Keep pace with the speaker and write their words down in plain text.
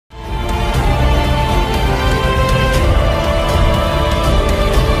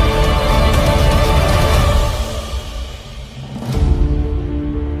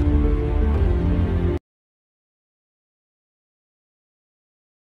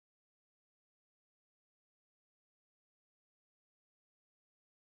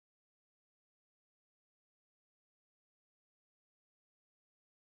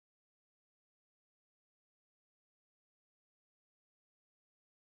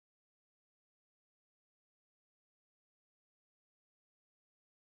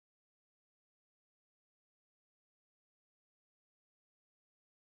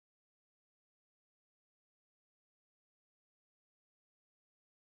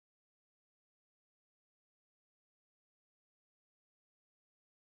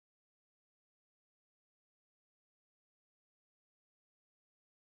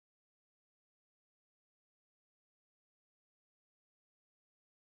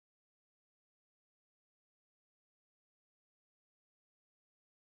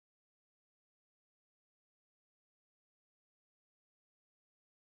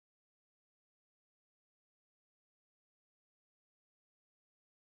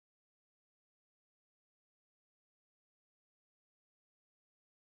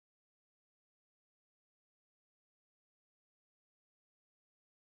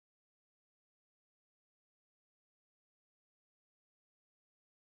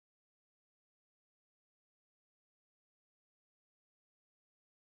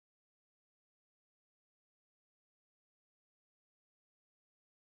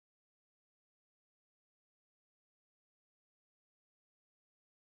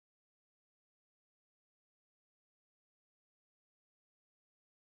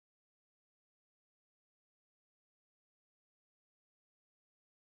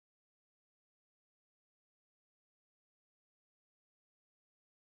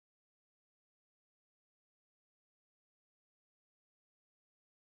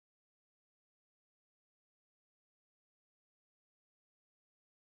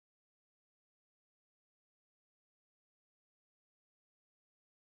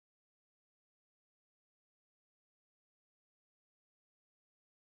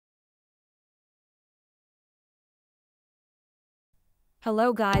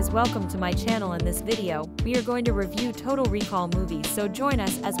Hello guys, welcome to my channel. In this video, we are going to review Total Recall movie, so join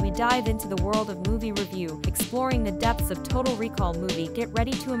us as we dive into the world of movie review, exploring the depths of Total Recall movie. Get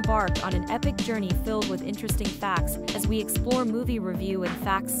ready to embark on an epic journey filled with interesting facts as we explore movie review and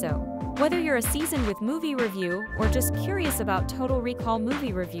facts. So, whether you're a seasoned with movie review or just curious about Total Recall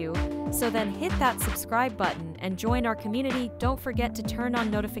movie review, so then hit that subscribe button and join our community. Don't forget to turn on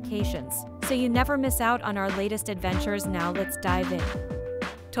notifications so you never miss out on our latest adventures. Now let's dive in.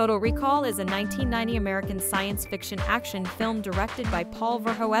 Total Recall is a 1990 American science fiction action film directed by Paul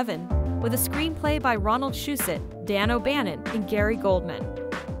Verhoeven, with a screenplay by Ronald Schwarzenegger, Dan O'Bannon, and Gary Goldman.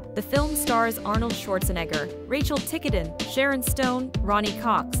 The film stars Arnold Schwarzenegger, Rachel Ticotin, Sharon Stone, Ronnie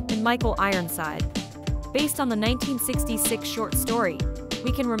Cox, and Michael Ironside. Based on the 1966 short story,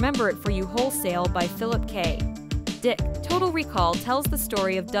 We Can Remember It For You Wholesale by Philip K. Dick. Total Recall tells the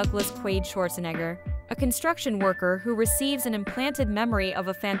story of Douglas Quaid Schwarzenegger, a construction worker who receives an implanted memory of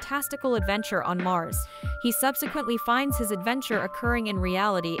a fantastical adventure on Mars. He subsequently finds his adventure occurring in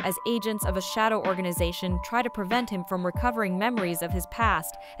reality as agents of a shadow organization try to prevent him from recovering memories of his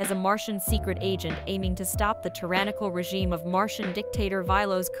past as a Martian secret agent aiming to stop the tyrannical regime of Martian dictator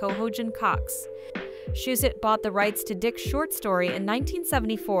Vilos Kohojan Cox. Schwarzenegger bought the rights to Dick's short story in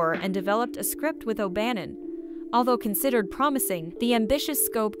 1974 and developed a script with O'Bannon. Although considered promising, the ambitious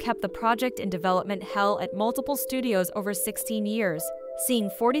scope kept the project in development hell at multiple studios over 16 years, seeing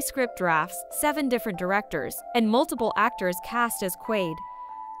 40 script drafts, 7 different directors, and multiple actors cast as Quaid.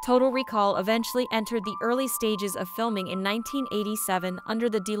 Total Recall eventually entered the early stages of filming in 1987 under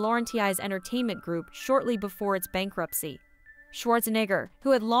the De Laurentiis Entertainment Group shortly before its bankruptcy. Schwarzenegger,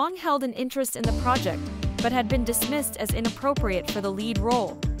 who had long held an interest in the project but had been dismissed as inappropriate for the lead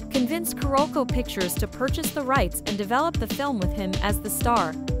role, convinced Carolco Pictures to purchase the rights and develop the film with him as the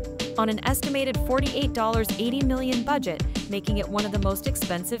star. On an estimated $48.80 million budget, making it one of the most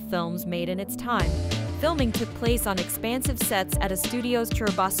expensive films made in its time. Filming took place on expansive sets at a studio's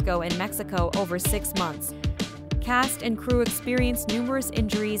Churubusco in Mexico over 6 months. Cast and crew experienced numerous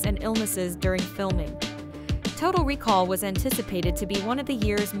injuries and illnesses during filming. Total Recall was anticipated to be one of the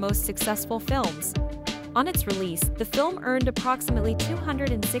year's most successful films. On its release, the film earned approximately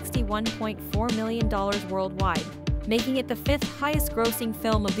 $261.4 million worldwide, making it the 5th highest-grossing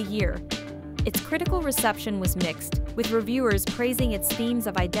film of the year. Its critical reception was mixed, with reviewers praising its themes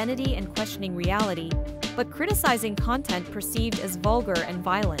of identity and questioning reality, but criticizing content perceived as vulgar and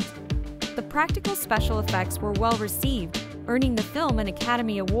violent. The practical special effects were well received, earning the film an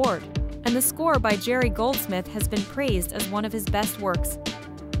Academy Award, and the score by Jerry Goldsmith has been praised as one of his best works.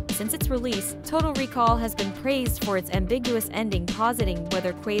 Since its release, Total Recall has been praised for its ambiguous ending, positing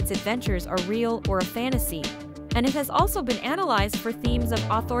whether Quaid's adventures are real or a fantasy, and it has also been analyzed for themes of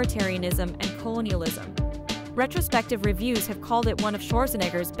authoritarianism and colonialism. Retrospective reviews have called it one of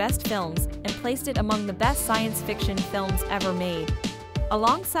Schwarzenegger's best films and placed it among the best science fiction films ever made.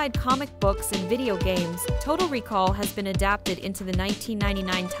 Alongside comic books and video games, Total Recall has been adapted into the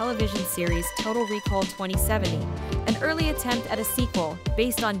 1999 television series Total Recall 2070. An early attempt at a sequel,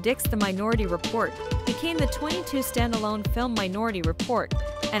 based on Dick's The Minority Report, became the 22 standalone film Minority Report,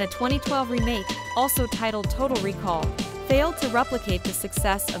 and a 2012 remake, also titled Total Recall, failed to replicate the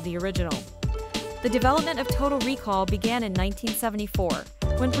success of the original. The development of Total Recall began in 1974,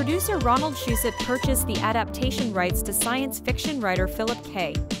 when producer Ronald Schwarzenegger purchased the adaptation rights to science fiction writer Philip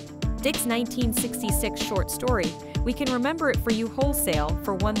K. Dick's 1966 short story, We Can Remember It For You Wholesale,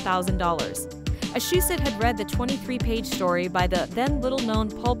 for $1,000. Schwarzenegger had read the 23-page story by the then little-known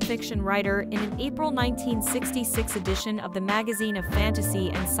pulp fiction writer in an April 1966 edition of the Magazine of Fantasy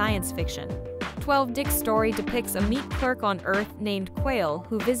and Science Fiction. 12. Dick's story depicts a meat clerk on Earth named Quail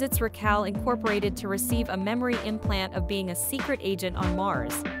who visits Raquel Incorporated to receive a memory implant of being a secret agent on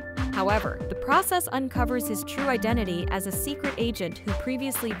Mars. However, the process uncovers his true identity as a secret agent who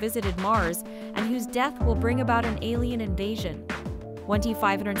previously visited Mars and whose death will bring about an alien invasion.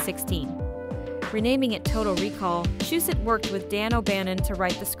 516. Renaming it Total Recall, Schwarzenegger worked with Dan O'Bannon to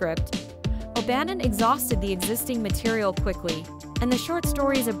write the script. O'Bannon exhausted the existing material quickly, and the short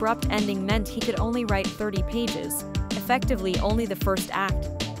story's abrupt ending meant he could only write 30 pages, effectively only the first act,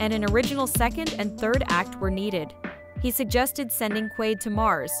 and an original second and third act were needed. He suggested sending Quaid to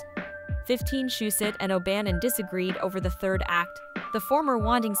Mars. 15. Schwarzenegger and O'Bannon disagreed over the third act, the former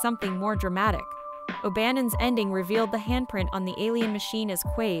wanting something more dramatic. O'Bannon's ending revealed the handprint on the alien machine as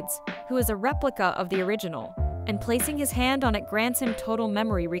Quaid's, who is a replica of the original, and placing his hand on it grants him total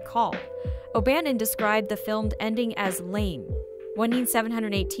memory recall. O'Bannon described the filmed ending as lame.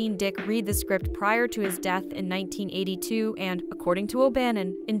 718. Dick read the script prior to his death in 1982 and, according to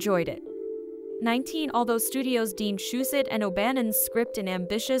O'Bannon, enjoyed it. 19. Although studios deemed Shusett and O'Bannon's script an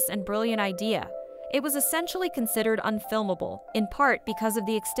ambitious and brilliant idea, it was essentially considered unfilmable, in part because of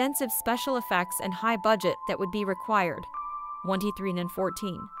the extensive special effects and high budget that would be required. 23 and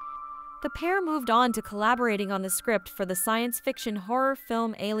 14. The pair moved on to collaborating on the script for the science fiction horror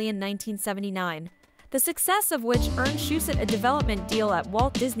film Alien 1979, the success of which earned Shusett a development deal at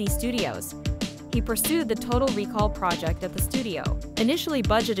Walt Disney Studios. He pursued the Total Recall project at the studio, initially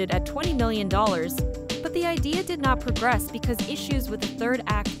budgeted at $20 million, but the idea did not progress because issues with the third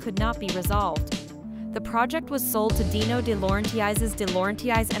act could not be resolved. The project was sold to Dino De Laurentiis's De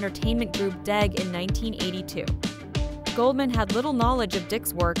Laurentiis Entertainment Group DEG in 1982. Goldman had little knowledge of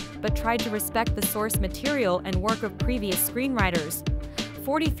Dick's work, but tried to respect the source material and work of previous screenwriters.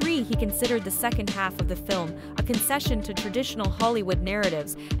 43. He considered the second half of the film a concession to traditional Hollywood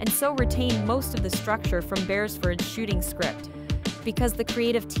narratives, and so retained most of the structure from Beresford's shooting script. Because the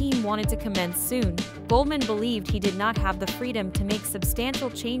creative team wanted to commence soon, Goldman believed he did not have the freedom to make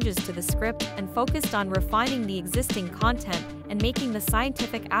substantial changes to the script and focused on refining the existing content and making the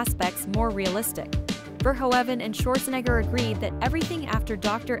scientific aspects more realistic. Verhoeven and Schwarzenegger agreed that everything after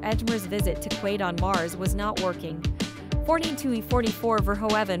Dr. Edgemer's visit to Quaid on Mars was not working. 42-44.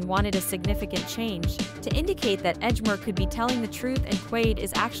 Verhoeven wanted a significant change, to indicate that Edgemer could be telling the truth and Quaid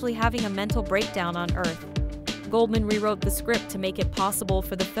is actually having a mental breakdown on Earth. Goldman rewrote the script to make it possible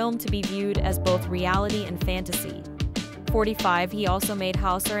for the film to be viewed as both reality and fantasy. 45. He also made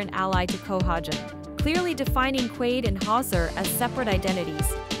Hauser an ally to Cohaagen, clearly defining Quaid and Hauser as separate identities.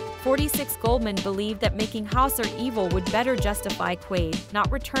 46. Goldman believed that making Hauser evil would better justify Quaid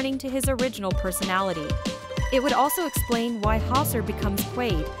not returning to his original personality. It would also explain why Hauser becomes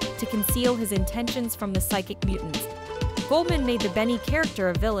Quaid, to conceal his intentions from the psychic mutants. Goldman made the Benny character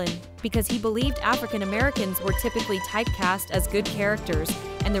a villain because he believed African Americans were typically typecast as good characters,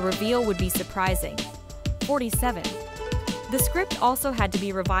 and the reveal would be surprising. 47. The script also had to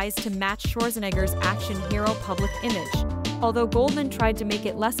be revised to match Schwarzenegger's action hero public image, although Goldman tried to make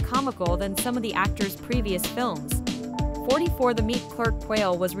it less comical than some of the actor's previous films. 44. The meat clerk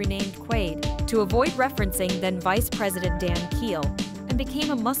Quayle was renamed Quaid to avoid referencing then Vice President Dan Keel, and became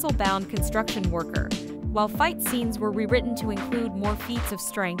a muscle-bound construction worker, while fight scenes were rewritten to include more feats of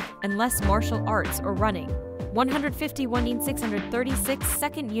strength and less martial arts or running. 151-636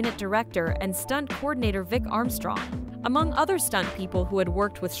 Second Unit Director and Stunt Coordinator Vic Armstrong, among other stunt people who had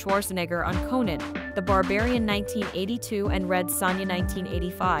worked with Schwarzenegger on Conan, The Barbarian 1982 and Red Sonja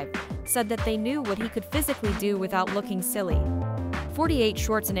 1985, said that they knew what he could physically do without looking silly. 48.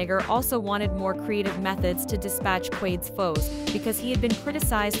 Schwarzenegger also wanted more creative methods to dispatch Quaid's foes because he had been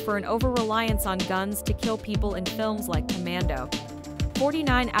criticized for an over-reliance on guns to kill people in films like Commando.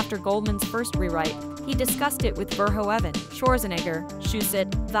 49. After Goldman's first rewrite, he discussed it with Verhoeven, Schwarzenegger, Shusett,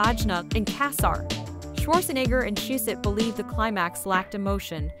 Vajna, and Kassar. Schwarzenegger and Shusett believed the climax lacked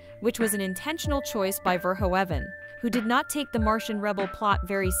emotion, which was an intentional choice by Verhoeven, who did not take the Martian rebel plot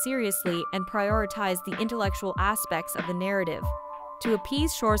very seriously and prioritized the intellectual aspects of the narrative. To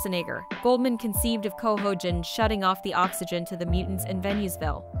appease Schwarzenegger, Goldman conceived of Cohaagen shutting off the oxygen to the mutants in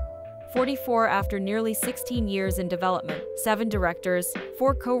Venuesville. 44. After nearly 16 years in development, 7 directors,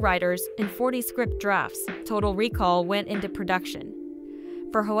 4 co-writers, and 40 script drafts, Total Recall went into production.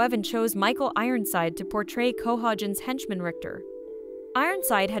 Verhoeven chose Michael Ironside to portray Cohaagen's henchman Richter.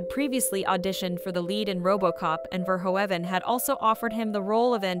 Ironside had previously auditioned for the lead in RoboCop, and Verhoeven had also offered him the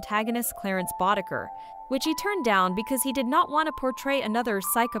role of antagonist Clarence Boddicker, which he turned down because he did not want to portray another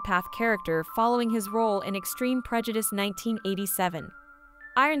psychopath character following his role in Extreme Prejudice 1987.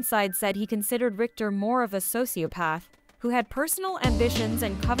 Ironside said he considered Richter more of a sociopath, who had personal ambitions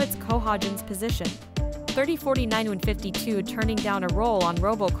and covets Cohaagen's position. 30-49-52 turning down a role on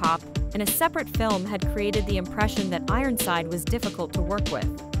RoboCop in a separate film had created the impression that Ironside was difficult to work with,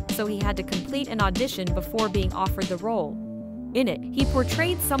 so he had to complete an audition before being offered the role. In it, he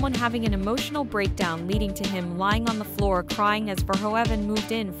portrayed someone having an emotional breakdown leading to him lying on the floor crying as Verhoeven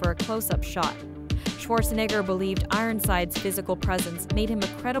moved in for a close-up shot. Schwarzenegger believed Ironside's physical presence made him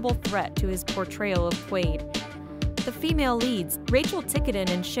a credible threat to his portrayal of Quaid. The female leads, Rachel Ticotin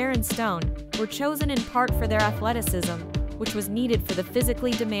and Sharon Stone, were chosen in part for their athleticism, which was needed for the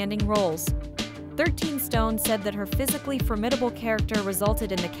physically demanding roles. 13. Stone said that her physically formidable character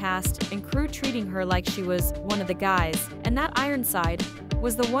resulted in the cast and crew treating her like she was one of the guys, and that Ironside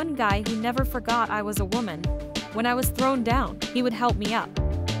was the one guy who never forgot I was a woman. When I was thrown down, he would help me up.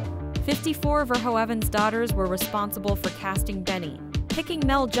 54. Verhoeven's daughters were responsible for casting Benny, picking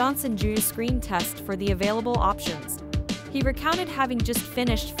Mel Johnson Jr.'s screen test for the available options. He recounted having just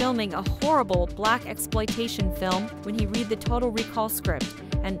finished filming a horrible black exploitation film when he read the Total Recall script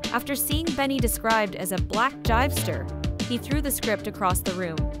and after seeing Benny described as a black jivester, he threw the script across the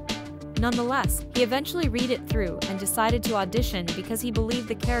room. Nonetheless, he eventually read it through and decided to audition because he believed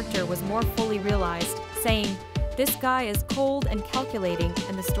the character was more fully realized, saying, "This guy is cold and calculating,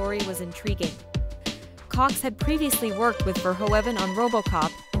 and the story was intriguing." Cox had previously worked with Verhoeven on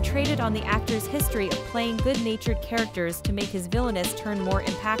RoboCop and traded on the actor's history of playing good-natured characters to make his villainous turn more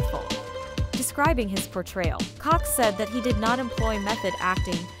impactful. Describing his portrayal, Cox said that he did not employ method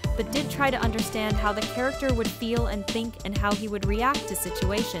acting, but did try to understand how the character would feel and think and how he would react to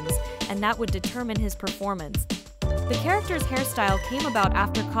situations, and that would determine his performance. The character's hairstyle came about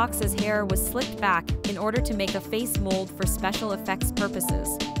after Cox's hair was slicked back in order to make a face mold for special effects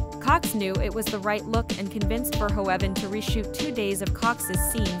purposes. Cox knew it was the right look and convinced Verhoeven to reshoot 2 days of Cox's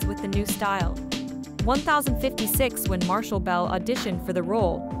scenes with the new style. 1056 When Marshall Bell auditioned for the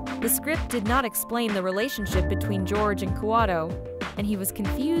role, the script did not explain the relationship between George and Kuato, and he was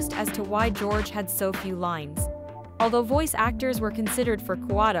confused as to why George had so few lines. Although voice actors were considered for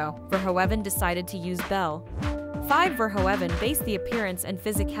Kuato, Verhoeven decided to use Bell. 5 Verhoeven based the appearance and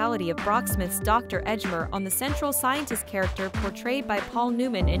physicality of Brocksmith's Dr. Edgemer on the central scientist character portrayed by Paul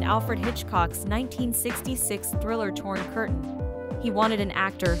Newman in Alfred Hitchcock's 1966 thriller Torn Curtain. He wanted an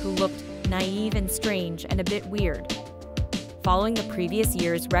actor who looked naive and strange and a bit weird. Following the previous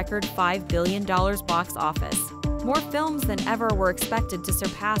year's record $5 billion box office, more films than ever were expected to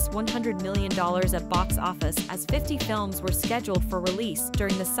surpass $100 million at box office as 50 films were scheduled for release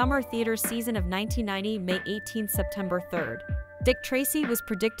during the summer theater season of 1990, May 18, September 3rd. Dick Tracy was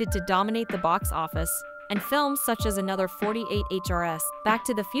predicted to dominate the box office, and films such as Another 48 HRS, Back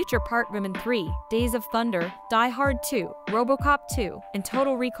to the Future Part 1 and 3, Days of Thunder, Die Hard 2, RoboCop 2, and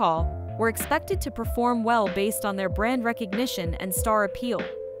Total Recall were expected to perform well based on their brand recognition and star appeal.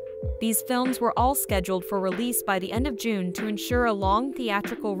 These films were all scheduled for release by the end of June to ensure a long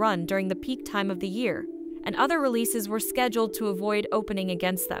theatrical run during the peak time of the year, and other releases were scheduled to avoid opening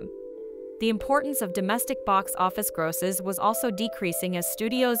against them. The importance of domestic box office grosses was also decreasing as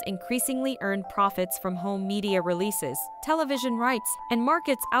studios increasingly earned profits from home media releases, television rights, and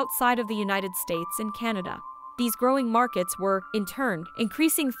markets outside of the United States and Canada. These growing markets were, in turn,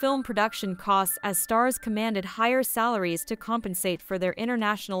 increasing film production costs as stars commanded higher salaries to compensate for their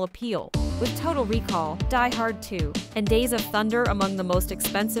international appeal, with Total Recall, Die Hard 2, and Days of Thunder among the most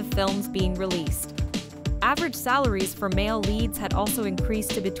expensive films being released. Average salaries for male leads had also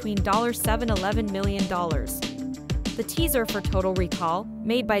increased to between $7 and $11 million. The teaser for Total Recall,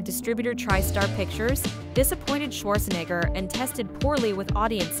 made by distributor TriStar Pictures, disappointed Schwarzenegger and tested poorly with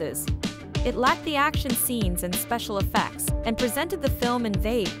audiences. It lacked the action scenes and special effects, and presented the film in a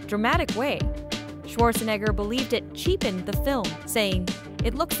vague, dramatic way. Schwarzenegger believed it cheapened the film, saying,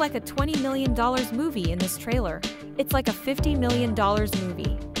 "It looks like a $20 million movie in this trailer. It's like a $50 million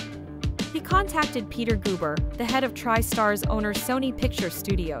movie." He contacted Peter Guber, the head of TriStar's owner Sony Picture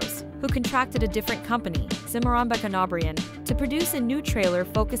Studios, who contracted a different company, Cimarron Canabrian, to produce a new trailer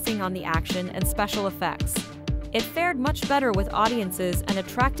focusing on the action and special effects. It fared much better with audiences and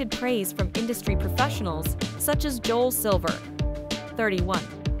attracted praise from industry professionals, such as Joel Silver. 31.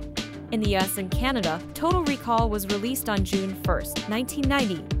 In the US and Canada, Total Recall was released on June 1,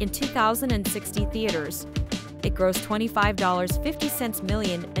 1990, in 2,060 theaters. It grossed $25.50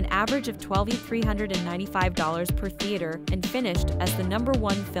 million, an average of $12,395 per theater, and finished as the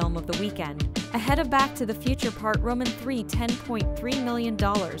 #1 film of the weekend, ahead of Back to the Future Part 3 $10.3 million,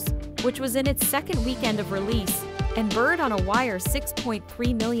 which was in its second weekend of release, and Bird on a Wire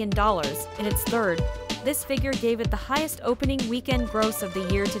 $6.3 million in its third. This figure gave it the highest opening weekend gross of the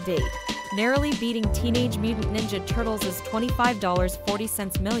year to date, narrowly beating Teenage Mutant Ninja Turtles'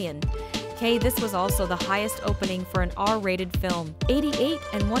 $25.40 million. This was also the highest opening for an R-rated film, 88,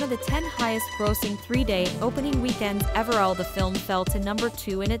 and one of the 10 highest grossing 3-day opening weekends ever. The film fell to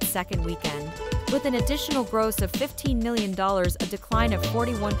 #2 in its second weekend, with an additional gross of $15 million, a decline of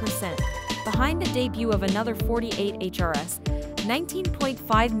 41%, behind the debut of Another 48 HRS,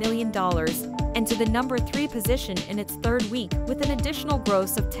 $19.5 million, and to the #3 position in its third week with an additional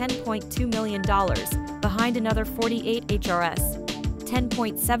gross of $10.2 million, behind Another 48 HRS,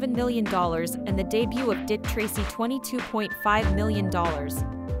 $10.7 million, and the debut of Dick Tracy $22.5 million,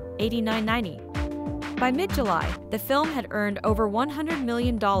 $89.90. By mid-July, the film had earned over $100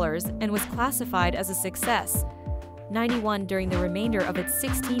 million and was classified as a success. 91 during the remainder of its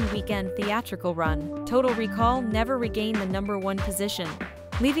 16-weekend theatrical run, Total Recall never regained the #1 position,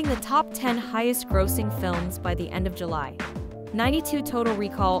 leaving the top 10 highest-grossing films by the end of July. 92 Total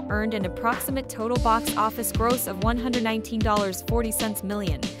Recall earned an approximate total box office gross of $119.40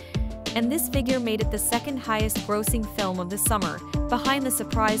 million, and this figure made it the second highest grossing film of the summer, behind the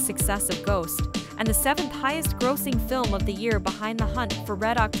surprise success of Ghost, and the seventh highest grossing film of the year behind The Hunt for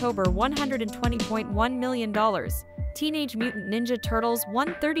Red October $120.1 million. Teenage Mutant Ninja Turtles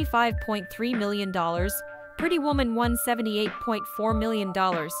 $135.3 million. Pretty Woman $178.4 million.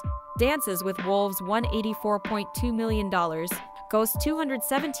 Dances with Wolves $184.2 million. Ghost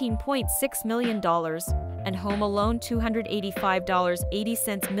 $217.6 million. And Home Alone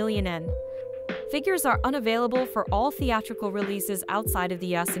 $285.80 million. Figures are unavailable for all theatrical releases outside of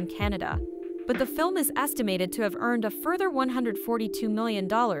the US and Canada, but the film is estimated to have earned a further $142 million,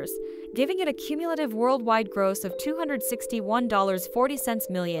 giving it a cumulative worldwide gross of $261.40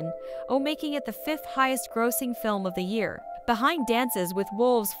 million, making it the fifth highest grossing film of the year, behind Dances with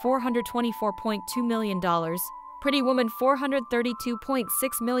Wolves $424.2 million, Pretty Woman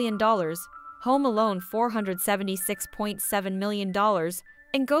 $432.6 million, Home Alone $476.7 million,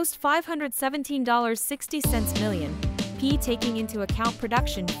 and Ghost $517.60 million. Taking into account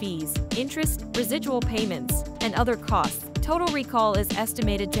production fees, interest, residual payments, and other costs, Total Recall is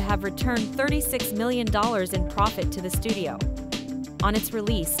estimated to have returned $36 million in profit to the studio. On its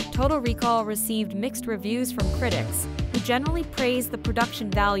release, Total Recall received mixed reviews from critics, who generally praised the production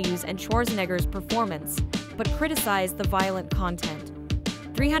values and Schwarzenegger's performance, but criticized the violent content.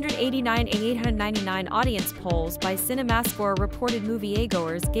 389 and 899 audience polls by CinemaScore reported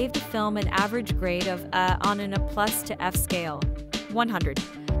moviegoers gave the film an average grade of on an A+ to F scale, 100.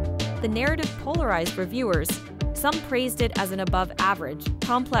 The narrative polarized reviewers. Some praised it as an above-average,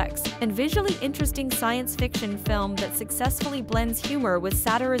 complex, and visually interesting science fiction film that successfully blends humor with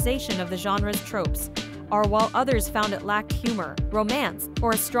satirization of the genre's tropes, while others found it lacked humor, romance,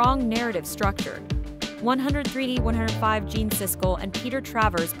 or a strong narrative structure. 103D 105 Gene Siskel and Peter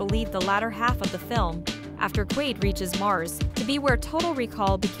Travers believe the latter half of the film, after Quaid reaches Mars, to be where Total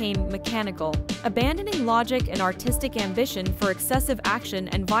Recall became mechanical, abandoning logic and artistic ambition for excessive action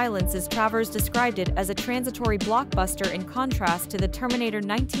and violence, as Travers described it as a transitory blockbuster in contrast to the Terminator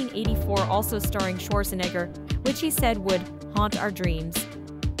 1984, also starring Schwarzenegger, which he said would haunt our dreams.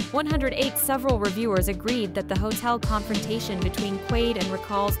 108 Several reviewers agreed that the hotel confrontation between Quaid and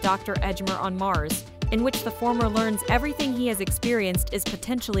Recall's Dr. Edgemer on Mars, in which the former learns everything he has experienced is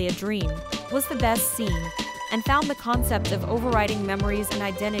potentially a dream, was the best scene, and found the concept of overriding memories and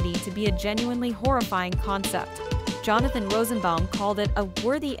identity to be a genuinely horrifying concept. Jonathan Rosenbaum called it a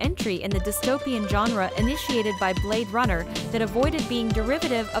worthy entry in the dystopian genre initiated by Blade Runner that avoided being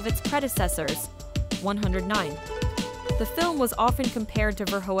derivative of its predecessors. 109. The film was often compared to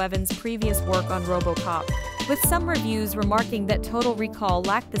Verhoeven's previous work on RoboCop, with some reviews remarking that Total Recall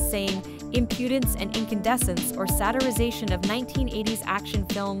lacked the same impudence and incandescence or satirization of 1980s action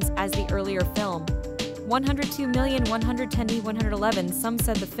films as the earlier film. 102,110,111 Some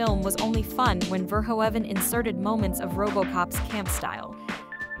said the film was only fun when Verhoeven inserted moments of RoboCop's camp style.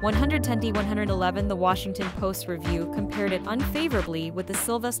 110,111 The Washington Post review compared it unfavorably with the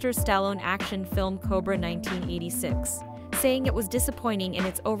Sylvester Stallone action film Cobra 1986, saying it was disappointing in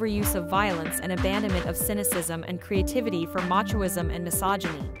its overuse of violence and abandonment of cynicism and creativity for machoism and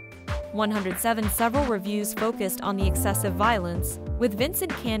misogyny. 107 Several reviews focused on the excessive violence, with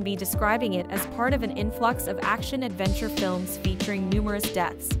Vincent Canby describing it as part of an influx of action-adventure films featuring numerous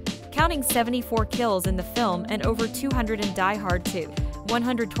deaths, counting 74 kills in the film and over 200 in Die Hard 2.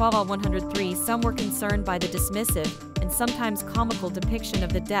 112 103 Some were concerned by the dismissive and sometimes comical depiction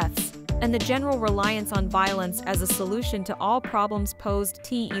of the deaths, and the general reliance on violence as a solution to all problems posed.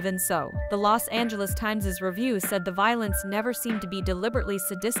 Even so, the Los Angeles Times' review said the violence never seemed to be deliberately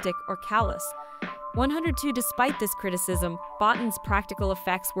sadistic or callous. 102 Despite this criticism, Botton's practical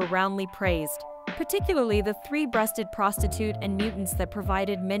effects were roundly praised, particularly the three-breasted prostitute and mutants that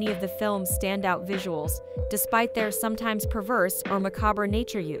provided many of the film's standout visuals, despite their sometimes perverse or macabre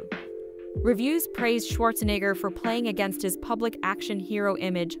nature. Reviews praised Schwarzenegger for playing against his public action hero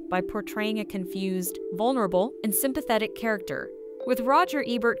image by portraying a confused, vulnerable, and sympathetic character, with Roger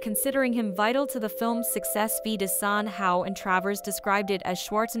Ebert considering him vital to the film's success. San Howe and Travers described it as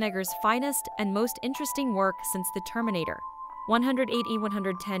Schwarzenegger's finest and most interesting work since The Terminator.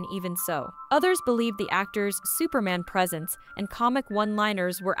 180-110 Even so, others believed the actor's Superman presence and comic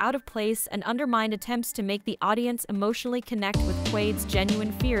one-liners were out of place and undermined attempts to make the audience emotionally connect with Quaid's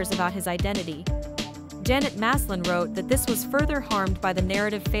genuine fears about his identity. Janet Maslin wrote that this was further harmed by the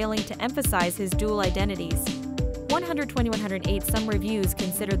narrative failing to emphasize his dual identities. 120-108 Some reviews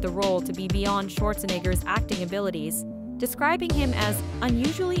considered the role to be beyond Schwarzenegger's acting abilities, describing him as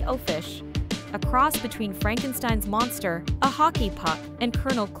unusually oafish, a cross between Frankenstein's monster, a hockey puck, and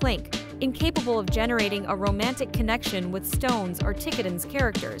Colonel Klink, incapable of generating a romantic connection with Stone's or Ticotin's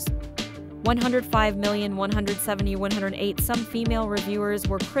characters. 105,170,108. Some female reviewers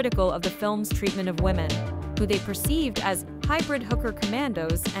were critical of the film's treatment of women, who they perceived as hybrid hooker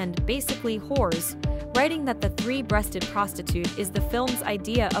commandos and basically whores, writing that the three-breasted prostitute is the film's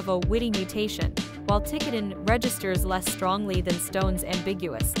idea of a witty mutation, while Ticotin registers less strongly than Stone's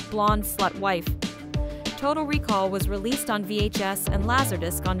ambiguous, blonde slut wife. Total Recall was released on VHS and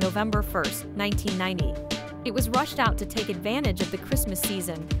Laserdisc on November 1, 1990. It was rushed out to take advantage of the Christmas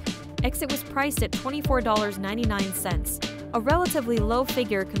season. It was priced at $24.99, a relatively low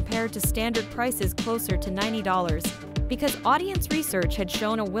figure compared to standard prices closer to $90, because audience research had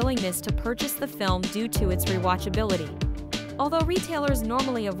shown a willingness to purchase the film due to its rewatchability. Although retailers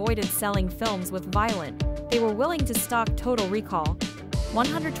normally avoided selling films with violent, they were willing to stock Total Recall.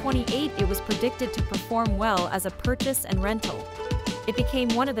 128. It was predicted to perform well as a purchase and rental. It became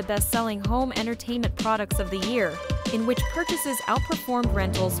one of the best-selling home entertainment products of the year, in which purchases outperformed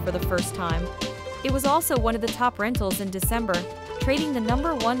rentals for the first time. It was also one of the top rentals in December, trading the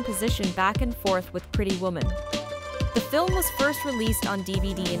 #1 position back and forth with Pretty Woman. The film was first released on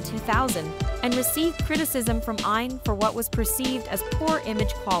DVD in 2000 and received criticism from Ein for what was perceived as poor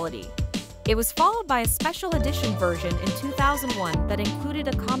image quality. It was followed by a special edition version in 2001 that included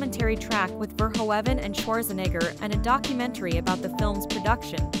a commentary track with Verhoeven and Schwarzenegger and a documentary about the film's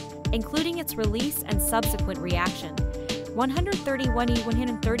production, including its release and subsequent reaction.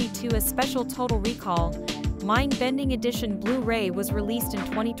 131/132. A special Total Recall Mind-Bending Edition Blu-ray was released in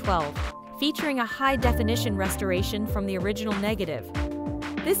 2012, featuring a high-definition restoration from the original negative.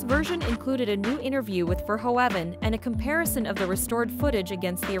 This version included a new interview with Verhoeven and a comparison of the restored footage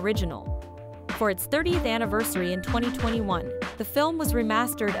against the original. For its 30th anniversary in 2021, the film was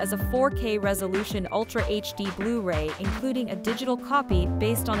remastered as a 4K resolution Ultra HD Blu-ray, including a digital copy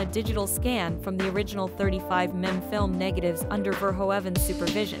based on a digital scan from the original 35mm film negatives under Verhoeven's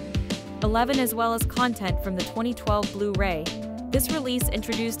supervision. 11. As well as content from the 2012 Blu-ray. This release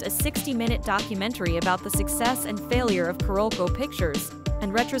introduced a 60-minute documentary about the success and failure of Carolco Pictures,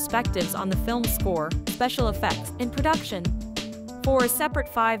 and retrospectives on the film's score, special effects, and production. 4. A separate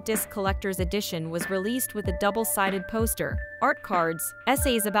 5-disc collector's edition was released with a double-sided poster, art cards,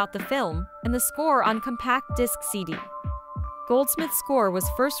 essays about the film, and the score on compact disc CD. Goldsmith's score was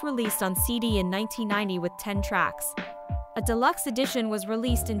first released on CD in 1990 with 10 tracks. A deluxe edition was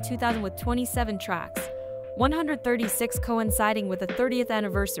released in 2000 with 27 tracks. 136. Coinciding with the 30th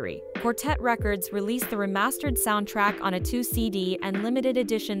anniversary, Quartet Records released the remastered soundtrack on a 2-CD and limited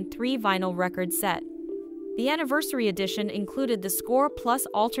edition 3-vinyl record set. The anniversary edition included the score plus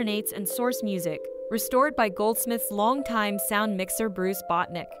alternates and source music, restored by Goldsmith's longtime sound mixer Bruce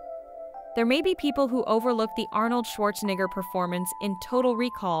Botnick. There may be people who overlook the Arnold Schwarzenegger performance in Total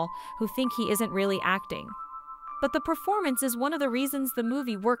Recall who think he isn't really acting. But the performance is one of the reasons the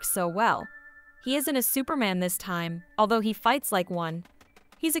movie works so well. He isn't a Superman this time, although he fights like one.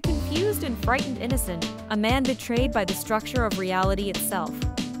 He's a confused and frightened innocent, a man betrayed by the structure of reality itself.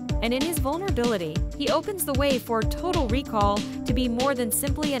 And in his vulnerability, he opens the way for Total Recall to be more than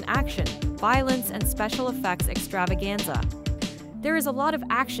simply an action, violence, and special effects extravaganza. There is a lot of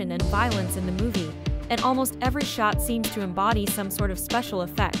action and violence in the movie, and almost every shot seems to embody some sort of special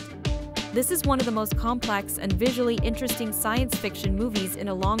effect. This is one of the most complex and visually interesting science fiction movies in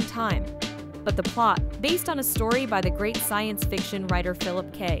a long time. But the plot, based on a story by the great science fiction writer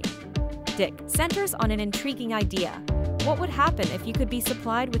Philip K. Dick, centers on an intriguing idea. What would happen if you could be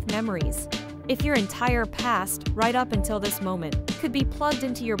supplied with memories? If your entire past, right up until this moment, could be plugged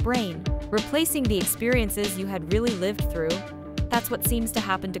into your brain, replacing the experiences you had really lived through? That's what seems to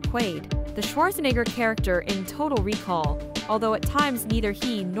happen to Quaid, the Schwarzenegger character in Total Recall, although at times neither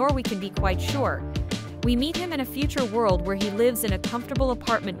he nor we can be quite sure. We meet him in a future world where he lives in a comfortable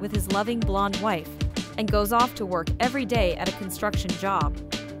apartment with his loving blonde wife, and goes off to work every day at a construction job.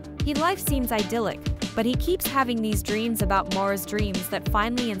 Life seems idyllic, but he keeps having these dreams about Mars, dreams that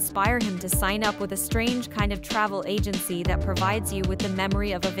finally inspire him to sign up with a strange kind of travel agency that provides you with the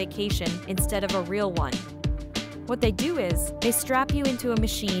memory of a vacation instead of a real one. What they do is, they strap you into a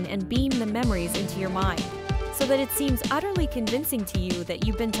machine and beam the memories into your mind, so that it seems utterly convincing to you that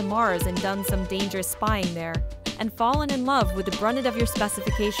you've been to Mars and done some dangerous spying there, and fallen in love with the brunet of your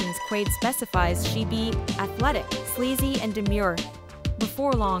specifications. Quaid specifies she be athletic, sleazy, and demure.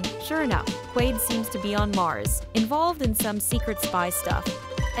 Before long, sure enough, Quaid seems to be on Mars, involved in some secret spy stuff,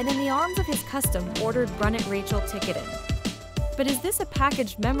 and in the arms of his custom-ordered brunet Rachel Ticotin. But is this a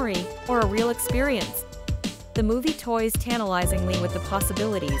packaged memory, or a real experience? The movie toys tantalizingly with the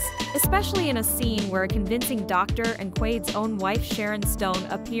possibilities, especially in a scene where a convincing doctor and Quaid's own wife Sharon Stone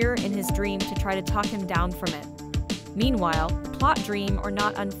appear in his dream to try to talk him down from it. Meanwhile, the plot, dream or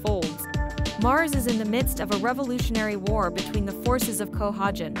not, unfolds. Mars is in the midst of a revolutionary war between the forces of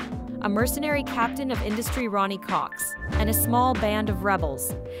Kohajan, a mercenary captain of industry Ronnie Cox, and a small band of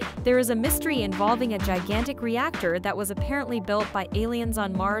rebels. There is a mystery involving a gigantic reactor that was apparently built by aliens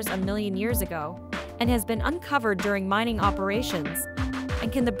on Mars a million years ago, and has been uncovered during mining operations.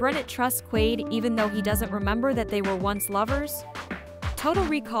 And can the Brennet trust Quaid even though he doesn't remember that they were once lovers? Total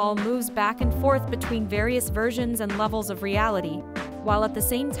Recall moves back and forth between various versions and levels of reality, while at the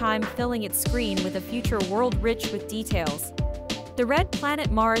same time filling its screen with a future world rich with details. The red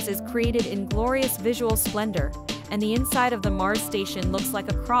planet Mars is created in glorious visual splendor, and the inside of the Mars station looks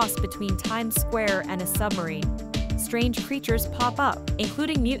like a cross between Times Square and a submarine. Strange creatures pop up,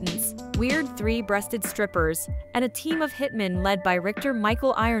 including mutants, weird three-breasted strippers, and a team of hitmen led by Richter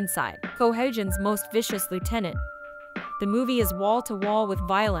Michael Ironside, Kohajan's most vicious lieutenant. The movie is wall-to-wall with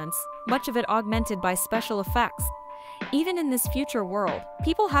violence, much of it augmented by special effects. Even in this future world,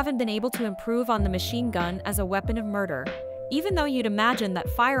 people haven't been able to improve on the machine gun as a weapon of murder, even though you'd imagine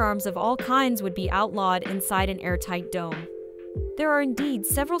that firearms of all kinds would be outlawed inside an airtight dome. There are indeed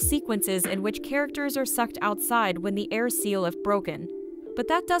several sequences in which characters are sucked outside when the air seal is broken, but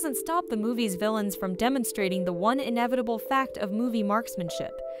that doesn't stop the movie's villains from demonstrating the one inevitable fact of movie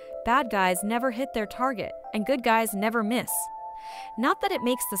marksmanship: bad guys never hit their target, and good guys never miss. Not that it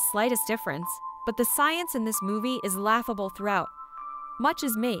makes the slightest difference, but the science in this movie is laughable throughout. Much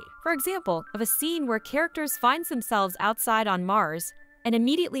is made, for example, of a scene where characters find themselves outside on Mars and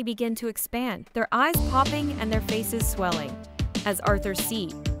immediately begin to expand, their eyes popping and their faces swelling. As Arthur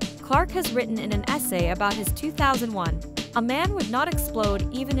C. Clarke has written in an essay about his 2001, "A man would not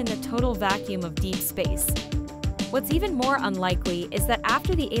explode even in the total vacuum of deep space." What's even more unlikely is that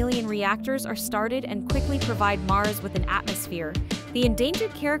after the alien reactors are started and quickly provide Mars with an atmosphere, the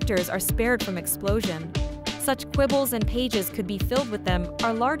endangered characters are spared from explosion. Such quibbles and pages could be filled with them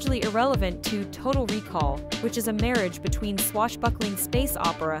are largely irrelevant to Total Recall, which is a marriage between swashbuckling space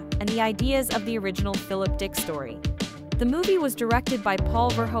opera and the ideas of the original Philip Dick story. The movie was directed by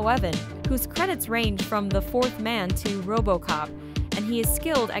Paul Verhoeven, whose credits range from The Fourth Man to RoboCop, and he is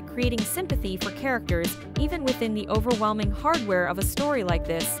skilled at creating sympathy for characters even within the overwhelming hardware of a story like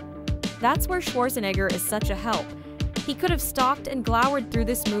this. That's where Schwarzenegger is such a help. He could have stalked and glowered through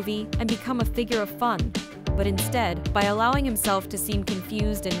this movie and become a figure of fun, but instead, by allowing himself to seem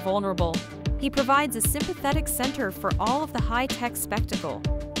confused and vulnerable, he provides a sympathetic center for all of the high-tech spectacle.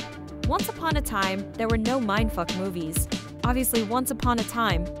 Once upon a time, there were no mindfuck movies. Obviously, once upon a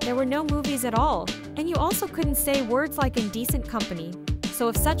time, there were no movies at all, and you also couldn't say words like indecent company. So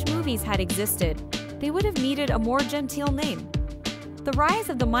if such movies had existed, they would have needed a more genteel name. The rise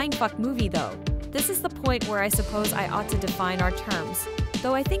of the mindfuck movie, though, this is the point where I suppose I ought to define our terms,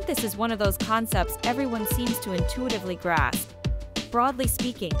 though I think this is one of those concepts everyone seems to intuitively grasp. Broadly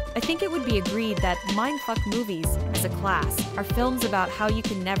speaking, I think it would be agreed that mindfuck movies, as a class, are films about how you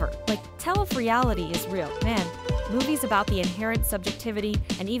can never, tell if reality is real. Man, movies about the inherent subjectivity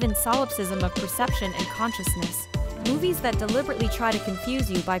and even solipsism of perception and consciousness. Movies that deliberately try to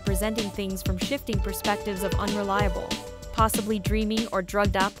confuse you by presenting things from shifting perspectives of unreliable, possibly dreaming or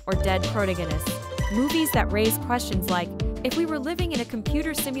drugged up or dead protagonists. Movies that raise questions like, if we were living in a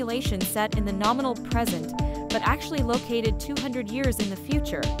computer simulation set in the nominal present, but actually located 200 years in the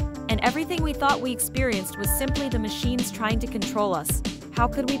future, and everything we thought we experienced was simply the machines trying to control us, how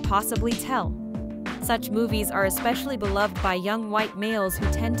could we possibly tell? Such movies are especially beloved by young white males who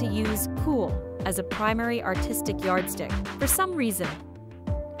tend to use cool as a primary artistic yardstick, for some reason.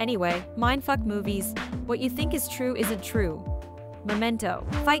 Anyway, mindfuck movies, what you think is true isn't true. Memento,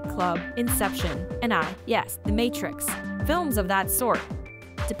 Fight Club, Inception, and yes, The Matrix. Films of that sort.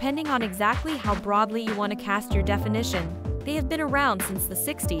 Depending on exactly how broadly you want to cast your definition, they have been around since the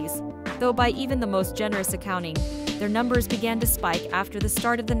 60s, though by even the most generous accounting, their numbers began to spike after the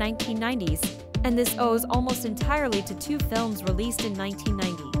start of the 1990s, and this owes almost entirely to two films released in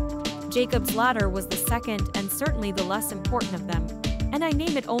 1990. Jacob's Ladder was the second and certainly the less important of them, and I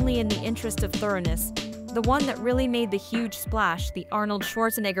name it only in the interest of thoroughness. The one that really made the huge splash, the Arnold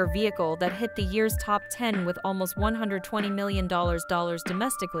Schwarzenegger vehicle that hit the year's top 10 with almost $120 million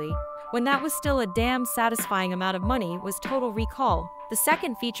domestically, when that was still a damn satisfying amount of money, was Total Recall, the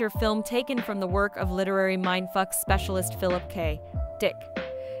second feature film taken from the work of literary mindfuck specialist Philip K. Dick.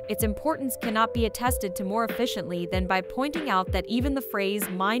 Its importance cannot be attested to more efficiently than by pointing out that even the phrase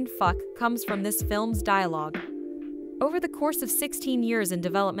mindfuck comes from this film's dialogue. Over the course of 16 years in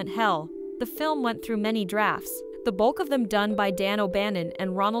development hell, the film went through many drafts, the bulk of them done by Dan O'Bannon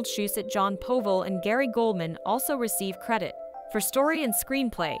and Ronald Shusett. John Povil and Gary Goldman also receive credit for story and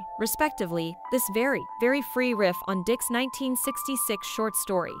screenplay, respectively, this very, very free riff on Dick's 1966 short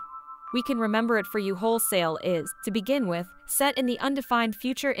story. We Can Remember It For You Wholesale is, to begin with, set in the undefined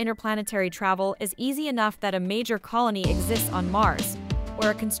future. Interplanetary travel is easy enough that a major colony exists on Mars,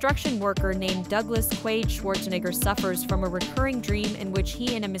 where a construction worker named Douglas Quaid Schwarzenegger suffers from a recurring dream in which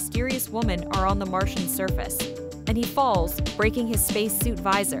he and a mysterious woman are on the Martian surface, and he falls, breaking his spacesuit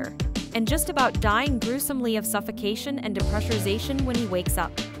visor, and just about dying gruesomely of suffocation and depressurization when he wakes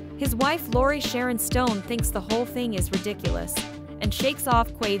up. His wife Laurie Sharon Stone thinks the whole thing is ridiculous, and shakes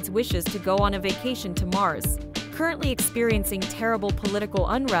off Quaid's wishes to go on a vacation to Mars, currently experiencing terrible political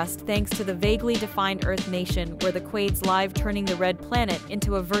unrest thanks to the vaguely defined Earth nation where the Quaids live turning the Red Planet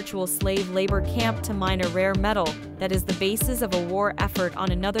into a virtual slave labor camp to mine a rare metal that is the basis of a war effort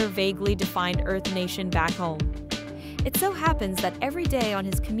on another vaguely defined Earth nation back home. It so happens that every day on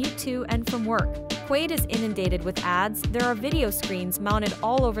his commute to and from work, Quaid is inundated with ads. There are video screens mounted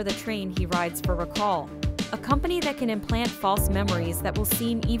all over the train he rides for Recall, a company that can implant false memories that will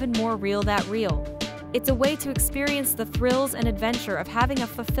seem even more real than real. It's a way to experience the thrills and adventure of having a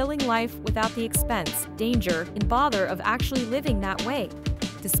fulfilling life without the expense, danger, and bother of actually living that way.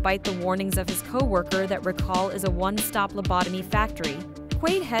 Despite the warnings of his co-worker that Recall is a one-stop lobotomy factory,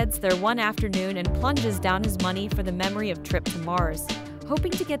 Quaid heads there one afternoon and plunges down his money for the memory of trip to Mars,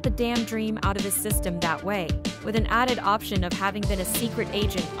 hoping to get the damn dream out of his system that way, with an added option of having been a secret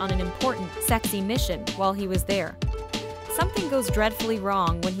agent on an important, sexy mission while he was there. Something goes dreadfully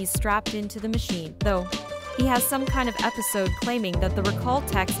wrong when he's strapped into the machine, though. He has some kind of episode claiming that the Recall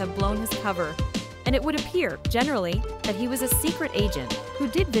techs have blown his cover, and it would appear, generally, that he was a secret agent who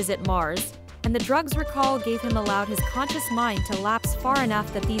did visit Mars, and the drugs Recall gave him allowed his conscious mind to lapse far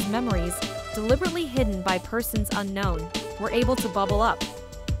enough that these memories, deliberately hidden by persons unknown, were able to bubble up.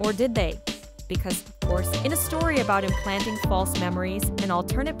 Or did they? Because, of course, in a story about implanting false memories and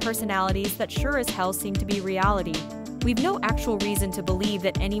alternate personalities that sure as hell seem to be reality, we've no actual reason to believe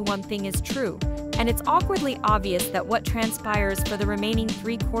that any one thing is true, and it's awkwardly obvious that what transpires for the remaining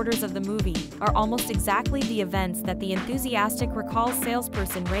 3/4 of the movie are almost exactly the events that the enthusiastic Recall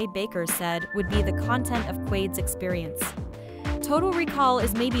salesperson Ray Baker said would be the content of Quaid's experience. Total Recall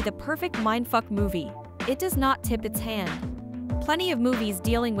is maybe the perfect mindfuck movie. It does not tip its hand. Plenty of movies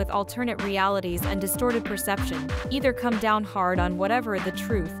dealing with alternate realities and distorted perception either come down hard on whatever the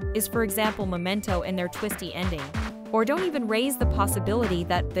truth is, for example Memento and their twisty ending, or don't even raise the possibility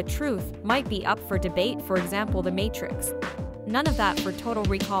that the truth might be up for debate, for example The Matrix. None of that for Total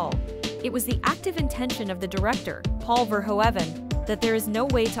Recall. It was the active intention of the director, Paul Verhoeven, that there is no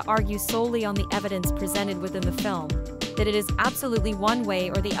way to argue solely on the evidence presented within the film, that it is absolutely one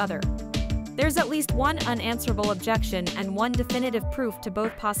way or the other. There's at least one unanswerable objection and one definitive proof to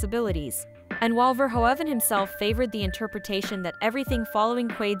both possibilities. And while Verhoeven himself favored the interpretation that everything following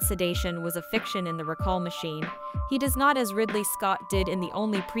Quaid's sedation was a fiction in the Recall machine, he does not, as Ridley Scott did in the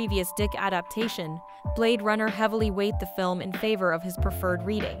only previous Dick adaptation, Blade Runner, heavily weight the film in favor of his preferred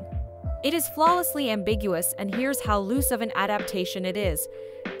reading. It is flawlessly ambiguous, and here's how loose of an adaptation it is.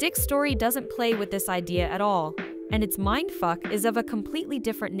 Dick's story doesn't play with this idea at all, and its mindfuck is of a completely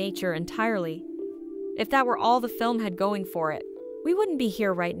different nature entirely. If that were all the film had going for it, we wouldn't be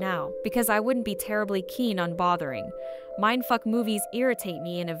here right now, because I wouldn't be terribly keen on bothering. Mindfuck movies irritate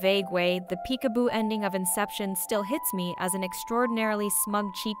me in a vague way. The peekaboo ending of Inception still hits me as an extraordinarily smug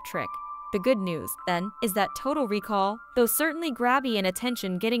cheap trick. The good news, then, is that Total Recall, though certainly grabby and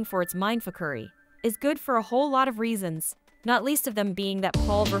attention-getting for its mindfuckery, is good for a whole lot of reasons, not least of them being that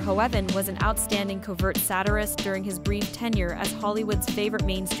Paul Verhoeven was an outstanding covert satirist during his brief tenure as Hollywood's favorite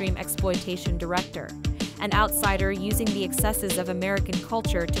mainstream exploitation director, an outsider using the excesses of American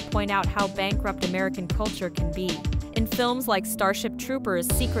culture to point out how bankrupt American culture can be. In films like Starship Troopers,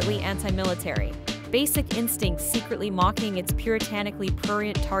 secretly anti-military, Basic Instinct secretly mocking its puritanically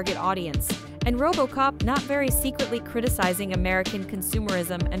prurient target audience, and RoboCop not very secretly criticizing American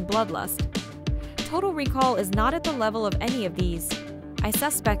consumerism and bloodlust. Total Recall is not at the level of any of these. I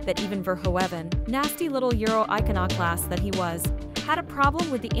suspect that even Verhoeven, nasty little Euro iconoclast that he was, had a problem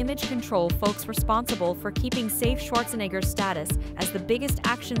with the image control folks responsible for keeping safe Schwarzenegger's status as the biggest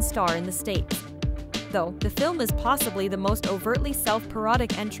action star in the States. Though, the film is possibly the most overtly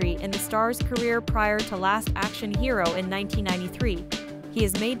self-parodic entry in the star's career prior to Last Action Hero in 1993. He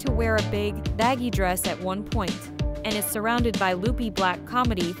is made to wear a big, baggy dress at one point, and is surrounded by loopy black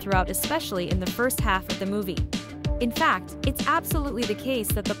comedy throughout, especially in the first half of the movie. In fact, it's absolutely the case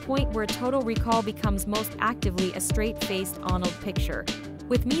that the point where Total Recall becomes most actively a straight-faced Arnold picture,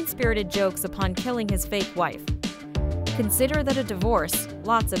 with mean-spirited jokes upon killing his fake wife. Consider that a divorce,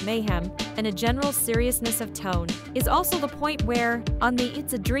 lots of mayhem, and a general seriousness of tone is also the point where, on the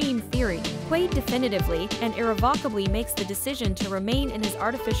 "it's a dream" theory, Quaid definitively and irrevocably makes the decision to remain in his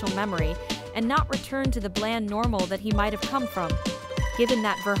artificial memory and not return to the bland normal that he might have come from. Given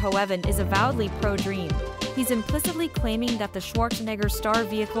that Verhoeven is avowedly pro-dream, he's implicitly claiming that the Schwarzenegger star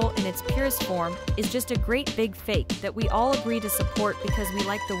vehicle in its purest form is just a great big fake that we all agree to support because we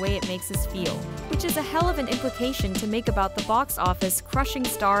like the way it makes us feel, which is a hell of an implication to make about the box office crushing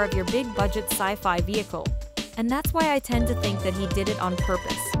star of your big-budget sci-fi vehicle. And that's why I tend to think that he did it on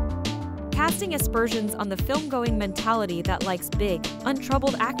purpose. Casting aspersions on the film-going mentality that likes big,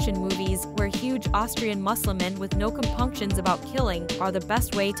 untroubled action movies where huge Austrian muscle men with no compunctions about killing are the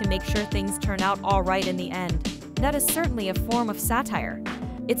best way to make sure things turn out all right in the end. That is certainly a form of satire.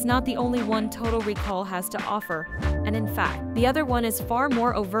 It's not the only one Total Recall has to offer, and in fact, the other one is far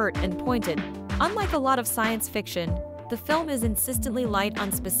more overt and pointed. Unlike a lot of science fiction, the film is insistently light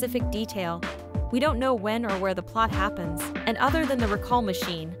on specific detail. We don't know when or where the plot happens, and other than the recall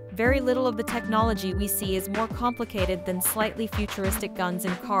machine, very little of the technology we see is more complicated than slightly futuristic guns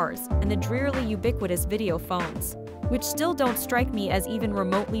and cars, and the drearily ubiquitous video phones, which still don't strike me as even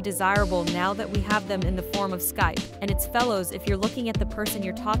remotely desirable now that we have them in the form of Skype, and its fellows if you're looking at the person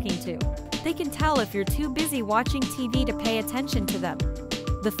you're talking to. They can tell if you're too busy watching TV to pay attention to them.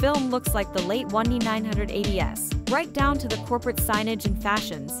 The film looks like the late 1980s, right down to the corporate signage and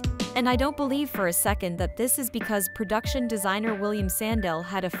fashions. And I don't believe for a second that this is because production designer William Sandell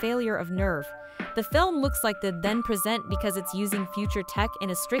had a failure of nerve. The film looks like the then present because it's using future tech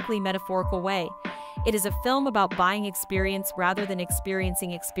in a strictly metaphorical way. It is a film about buying experience rather than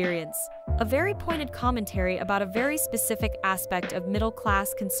experiencing experience. A very pointed commentary about a very specific aspect of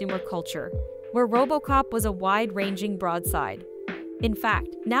middle-class consumer culture, where RoboCop was a wide-ranging broadside. In fact,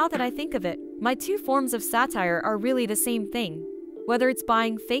 now that I think of it, my two forms of satire are really the same thing. Whether it's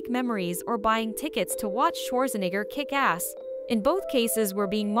buying fake memories or buying tickets to watch Schwarzenegger kick ass, in both cases we're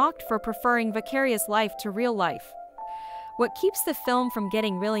being mocked for preferring vicarious life to real life. What keeps the film from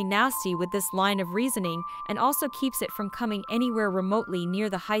getting really nasty with this line of reasoning and also keeps it from coming anywhere remotely near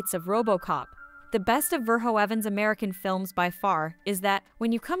the heights of RoboCop, the best of Verhoeven's American films by far, is that,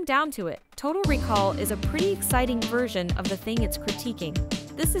 when you come down to it, Total Recall is a pretty exciting version of the thing it's critiquing.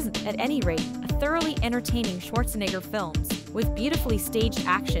 This is, at any rate, a thoroughly entertaining Schwarzenegger film, with beautifully staged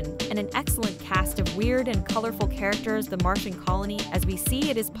action and an excellent cast of weird and colorful characters. The Martian colony, as we see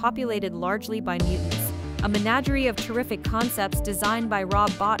it, is populated largely by mutants, a menagerie of terrific concepts designed by Rob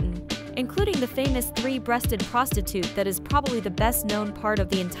Bottin, including the famous three-breasted prostitute that is probably the best-known part of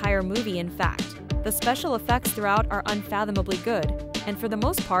the entire movie. In fact, the special effects throughout are unfathomably good, and for the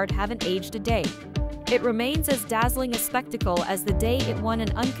most part haven't aged a day. It remains as dazzling a spectacle as the day it won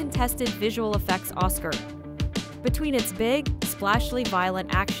an uncontested visual effects Oscar. Between its big, splashily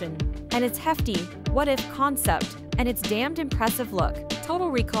violent action, and its hefty, what-if concept, and its damned impressive look,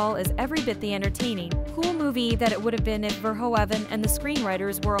 Total Recall is every bit the entertaining, cool movie that it would have been if Verhoeven and the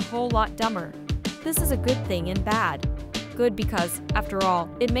screenwriters were a whole lot dumber. This is a good thing and bad. Good because, after all,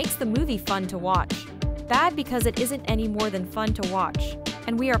 it makes the movie fun to watch. Bad because it isn't any more than fun to watch,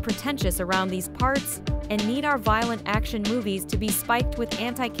 and we are pretentious around these parts and need our violent action movies to be spiked with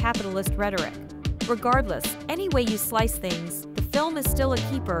anti-capitalist rhetoric. Regardless, any way you slice things, the film is still a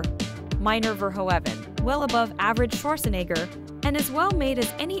keeper. Minor Verhoeven, well above average Schwarzenegger, and as well made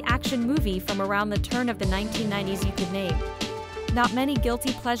as any action movie from around the turn of the 1990s you could name. Not many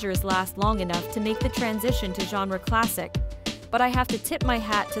guilty pleasures last long enough to make the transition to genre classic, but I have to tip my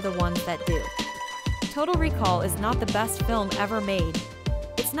hat to the ones that do. Total Recall is not the best film ever made.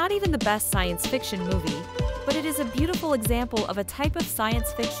 It's not even the best science fiction movie, but it is a beautiful example of a type of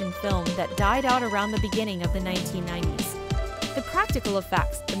science fiction film that died out around the beginning of the 1990s. The practical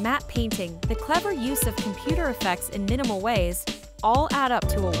effects, the matte painting, the clever use of computer effects in minimal ways, all add up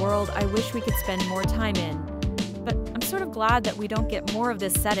to a world I wish we could spend more time in. But I'm sort of glad that we don't get more of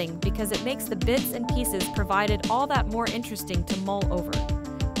this setting because it makes the bits and pieces provided all that more interesting to mull over.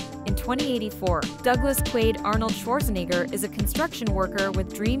 In 2084, Douglas Quaid Arnold Schwarzenegger is a construction worker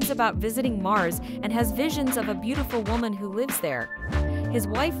with dreams about visiting Mars and has visions of a beautiful woman who lives there. His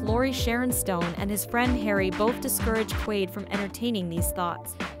wife Laurie Sharon Stone and his friend Harry both discourage Quaid from entertaining these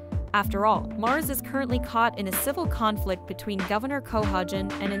thoughts. After all, Mars is currently caught in a civil conflict between Governor Cohogin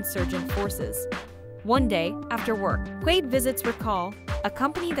and insurgent forces. One day, after work, Quaid visits Recall, a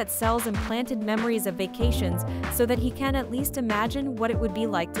company that sells implanted memories of vacations so that he can at least imagine what it would be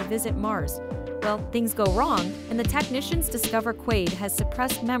like to visit Mars. Well, things go wrong, and the technicians discover Quaid has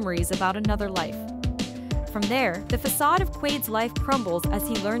suppressed memories about another life. From there, the facade of Quaid's life crumbles as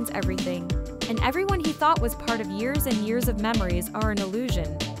he learns everything, and everyone he thought was part of years and years of memories are an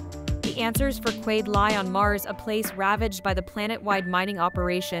illusion. The answers for Quaid lie on Mars, a place ravaged by the planet-wide mining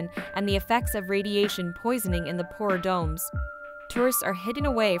operation and the effects of radiation poisoning in the poor domes. Tourists are hidden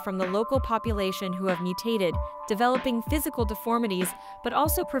away from the local population who have mutated, developing physical deformities but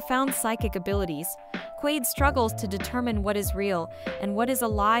also profound psychic abilities. Quaid struggles to determine what is real and what is a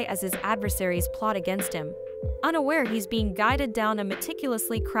lie as his adversaries plot against him. Unaware he's being guided down a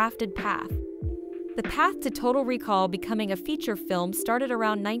meticulously crafted path. The path to Total Recall becoming a feature film started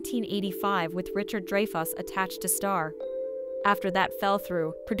around 1985 with Richard Dreyfuss attached to star. After that fell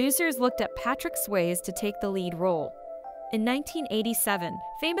through, producers looked at Patrick Swayze to take the lead role. In 1987,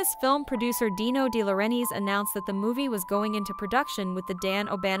 famous film producer Dino De Laurentiis announced that the movie was going into production with the Dan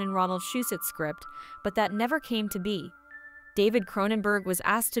O'Bannon-Ronald Shusett script, but that never came to be. David Cronenberg was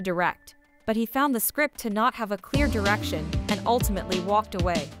asked to direct, but he found the script to not have a clear direction and ultimately walked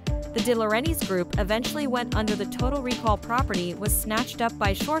away. The De Laurentiis group eventually went under. The Total Recall property was snatched up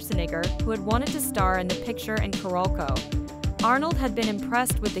by Schwarzenegger, who had wanted to star in the picture, and Carolco. Arnold had been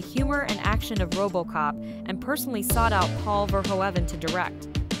impressed with the humor and action of RoboCop and personally sought out Paul Verhoeven to direct,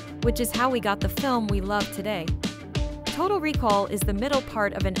 which is how we got the film we love today. Total Recall is the middle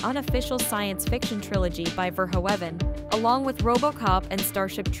part of an unofficial science fiction trilogy by Verhoeven, along with RoboCop and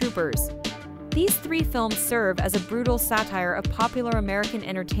Starship Troopers. These three films serve as a brutal satire of popular American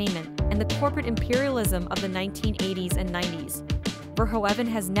entertainment and the corporate imperialism of the 1980s and 90s. Verhoeven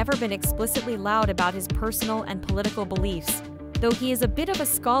has never been explicitly loud about his personal and political beliefs, though he is a bit of a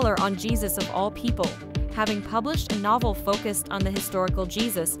scholar on Jesus of all people, having published a novel focused on the historical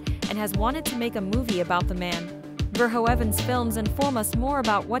Jesus and has wanted to make a movie about the man. Verhoeven's films inform us more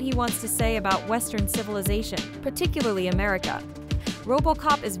about what he wants to say about Western civilization, particularly America.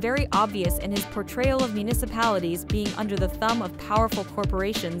 RoboCop is very obvious in his portrayal of municipalities being under the thumb of powerful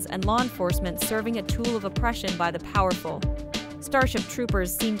corporations and law enforcement serving a tool of oppression by the powerful. Starship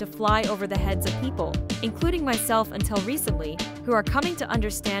Troopers seem to fly over the heads of people, including myself until recently, who are coming to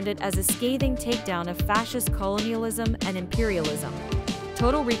understand it as a scathing takedown of fascist colonialism and imperialism.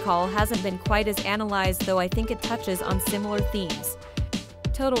 Total Recall hasn't been quite as analyzed, though I think it touches on similar themes.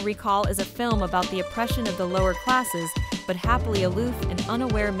 Total Recall is a film about the oppression of the lower classes, but happily aloof and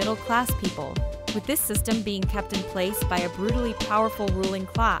unaware middle-class people, with this system being kept in place by a brutally powerful ruling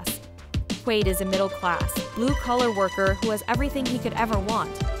class. Quaid is a middle-class, blue-collar worker who has everything he could ever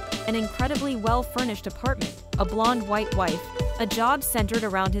want: an incredibly well-furnished apartment, a blonde white wife, a job centered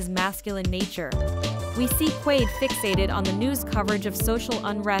around his masculine nature. We see Quaid fixated on the news coverage of social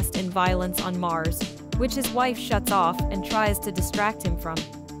unrest and violence on Mars, which his wife shuts off and tries to distract him from.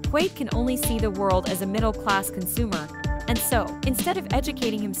 Quaid can only see the world as a middle-class consumer, and so, instead of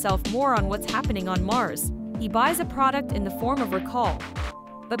educating himself more on what's happening on Mars, he buys a product in the form of recall.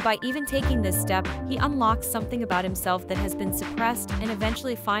 But by even taking this step, he unlocks something about himself that has been suppressed and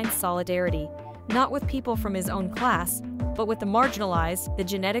eventually finds solidarity, not with people from his own class, but with the marginalized, the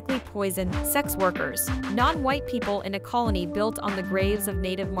genetically poisoned, sex workers, non-white people in a colony built on the graves of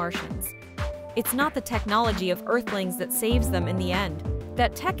native Martians. It's not the technology of Earthlings that saves them in the end.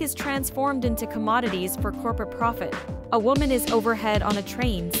 That tech is transformed into commodities for corporate profit. A woman is overhead on a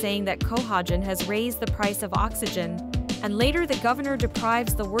train saying that cohagen has raised the price of oxygen, and later the governor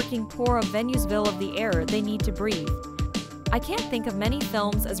deprives the working poor of Venezuela of the air they need to breathe. I can't think of many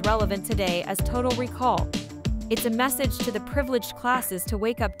films as relevant today as Total Recall. It's a message to the privileged classes to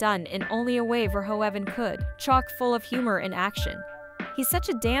wake up, done in only a way Verhoeven could, chock full of humor and action. He's such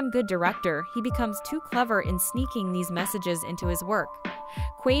a damn good director, he becomes too clever in sneaking these messages into his work.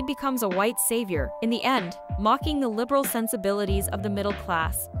 Quaid becomes a white savior, in the end, mocking the liberal sensibilities of the middle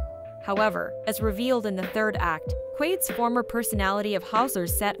class. However, as revealed in the third act, Quaid's former personality of Hauser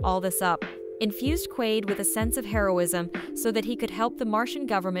set all this up, infused Quaid with a sense of heroism so that he could help the Martian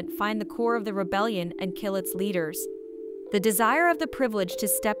government find the core of the rebellion and kill its leaders. The desire of the privileged to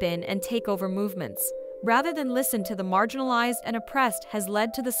step in and take over movements, rather than listen to the marginalized and oppressed, has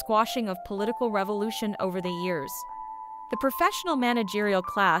led to the squashing of political revolution over the years. The professional managerial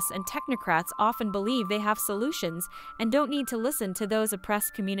class and technocrats often believe they have solutions and don't need to listen to those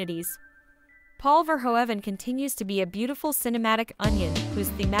oppressed communities. Paul Verhoeven continues to be a beautiful cinematic onion whose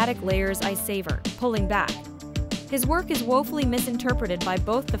thematic layers I savor, pulling back. His work is woefully misinterpreted by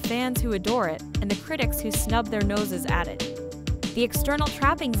both the fans who adore it and the critics who snub their noses at it. The external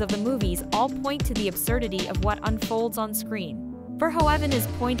trappings of the movies all point to the absurdity of what unfolds on screen. Verhoeven is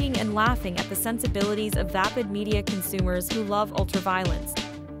pointing and laughing at the sensibilities of vapid media consumers who love ultraviolence.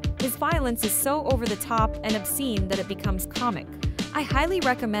 His violence is so over the top and obscene that it becomes comic. I highly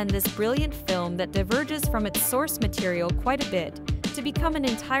recommend this brilliant film that diverges from its source material quite a bit, to become an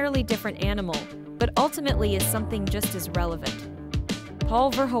entirely different animal, but ultimately is something just as relevant.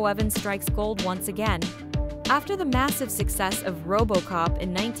 Paul Verhoeven strikes gold once again. After the massive success of RoboCop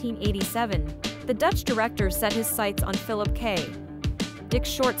in 1987, the Dutch director set his sights on Philip K. Dick's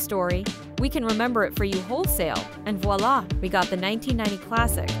short story, We Can Remember It For You Wholesale, and voila, we got the 1990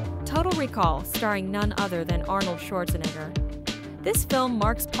 classic, Total Recall, starring none other than Arnold Schwarzenegger. This film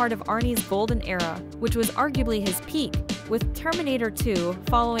marks part of Arnie's golden era, which was arguably his peak, with Terminator 2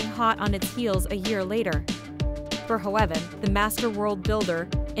 following hot on its heels a year later. Verhoeven, the master world builder,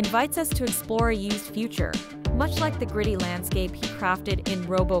 invites us to explore a used future, much like the gritty landscape he crafted in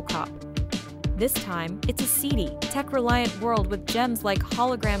RoboCop. This time, it's a seedy, tech-reliant world with gems like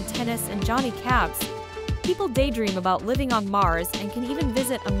hologram tennis and Johnny Cabs. People daydream about living on Mars and can even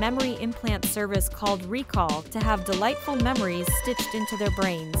visit a memory implant service called Recall to have delightful memories stitched into their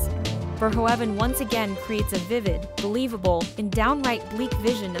brains. Verhoeven once again creates a vivid, believable, and downright bleak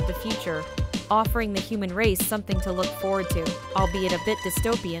vision of the future, offering the human race something to look forward to, albeit a bit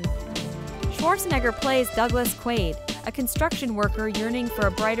dystopian. Schwarzenegger plays Douglas Quaid, a construction worker yearning for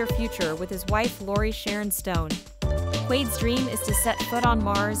a brighter future with his wife Laurie Sharon Stone. Quaid's dream is to set foot on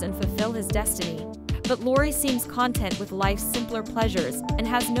Mars and fulfill his destiny, but Laurie seems content with life's simpler pleasures and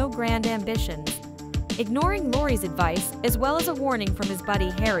has no grand ambitions. Ignoring Laurie's advice, as well as a warning from his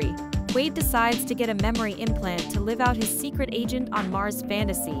buddy Harry, Quaid decides to get a memory implant to live out his secret agent on Mars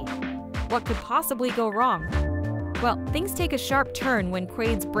fantasy. What could possibly go wrong? Well, things take a sharp turn when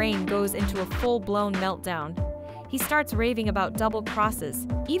Quaid's brain goes into a full-blown meltdown. He starts raving about double crosses,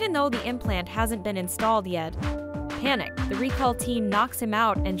 even though the implant hasn't been installed yet. Panic, the Recall team knocks him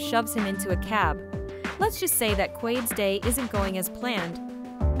out and shoves him into a cab. Let's just say that Quaid's day isn't going as planned.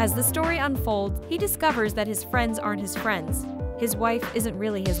 As the story unfolds, he discovers that his friends aren't his friends, his wife isn't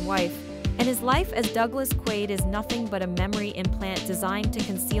really his wife, and his life as Douglas Quaid is nothing but a memory implant designed to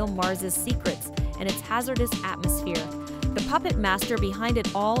conceal Mars's secrets and its hazardous atmosphere. The puppet master behind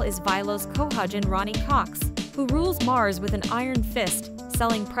it all is Vilo's co-husband Ronnie Cox, who rules Mars with an iron fist,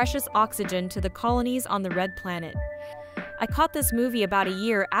 selling precious oxygen to the colonies on the Red Planet. I caught this movie about a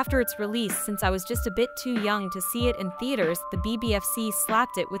year after its release since I was just a bit too young to see it in theaters. The BBFC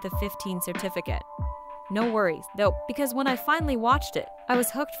slapped it with a 15 certificate. No worries, though, because when I finally watched it, I was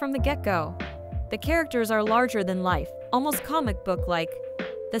hooked from the get-go. The characters are larger than life, almost comic book-like.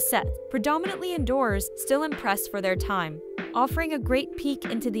 The set, predominantly indoors, still impress for their time, offering a great peek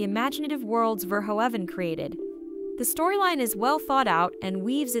into the imaginative worlds Verhoeven created. The storyline is well thought out and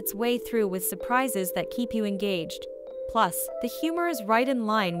weaves its way through with surprises that keep you engaged. Plus, the humor is right in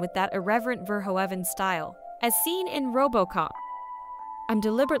line with that irreverent Verhoeven style, as seen in RoboCop. I'm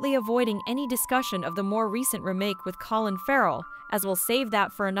deliberately avoiding any discussion of the more recent remake with Colin Farrell, as we'll save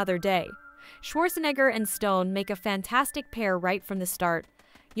that for another day. Schwarzenegger and Stone make a fantastic pair right from the start.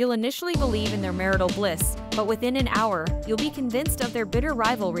 You'll initially believe in their marital bliss, but within an hour, you'll be convinced of their bitter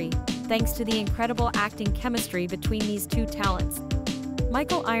rivalry, thanks to the incredible acting chemistry between these two talents.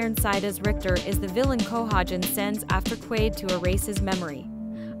 Michael Ironside as Richter is the villain Cohagen sends after Quaid to erase his memory.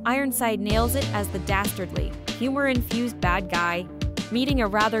 Ironside nails it as the dastardly, humor-infused bad guy, meeting a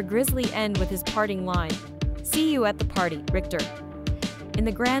rather grisly end with his parting line, "See you at the party, Richter." In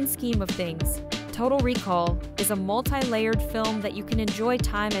the grand scheme of things, Total Recall is a multi-layered film that you can enjoy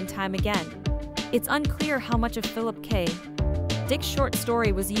time and time again. It's unclear how much of Philip K. Dick's short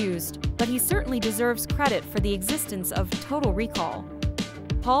story was used, but he certainly deserves credit for the existence of Total Recall.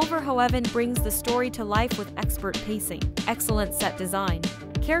 Paul Verhoeven brings the story to life with expert pacing, excellent set design,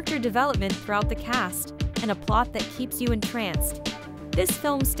 character development throughout the cast, and a plot that keeps you entranced. This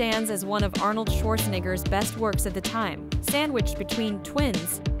film stands as one of Arnold Schwarzenegger's best works at the time, sandwiched between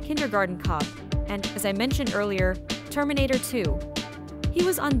Twins, Kindergarten Cop, and, as I mentioned earlier, Terminator 2. He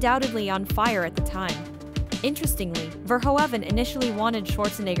was undoubtedly on fire at the time. Interestingly, Verhoeven initially wanted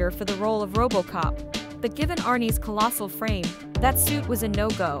Schwarzenegger for the role of RoboCop, but given Arnie's colossal frame, that suit was a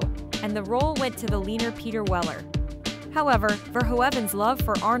no-go, and the role went to the leaner Peter Weller. However, Verhoeven's love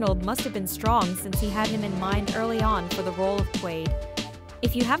for Arnold must have been strong since he had him in mind early on for the role of Quaid.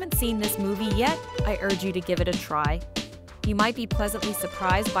 If you haven't seen this movie yet, I urge you to give it a try. You might be pleasantly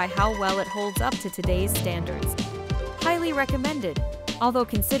surprised by how well it holds up to today's standards. Highly recommended. Although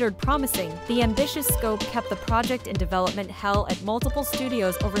considered promising, the ambitious scope kept the project in development hell at multiple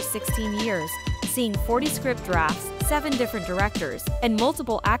studios over 16 years, seeing 40 script drafts, 7 different directors, and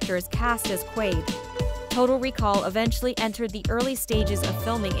multiple actors cast as Quaid. Total Recall eventually entered the early stages of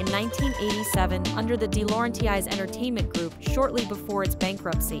filming in 1987 under the De Laurentiis Entertainment Group shortly before its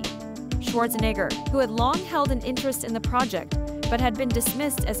bankruptcy. Schwarzenegger, who had long held an interest in the project, but had been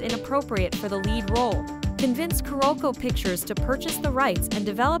dismissed as inappropriate for the lead role, convinced Kuroko Pictures to purchase the rights and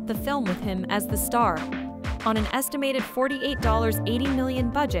develop the film with him as the star. On an estimated $48.80 million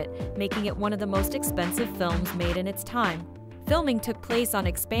budget, making it one of the most expensive films made in its time. Filming took place on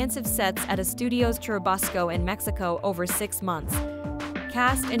expansive sets at a studio's Churubusco in Mexico over 6 months.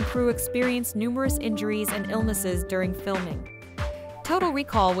 Cast and crew experienced numerous injuries and illnesses during filming. Total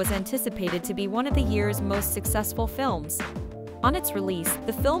Recall was anticipated to be one of the year's most successful films. On its release,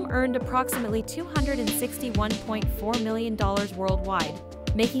 the film earned approximately $261.4 million worldwide,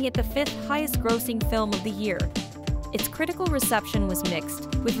 making it the 5th highest-grossing film of the year. Its critical reception was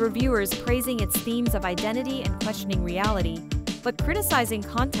mixed, with reviewers praising its themes of identity and questioning reality, but criticizing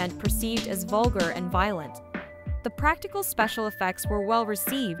content perceived as vulgar and violent. The practical special effects were well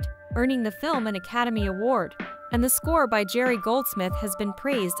received, earning the film an Academy Award, and the score by Jerry Goldsmith has been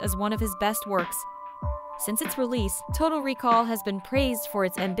praised as one of his best works. Since its release, Total Recall has been praised for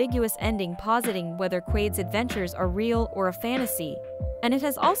its ambiguous ending positing whether Quaid's adventures are real or a fantasy, and it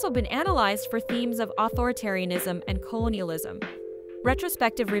has also been analyzed for themes of authoritarianism and colonialism.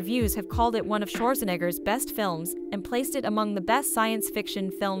 Retrospective reviews have called it one of Schwarzenegger's best films and placed it among the best science fiction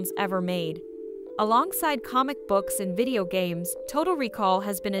films ever made. Alongside comic books and video games, Total Recall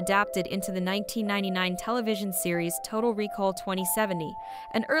has been adapted into the 1999 television series Total Recall 2070.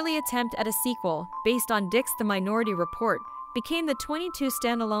 An early attempt at a sequel, based on Dick's The Minority Report, became the 22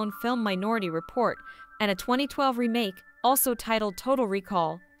 standalone film Minority Report, and a 2012 remake, also titled Total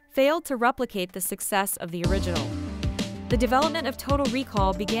Recall, failed to replicate the success of the original. The development of Total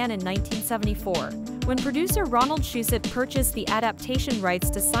Recall began in 1974, when producer Ronald Shusett purchased the adaptation rights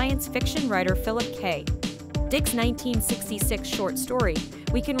to science fiction writer Philip K. Dick's 1966 short story,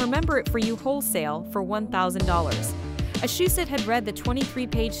 We Can Remember It For You Wholesale, for $1,000. Shusett had read the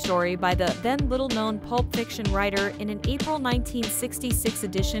 23-page story by the then little-known pulp fiction writer in an April 1966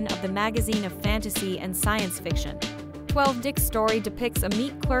 edition of the Magazine of Fantasy and Science Fiction. Dick's story depicts a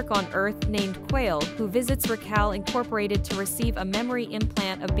meat clerk on Earth named Quail who visits Raquel Incorporated to receive a memory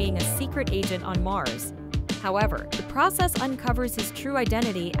implant of being a secret agent on Mars. However, the process uncovers his true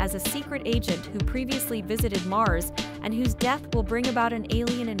identity as a secret agent who previously visited Mars and whose death will bring about an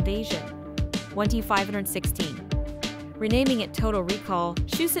alien invasion. 516. Renaming it Total Recall,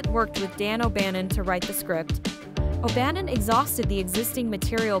 Shusett worked with Dan O'Bannon to write the script. O'Bannon exhausted the existing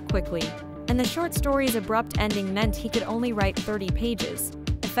material quickly, and the short story's abrupt ending meant he could only write 30 pages,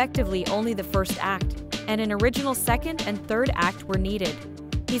 effectively only the first act, and an original second and third act were needed.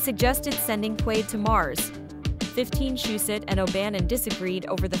 He suggested sending Quaid to Mars. 15 Shusett and O'Bannon disagreed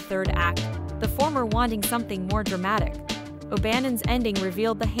over the third act, the former wanting something more dramatic. O'Bannon's ending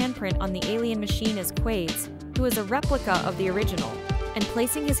revealed the handprint on the alien machine as Quaid's, who is a replica of the original, and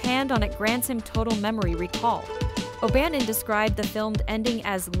placing his hand on it grants him total memory recall. O'Bannon described the filmed ending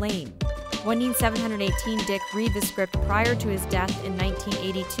as lame. 718 Dick read the script prior to his death in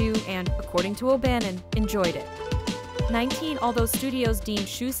 1982 and, according to O'Bannon, enjoyed it. 19 Although studios deemed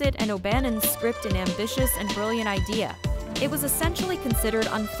Shusett and O'Bannon's script an ambitious and brilliant idea, it was essentially considered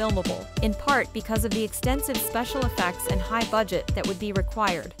unfilmable, in part because of the extensive special effects and high budget that would be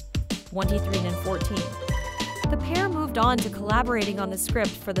required. 23 and 14. The pair moved on to collaborating on the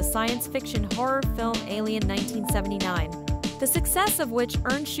script for the science fiction horror film Alien 1979. The success of which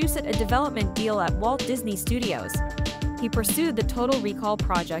earned Shusett a development deal at Walt Disney Studios. He pursued the Total Recall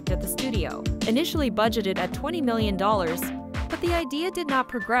project at the studio, initially budgeted at $20 million, but the idea did not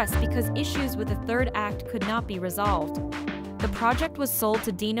progress because issues with the third act could not be resolved. The project was sold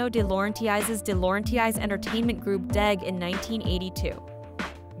to Dino De Laurentiis's De Laurentiis Entertainment Group DEG in 1982.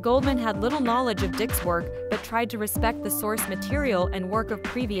 Goldman had little knowledge of Dick's work, but tried to respect the source material and work of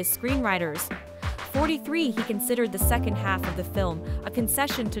previous screenwriters. 43 He considered the second half of the film a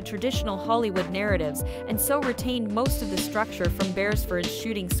concession to traditional Hollywood narratives and so retained most of the structure from Beresford's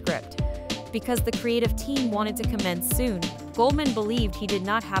shooting script. Because the creative team wanted to commence soon, Goldman believed he did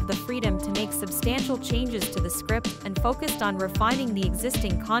not have the freedom to make substantial changes to the script and focused on refining the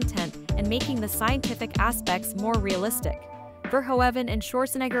existing content and making the scientific aspects more realistic. Verhoeven and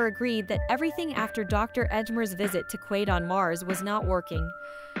Schwarzenegger agreed that everything after Dr. Edgemer's visit to Quaid on Mars was not working.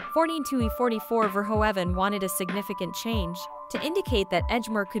 42E44 Verhoeven wanted a significant change, to indicate that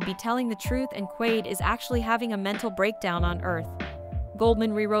Edgemer could be telling the truth and Quaid is actually having a mental breakdown on Earth.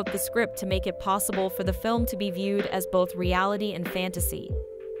 Goldman rewrote the script to make it possible for the film to be viewed as both reality and fantasy.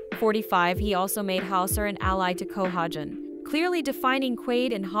 45 He also made Hauser an ally to Cohaagen, clearly defining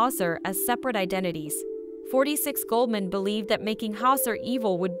Quaid and Hauser as separate identities. 46 Goldman believed that making Hauser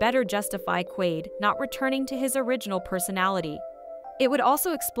evil would better justify Quaid not returning to his original personality. It would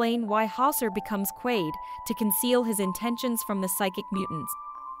also explain why Hauser becomes Quaid, to conceal his intentions from the psychic mutants.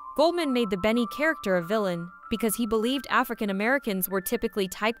 Goldman made the Benny character a villain because he believed African Americans were typically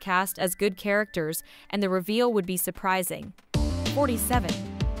typecast as good characters and the reveal would be surprising. 47.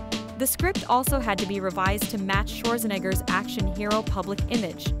 The script also had to be revised to match Schwarzenegger's action hero public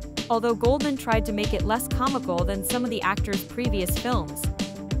image, although Goldman tried to make it less comical than some of the actor's previous films.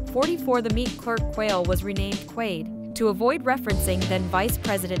 44. The meat clerk Quayle was renamed Quaid to avoid referencing then Vice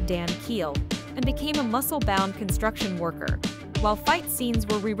President Dan Keel, and became a muscle-bound construction worker, while fight scenes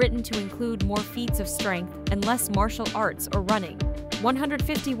were rewritten to include more feats of strength and less martial arts or running.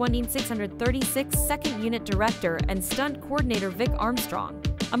 151,636 second unit director and stunt coordinator Vic Armstrong,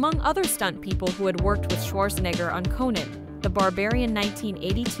 among other stunt people who had worked with Schwarzenegger on Conan, The Barbarian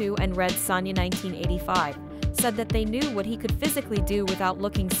 1982 and Red Sonja 1985, said that they knew what he could physically do without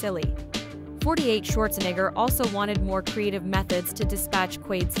looking silly. 48. Schwarzenegger also wanted more creative methods to dispatch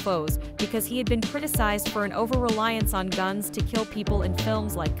Quaid's foes because he had been criticized for an over-reliance on guns to kill people in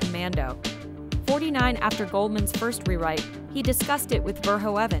films like Commando. 49. After Goldman's first rewrite, he discussed it with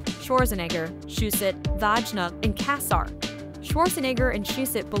Verhoeven, Schwarzenegger, Shusett, Vajna, and Kassar. Schwarzenegger and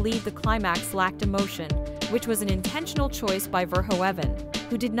Shusett believed the climax lacked emotion, which was an intentional choice by Verhoeven,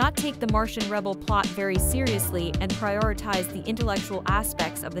 who did not take the Martian rebel plot very seriously and prioritized the intellectual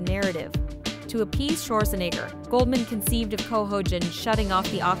aspects of the narrative. To appease Schwarzenegger, Goldman conceived of Cohogen shutting off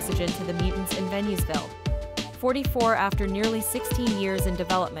the oxygen to the mutants in Venuesville. 44. After nearly 16 years in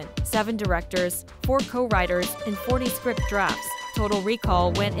development, 7 directors, 4 co-writers, and 40 script drafts, Total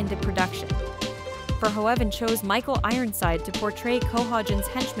Recall went into production. Verhoeven chose Michael Ironside to portray Cohogen's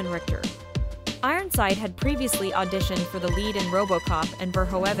henchman Richter. Ironside had previously auditioned for the lead in RoboCop, and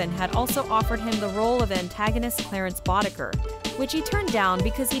Verhoeven had also offered him the role of antagonist Clarence Boddicker, which he turned down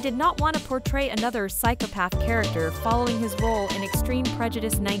because he did not want to portray another psychopath character following his role in Extreme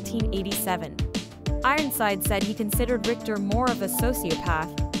Prejudice 1987. Ironside said he considered Richter more of a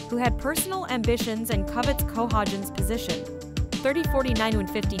sociopath who had personal ambitions and covets Cohogen's position. 3049 when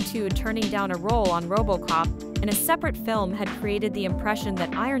 52 turning down a role on RoboCop in a separate film had created the impression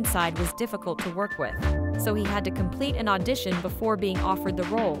that Ironside was difficult to work with, so he had to complete an audition before being offered the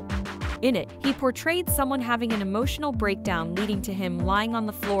role. In it, he portrayed someone having an emotional breakdown leading to him lying on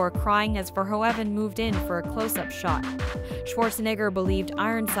the floor crying as Verhoeven moved in for a close-up shot. Schwarzenegger believed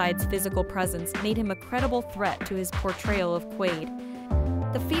Ironside's physical presence made him a credible threat to his portrayal of Quaid.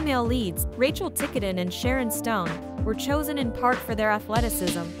 The female leads, Rachel Ticotin and Sharon Stone, were chosen in part for their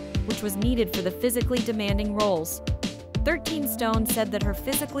athleticism, which was needed for the physically demanding roles. 13 Stone said that her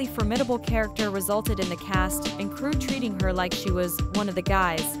physically formidable character resulted in the cast and crew treating her like she was one of the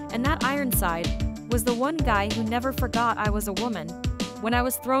guys, and that Ironside was the one guy who never forgot I was a woman. When I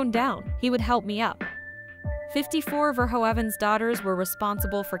was thrown down, he would help me up. 54 Verhoeven's daughters were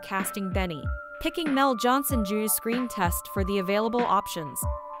responsible for casting Benny, picking Mel Johnson Jr.'s screen test for the available options.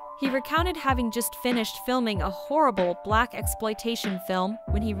 He recounted having just finished filming a horrible black exploitation film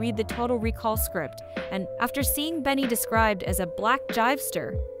when he read the Total Recall script, and after seeing Benny described as a black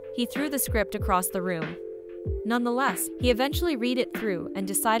jivester, he threw the script across the room. Nonetheless, he eventually read it through and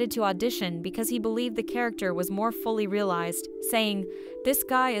decided to audition because he believed the character was more fully realized, saying, "This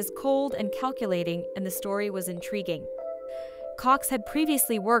guy is cold and calculating, and the story was intriguing." Cox had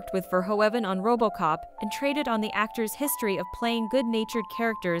previously worked with Verhoeven on RoboCop and traded on the actor's history of playing good-natured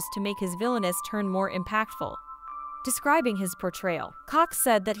characters to make his villainous turn more impactful. Describing his portrayal, Cox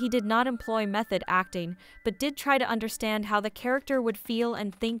said that he did not employ method acting, but did try to understand how the character would feel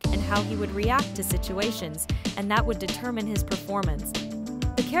and think and how he would react to situations, and that would determine his performance.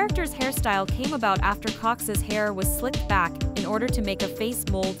 The character's hairstyle came about after Cox's hair was slicked back in order to make a face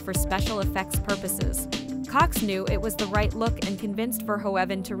mold for special effects purposes. Cox knew it was the right look and convinced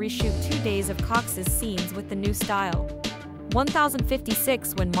Verhoeven to reshoot 2 days of Cox's scenes with the new style.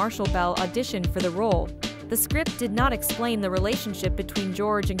 1056 when Marshall Bell auditioned for the role, the script did not explain the relationship between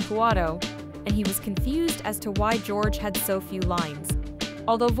George and Kuato, and he was confused as to why George had so few lines.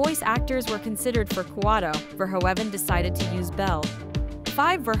 Although voice actors were considered for Kuato, Verhoeven decided to use Bell.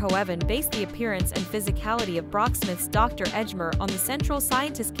 5 Verhoeven based the appearance and physicality of Brocksmith's Dr. Edgemer on the central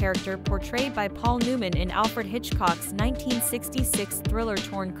scientist character portrayed by Paul Newman in Alfred Hitchcock's 1966 thriller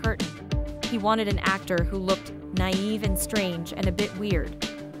Torn Curtain. He wanted an actor who looked naive and strange and a bit weird.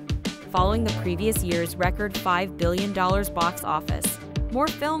 Following the previous year's record $5 billion box office, more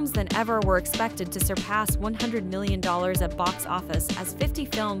films than ever were expected to surpass $100 million at box office as 50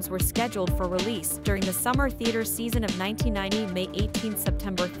 films were scheduled for release during the summer theater season of 1990, May 18th,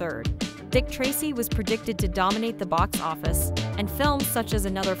 September 3rd. Dick Tracy was predicted to dominate the box office, and films such as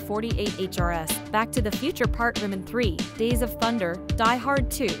Another 48 HRS, Back to the Future Part 1 and 3, Days of Thunder, Die Hard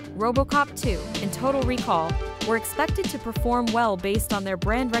 2, RoboCop 2, and Total Recall were expected to perform well based on their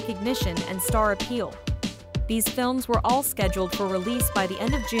brand recognition and star appeal. These films were all scheduled for release by the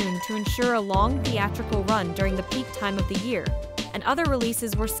end of June to ensure a long theatrical run during the peak time of the year, and other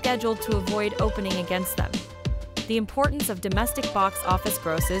releases were scheduled to avoid opening against them. The importance of domestic box office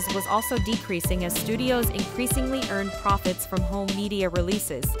grosses was also decreasing as studios increasingly earned profits from home media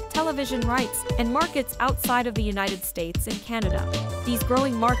releases, television rights, and markets outside of the United States and Canada. These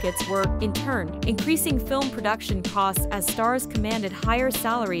growing markets were, in turn, increasing film production costs as stars commanded higher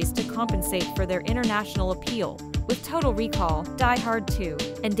salaries to compensate for their international appeal, with Total Recall, Die Hard 2,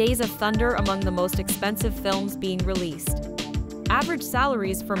 and Days of Thunder among the most expensive films being released. Average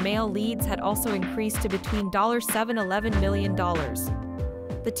salaries for male leads had also increased to between $7–11 million.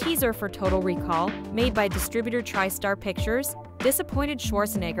 The teaser for Total Recall, made by distributor TriStar Pictures, disappointed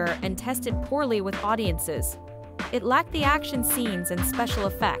Schwarzenegger and tested poorly with audiences. It lacked the action scenes and special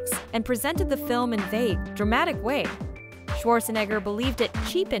effects, and presented the film in a vague, dramatic way. Schwarzenegger believed it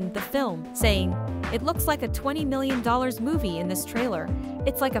cheapened the film, saying, "It looks like a $20 million movie in this trailer.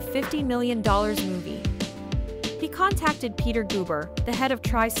 It's like a $50 million movie." He contacted Peter Guber, the head of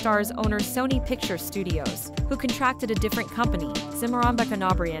TriStar's owner Sony Picture Studios, who contracted a different company,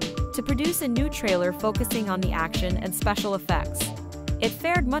 Cimarambacanabrian, to produce a new trailer focusing on the action and special effects. It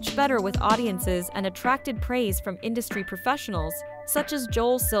fared much better with audiences and attracted praise from industry professionals, such as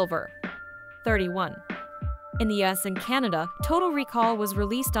Joel Silver. 31. In the US and Canada, Total Recall was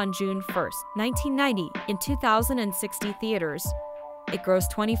released on June 1, 1990, in 2,060 theaters. It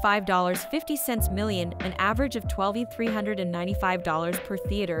grossed $25.50 million, an average of $12,395 per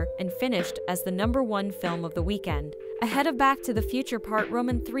theater, and finished as the #1 film of the weekend, ahead of Back to the Future Part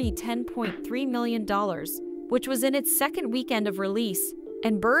III $10.3 million, which was in its second weekend of release,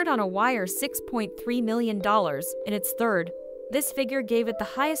 and Bird on a Wire $6.3 million in its third. This figure gave it the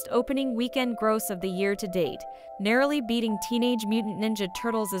highest opening weekend gross of the year to date, narrowly beating Teenage Mutant Ninja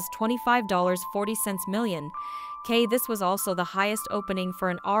Turtles' $25.40 million. This was also the highest opening for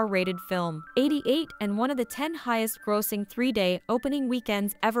an R-rated film, 88, and one of the 10 highest grossing 3-day opening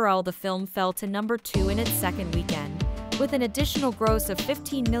weekends ever. The film fell to #2 in its second weekend, with an additional gross of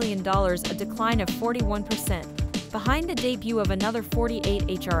 $15 million, a decline of 41%, behind the debut of Another 48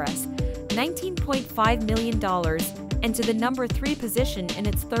 HRS, $19.5 million, and to the #3 position in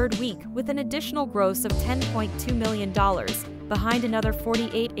its third week with an additional gross of $10.2 million, behind Another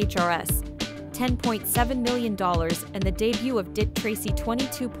 48 HRS, $10.7 million, and the debut of Dick Tracy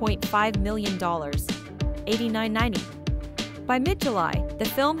 $22.5 million, $89.90. By mid-July, the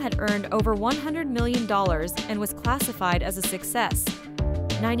film had earned over $100 million and was classified as a success.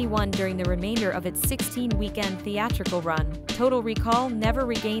 91. During the remainder of its 16-weekend theatrical run, Total Recall never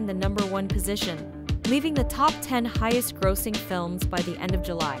regained the #1 position, leaving the top 10 highest-grossing films by the end of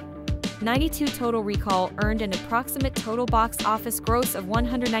July. 92. Total Recall earned an approximate total box office gross of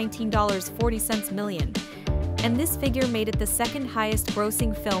 $119.40 million, and this figure made it the second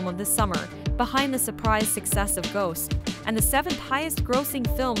highest-grossing film of the summer, behind the surprise success of Ghost, and the 7th highest-grossing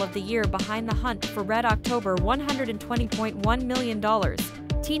film of the year behind The Hunt for Red October $120.1 million,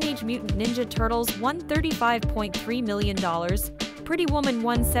 Teenage Mutant Ninja Turtles $135.3 million, Pretty Woman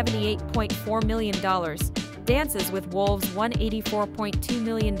 $178.4 million, Dances with Wolves $184.2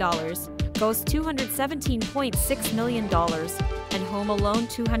 million, Ghost $217.6 million, and Home Alone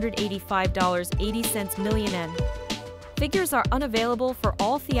 $285.80 million. Figures are unavailable for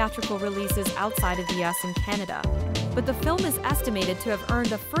all theatrical releases outside of the US and Canada, but the film is estimated to have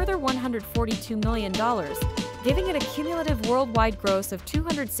earned a further $142 million, giving it a cumulative worldwide gross of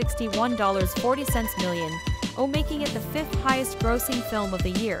 $261.40 million, making it the 5th highest-grossing film of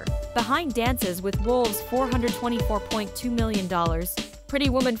the year, behind Dances with Wolves $424.2 million, Pretty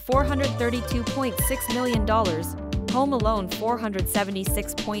Woman $432.6 million, Home Alone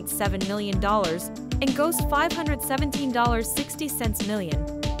 $476.7 million, and Ghost $517.60 million.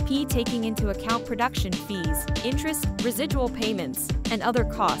 Taking into account production fees, interest, residual payments, and other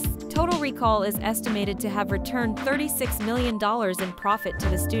costs, Total Recall is estimated to have returned $36 million in profit to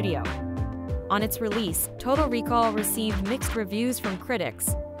the studio. On its release, Total Recall received mixed reviews from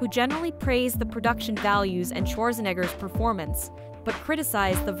critics, who generally praised the production values and Schwarzenegger's performance, but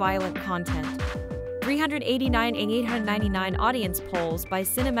criticized the violent content. 389 and 899 audience polls by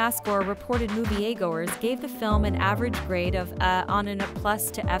CinemaScore reported moviegoers gave the film an average grade of on an A+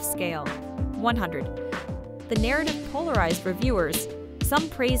 to F scale, 100. The narrative polarized reviewers. Some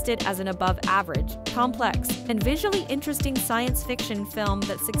praised it as an above-average, complex, and visually interesting science fiction film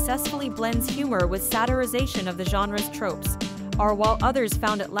that successfully blends humor with satirization of the genre's tropes, while others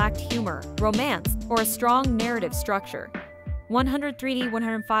found it lacked humor, romance, or a strong narrative structure.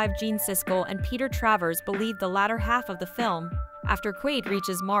 103D-105 Gene Siskel and Peter Travers believed the latter half of the film, after Quaid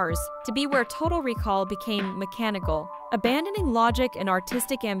reaches Mars, to be where Total Recall became mechanical, abandoning logic and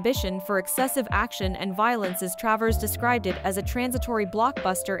artistic ambition for excessive action and violence, as Travers described it as a transitory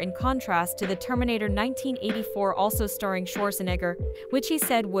blockbuster in contrast to the Terminator 1984, also starring Schwarzenegger, which he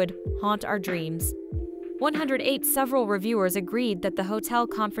said would haunt our dreams. 108 Several reviewers agreed that the hotel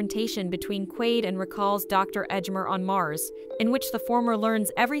confrontation between Quaid and Recall's Dr. Edgemer on Mars, in which the former learns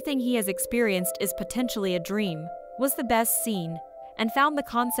everything he has experienced is potentially a dream, was the best scene, and found the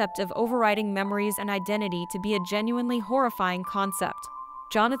concept of overriding memories and identity to be a genuinely horrifying concept.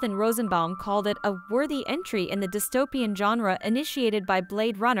 Jonathan Rosenbaum called it a worthy entry in the dystopian genre initiated by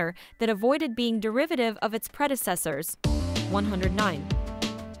Blade Runner that avoided being derivative of its predecessors. 109.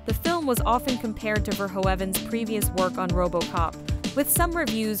 The film was often compared to Verhoeven's previous work on RoboCop, with some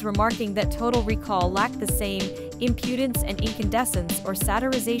reviews remarking that Total Recall lacked the same impudence and incandescence or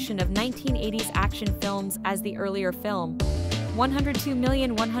satirization of 1980s action films as the earlier film.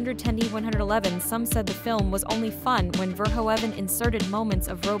 102,110,111 Some said the film was only fun when Verhoeven inserted moments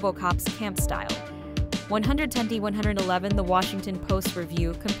of RoboCop's camp style. 110,111 The Washington Post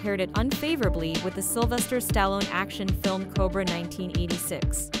review compared it unfavorably with the Sylvester Stallone action film Cobra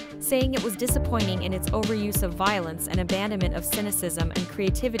 1986, saying it was disappointing in its overuse of violence and abandonment of cynicism and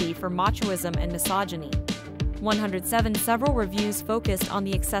creativity for machoism and misogyny. 107 Several reviews focused on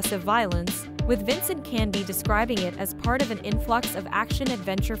the excessive violence, with Vincent Canby describing it as part of an influx of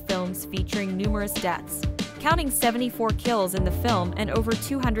action-adventure films featuring numerous deaths, counting 74 kills in the film and over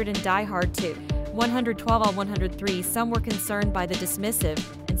 200 in Die Hard 2. 112/103 Some were concerned by the dismissive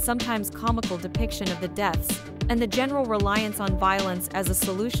and sometimes comical depiction of the deaths, and the general reliance on violence as a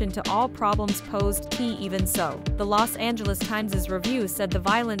solution to all problems posed. Even so, the Los Angeles Times' review said the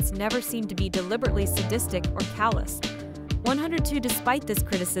violence never seemed to be deliberately sadistic or callous. 102 Despite this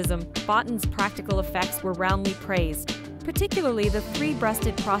criticism, Botton's practical effects were roundly praised, particularly the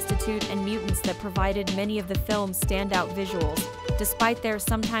three-breasted prostitute and mutants that provided many of the film's standout visuals, despite their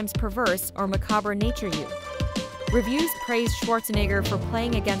sometimes perverse or macabre nature. Reviews praised Schwarzenegger for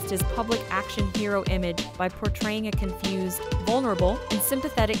playing against his public action hero image by portraying a confused, vulnerable, and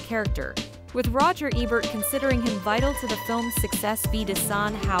sympathetic character, with Roger Ebert considering him vital to the film's success. V.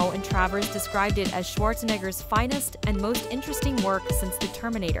 Desan, Howe, and Travers described it as Schwarzenegger's finest and most interesting work since The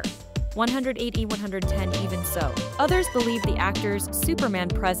Terminator. 180/110 Even so, others believe the actor's Superman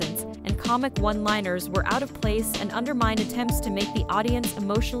presence and comic one-liners were out of place and undermined attempts to make the audience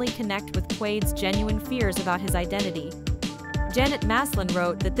emotionally connect with Quaid's genuine fears about his identity. Janet Maslin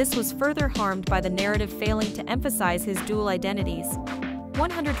wrote that this was further harmed by the narrative failing to emphasize his dual identities.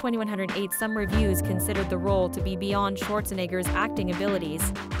 120/108 Some reviews considered the role to be beyond Schwarzenegger's acting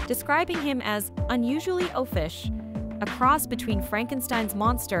abilities, describing him as unusually oafish, a cross between Frankenstein's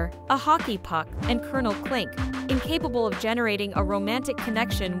monster, a hockey puck, and Colonel Klink, incapable of generating a romantic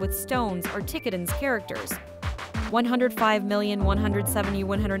connection with Stone's or Ticotin's characters.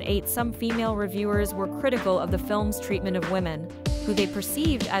 105,170,108 Some female reviewers were critical of the film's treatment of women, who they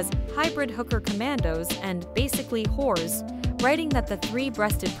perceived as hybrid hooker commandos and basically whores, writing that the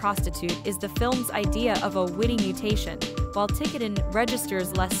three-breasted prostitute is the film's idea of a witty mutation, while Ticotin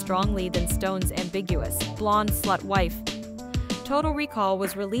registers less strongly than Stone's ambiguous, blonde slut wife. Total Recall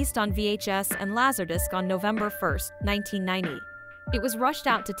was released on VHS and Laserdisc on November 1, 1990. It was rushed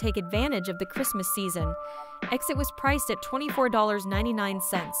out to take advantage of the Christmas season. It was priced at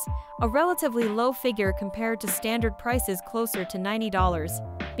 $24.99, a relatively low figure compared to standard prices closer to $90,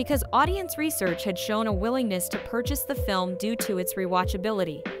 because audience research had shown a willingness to purchase the film due to its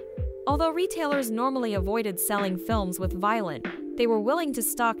rewatchability. Although retailers normally avoided selling films with violence, they were willing to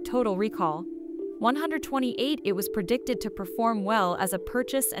stock Total Recall. 128 It was predicted to perform well as a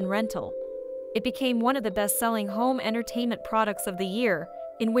purchase and rental. It became one of the best-selling home entertainment products of the year,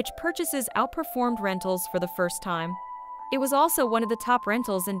 in which purchases outperformed rentals for the first time. It was also one of the top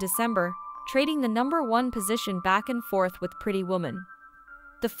rentals in December, trading the #1 position back and forth with Pretty Woman.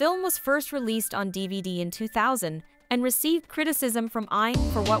 The film was first released on DVD in 2000 and received criticism from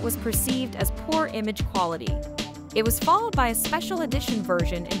IMDb for what was perceived as poor image quality. It was followed by a special edition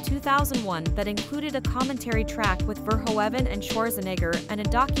version in 2001 that included a commentary track with Verhoeven and Schwarzenegger and a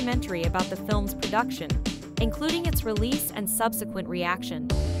documentary about the film's production, including its release and subsequent reaction.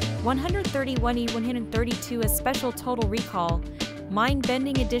 131/132 A special Total Recall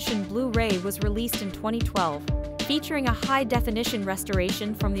Mind-Bending Edition Blu-ray was released in 2012, featuring a high-definition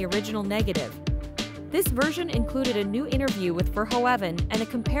restoration from the original negative. This version included a new interview with Verhoeven and a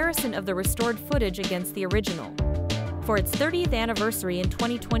comparison of the restored footage against the original. For its 30th anniversary in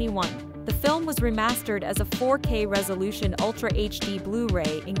 2021, The film was remastered as a 4K resolution Ultra HD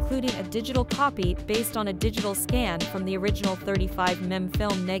Blu-ray, including a digital copy based on a digital scan from the original 35mm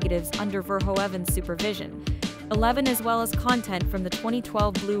film negatives under Verhoeven's supervision. 11 as well as content from the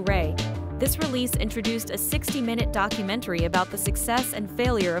 2012 Blu-ray. This release introduced a 60-minute documentary about the success and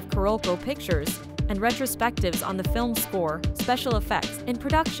failure of Carolco Pictures, and retrospectives on the film's score, special effects, and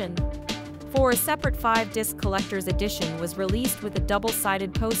production. A separate 5-disc collector's edition was released with a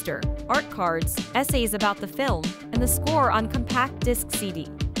double-sided poster, art cards, essays about the film, and the score on compact disc CD.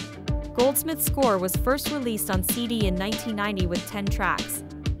 Goldsmith's score was first released on CD in 1990 with 10 tracks.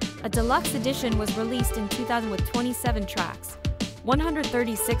 A deluxe edition was released in 2000 with 27 tracks,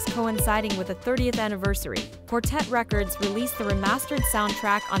 136 coinciding with the 30th anniversary. Quartet Records released the remastered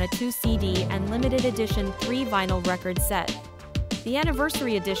soundtrack on a 2-CD and limited edition 3-vinyl record set. The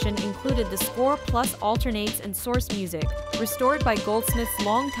anniversary edition included the score plus alternates and source music, restored by Goldsmith's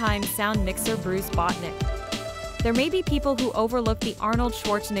longtime sound mixer Bruce Botnick. There may be people who overlook the Arnold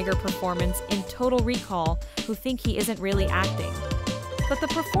Schwarzenegger performance in Total Recall who think he isn't really acting. But the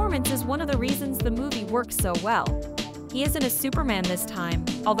performance is one of the reasons the movie works so well. He isn't a Superman this time,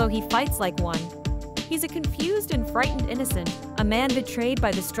 although he fights like one. He's a confused and frightened innocent, a man betrayed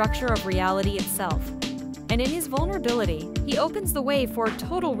by the structure of reality itself. And in his vulnerability, he opens the way for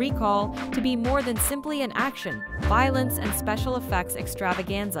Total Recall to be more than simply an action, violence, and special effects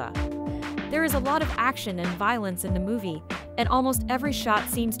extravaganza. There is a lot of action and violence in the movie, and almost every shot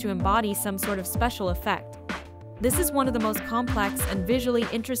seems to embody some sort of special effect. This is one of the most complex and visually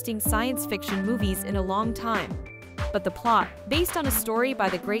interesting science fiction movies in a long time. But the plot, based on a story by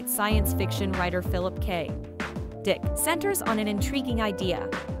the great science fiction writer Philip K. Dick, centers on an intriguing idea.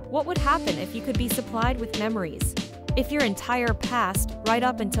 What would happen if you could be supplied with memories? If your entire past, right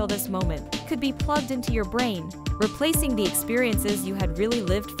up until this moment, could be plugged into your brain, replacing the experiences you had really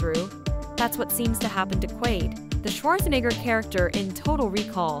lived through? That's what seems to happen to Quaid, the Schwarzenegger character in Total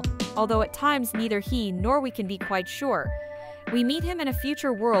Recall, although at times neither he nor we can be quite sure. We meet him in a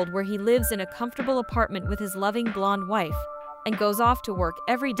future world where he lives in a comfortable apartment with his loving blonde wife, and goes off to work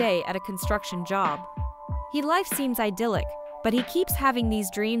every day at a construction job. His life seems idyllic, but he keeps having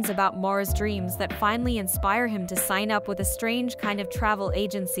these dreams about Mars, dreams that finally inspire him to sign up with a strange kind of travel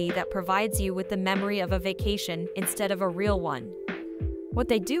agency that provides you with the memory of a vacation instead of a real one. What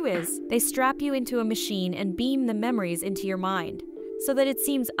they do is, they strap you into a machine and beam the memories into your mind, so that it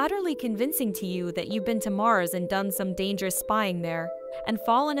seems utterly convincing to you that you've been to Mars and done some dangerous spying there, and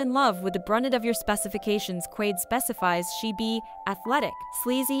fallen in love with the brunet of your specifications. Quaid specifies she be athletic,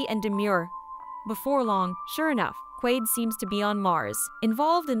 sleazy, and demure. Before long, sure enough, Quaid seems to be on Mars,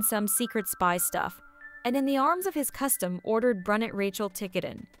 involved in some secret spy stuff, and in the arms of his custom-ordered brunet Rachel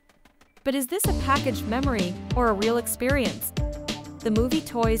Ticotin. But is this a packaged memory, or a real experience? The movie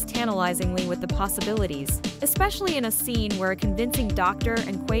toys tantalizingly with the possibilities, especially in a scene where a convincing doctor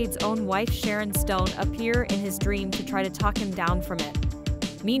and Quaid's own wife Sharon Stone appear in his dream to try to talk him down from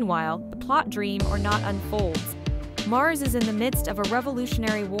it. Meanwhile, the plot, dream or not, unfolds. Mars is in the midst of a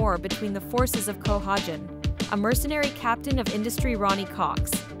revolutionary war between the forces of Cohagen, a mercenary captain of industry Ronnie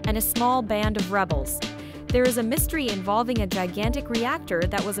Cox, and a small band of rebels. There is a mystery involving a gigantic reactor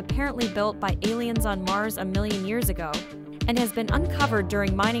that was apparently built by aliens on Mars 1 million years ago, and has been uncovered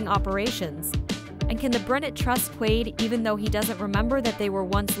during mining operations. And can the brunet trust Quaid even though he doesn't remember that they were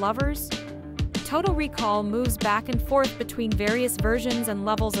once lovers? Total Recall moves back and forth between various versions and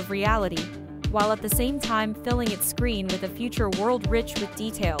levels of reality, while at the same time filling its screen with a future world rich with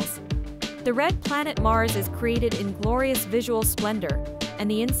details. The red planet Mars is created in glorious visual splendor, and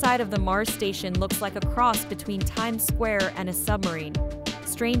the inside of the Mars station looks like a cross between Times Square and a submarine.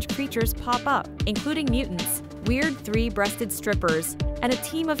 Strange creatures pop up, including mutants, weird 3-breasted strippers, and a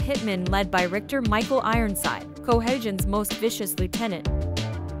team of hitmen led by Richter Michael Ironside, Cohagen's most vicious lieutenant.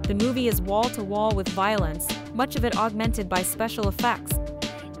 The movie is wall-to-wall with violence, much of it augmented by special effects.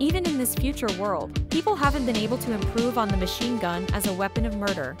 Even in this future world, people haven't been able to improve on the machine gun as a weapon of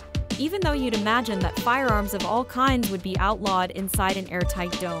murder, even though you'd imagine that firearms of all kinds would be outlawed inside an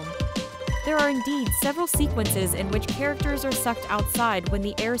airtight dome. There are indeed several sequences in which characters are sucked outside when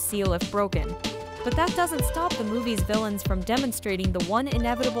the air seal is broken, but that doesn't stop the movie's villains from demonstrating the one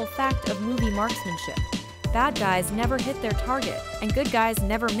inevitable fact of movie marksmanship. Bad guys never hit their target, and good guys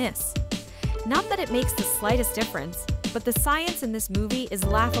never miss. Not that it makes the slightest difference, but the science in this movie is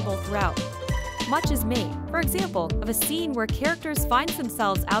laughable throughout. Much is made, for example, of a scene where characters find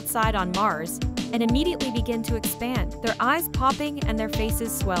themselves outside on Mars and immediately begin to expand, their eyes popping and their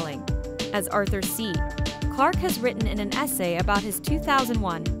faces swelling. As Arthur C. Clarke has written in an essay about his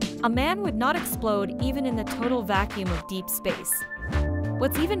 2001, "A man would not explode even in the total vacuum of deep space."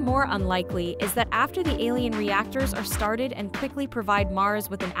 What's even more unlikely is that after the alien reactors are started and quickly provide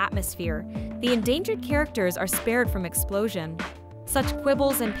Mars with an atmosphere, the endangered characters are spared from explosion. Such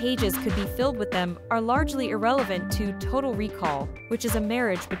quibbles and pages could be filled with them are largely irrelevant to Total Recall, which is a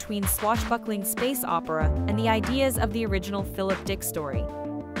marriage between swashbuckling space opera and the ideas of the original Philip Dick story.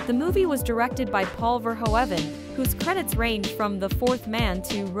 The movie was directed by Paul Verhoeven, whose credits range from The Fourth Man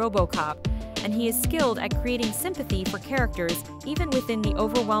to RoboCop, and he is skilled at creating sympathy for characters even within the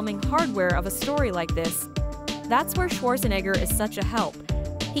overwhelming hardware of a story like this. That's where Schwarzenegger is such a help.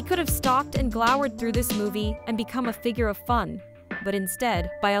 He could have stalked and glowered through this movie and become a figure of fun, but instead,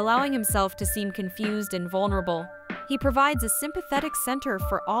 by allowing himself to seem confused and vulnerable, he provides a sympathetic center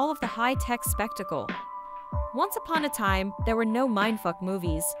for all of the high-tech spectacle. Once upon a time, there were no mindfuck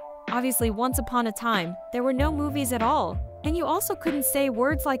movies. Obviously, once upon a time, there were no movies at all, and you also couldn't say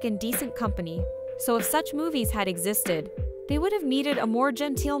words like indecent company. So if such movies had existed, they would have needed a more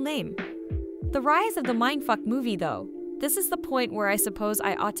genteel name. The rise of the mindfuck movie, though, this is the point where I suppose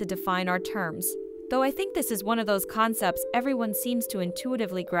I ought to define our terms. Though I think this is one of those concepts everyone seems to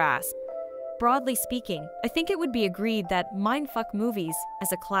intuitively grasp. Broadly speaking, I think it would be agreed that mindfuck movies,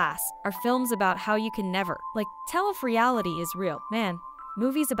 as a class, are films about how you can never, tell if reality is real. Man,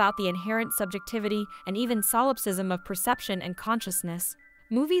 movies about the inherent subjectivity and even solipsism of perception and consciousness.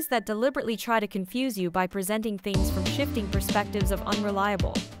 Movies that deliberately try to confuse you by presenting things from shifting perspectives of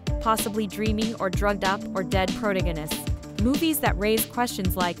unreliable, possibly dreamy or drugged up or dead protagonists. Movies that raise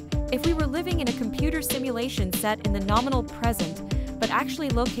questions like, if we were living in a computer simulation set in the nominal present, but actually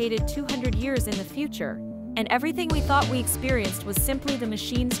located 200 years in the future, and everything we thought we experienced was simply the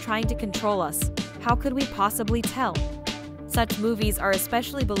machines trying to control us, how could we possibly tell? Such movies are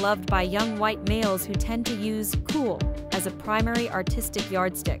especially beloved by young white males who tend to use cool as a primary artistic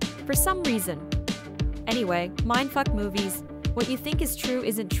yardstick, for some reason. Anyway, mindfuck movies, what you think is true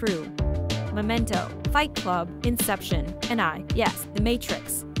isn't true. Memento, Fight Club, Inception, and The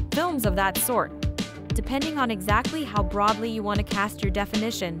Matrix. Films of that sort. Depending on exactly how broadly you want to cast your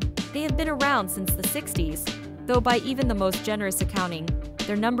definition, they have been around since the 60s, though by even the most generous accounting,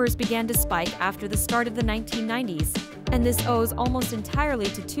 their numbers began to spike after the start of the 1990s, and this owes almost entirely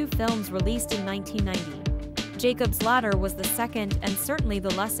to two films released in 1990. Jacob's Ladder was the second and certainly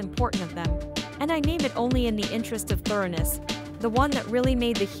the less important of them, and I name it only in the interest of thoroughness. The one that really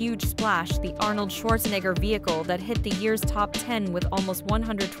made the huge splash, the Arnold Schwarzenegger vehicle that hit the year's top 10 with almost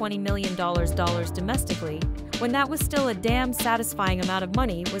 $120 million domestically, when that was still a damn satisfying amount of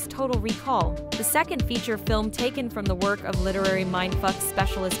money, was Total Recall, the second feature film taken from the work of literary mindfuck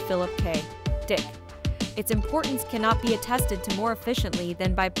specialist Philip K. Dick. Its importance cannot be attested to more efficiently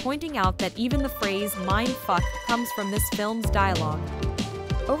than by pointing out that even the phrase mindfuck comes from this film's dialogue.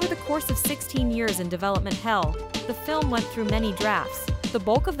 Over the course of 16 years in development hell, the film went through many drafts, the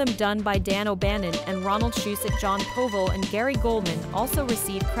bulk of them done by Dan O'Bannon and Ronald Shusett. John Povil and Gary Goldman also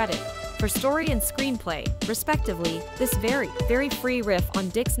received credit for story and screenplay, respectively. This very, very free riff on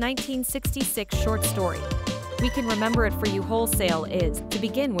Dick's 1966 short story, We Can Remember It For You Wholesale is, to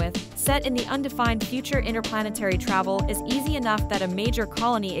begin with, set in the undefined future. Interplanetary travel is easy enough that a major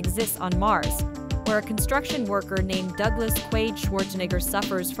colony exists on Mars, where a construction worker named Douglas Quaid Schwarzenegger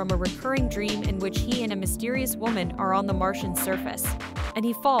suffers from a recurring dream in which he and a mysterious woman are on the Martian surface, and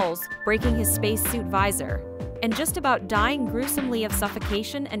he falls, breaking his spacesuit visor, and just about dying gruesomely of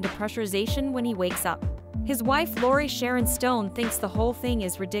suffocation and depressurization when he wakes up. His wife Laurie Sharon Stone thinks the whole thing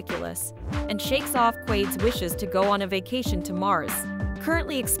is ridiculous, and shakes off Quaid's wishes to go on a vacation to Mars,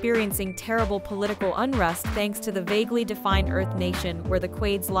 currently experiencing terrible political unrest thanks to the vaguely defined Earth nation where the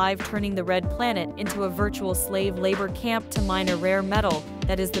Quaids live, turning the Red Planet into a virtual slave labor camp to mine a rare metal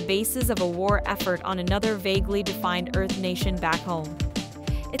that is the basis of a war effort on another vaguely defined Earth nation back home.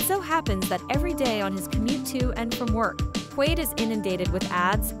 It so happens that every day on his commute to and from work, Quaid is inundated with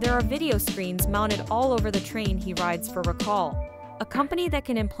ads. There are video screens mounted all over the train he rides for Recall, a company that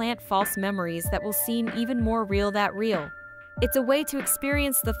can implant false memories that will seem even more real than real. It's a way to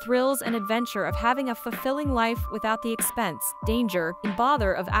experience the thrills and adventure of having a fulfilling life without the expense, danger, and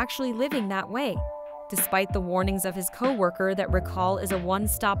bother of actually living that way. Despite the warnings of his co-worker that Recall is a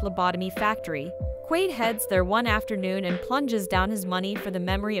one-stop lobotomy factory, Quaid heads there one afternoon and plunges down his money for the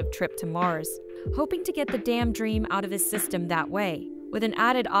memory of trip to Mars, hoping to get the damn dream out of his system that way, with an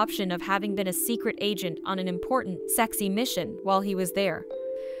added option of having been a secret agent on an important, sexy mission while he was there.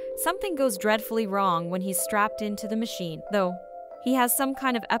 Something goes dreadfully wrong when he's strapped into the machine, though. He has some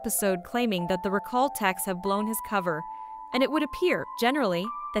kind of episode claiming that the Recall techs have blown his cover, and it would appear, generally,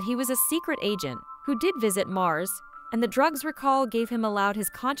 that he was a secret agent who did visit Mars, and the drugs Recall gave him allowed his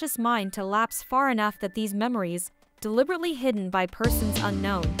conscious mind to lapse far enough that these memories, deliberately hidden by persons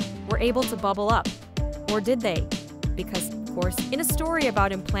unknown, were able to bubble up. Or did they? Because, of course, in a story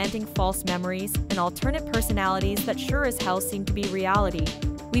about implanting false memories and alternate personalities that sure as hell seem to be reality,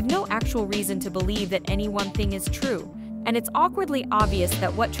 we've no actual reason to believe that any one thing is true. And it's awkwardly obvious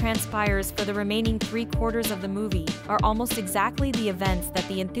that what transpires for the remaining 3/4 of the movie are almost exactly the events that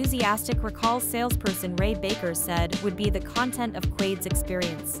the enthusiastic recall salesperson Ray Baker said would be the content of Quaid's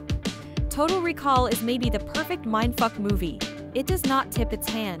experience. Total Recall is maybe the perfect mindfuck movie. It does not tip its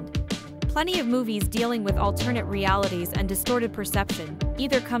hand. Plenty of movies dealing with alternate realities and distorted perception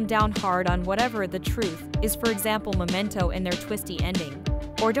either come down hard on whatever the truth is, for example Memento and their twisty ending,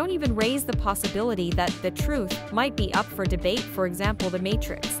 or don't even raise the possibility that the truth might be up for debate, for example The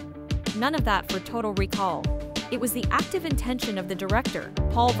Matrix. None of that for Total Recall. It was the active intention of the director,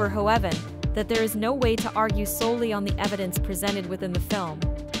 Paul Verhoeven, that there is no way to argue solely on the evidence presented within the film,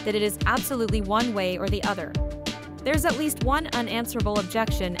 that it is absolutely one way or the other. There's at least one unanswerable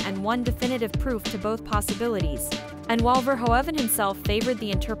objection and one definitive proof to both possibilities. And while Verhoeven himself favored the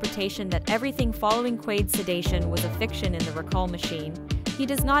interpretation that everything following Quaid's sedation was a fiction in the recall machine, he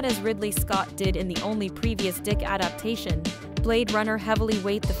does not, as Ridley Scott did in the only previous Dick adaptation, Blade Runner, heavily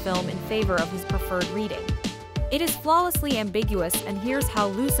weight the film in favor of his preferred reading. It is flawlessly ambiguous, and here's how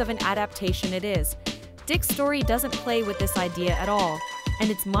loose of an adaptation it is. Dick's story doesn't play with this idea at all, and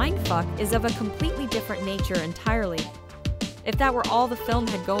its mindfuck is of a completely different nature entirely. If that were all the film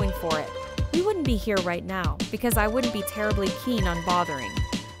had going for it, we wouldn't be here right now, because I wouldn't be terribly keen on bothering.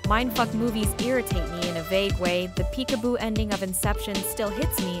 Mindfuck movies irritate me in a vague way. The peekaboo ending of Inception still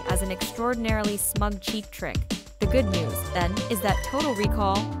hits me as an extraordinarily smug cheek trick. The good news, then, is that Total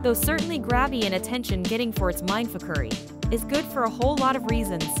Recall, though certainly grabby and attention-getting for its mindfuckery, is good for a whole lot of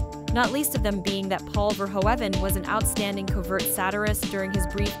reasons, not least of them being that Paul Verhoeven was an outstanding covert satirist during his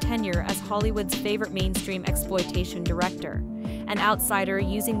brief tenure as Hollywood's favorite mainstream exploitation director, an outsider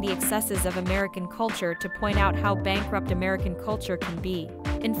using the excesses of American culture to point out how bankrupt American culture can be.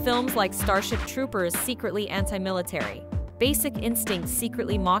 In films like Starship Troopers, secretly anti-military, Basic Instinct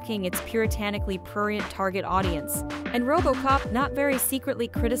secretly mocking its puritanically prurient target audience, and RoboCop not very secretly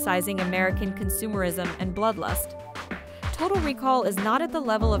criticizing American consumerism and bloodlust. Total Recall is not at the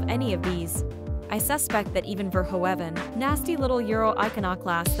level of any of these. I suspect that even Verhoeven, nasty little Euro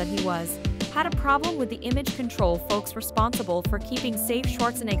iconoclast that he was, had a problem with the image control folks responsible for keeping safe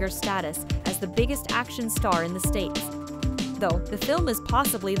Schwarzenegger's status as the biggest action star in the States. Though, the film is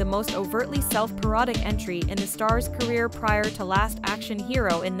possibly the most overtly self-parodic entry in the star's career prior to Last Action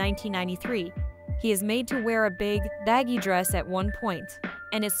Hero in 1993. He is made to wear a big, baggy dress at one point,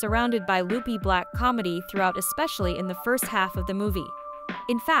 and is surrounded by loopy black comedy throughout, especially in the first half of the movie.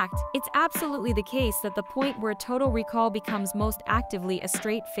 In fact, it's absolutely the case that the point where Total Recall becomes most actively a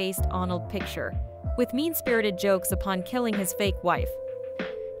straight-faced Arnold picture, with mean-spirited jokes upon killing his fake wife.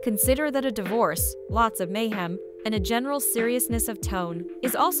 Consider that a divorce, lots of mayhem, and a general seriousness of tone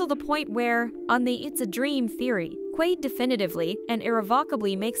is also the point where, on the "it's a dream" theory, Quaid definitively and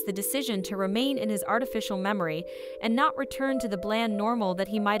irrevocably makes the decision to remain in his artificial memory and not return to the bland normal that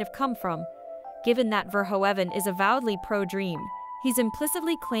he might have come from. Given that Verhoeven is avowedly pro-dream, he's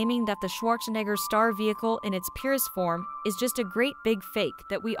implicitly claiming that the Schwarzenegger star vehicle in its purest form is just a great big fake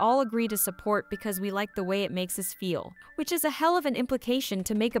that we all agree to support because we like the way it makes us feel, which is a hell of an implication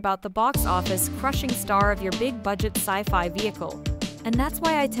to make about the box office crushing star of your big budget sci-fi vehicle. And that's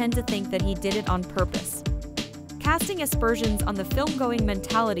why I tend to think that he did it on purpose. Casting aspersions on the film-going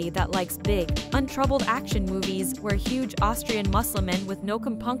mentality that likes big, untroubled action movies where huge Austrian musclemen with no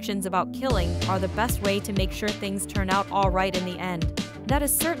compunctions about killing are the best way to make sure things turn out all right in the end. That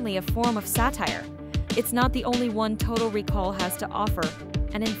is certainly a form of satire. It's not the only one Total Recall has to offer,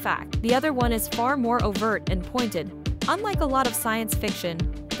 and in fact, the other one is far more overt and pointed. Unlike a lot of science fiction,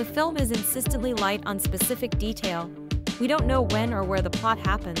 the film is insistently light on specific detail. We don't know when or where the plot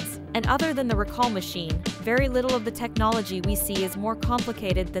happens, and other than the recall machine, very little of the technology we see is more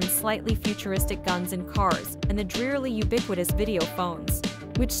complicated than slightly futuristic guns and cars, and the drearily ubiquitous video phones,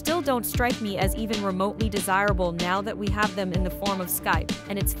 which still don't strike me as even remotely desirable now that we have them in the form of Skype,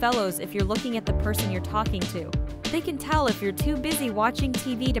 and its fellows if you're looking at the person you're talking to. They can tell if you're too busy watching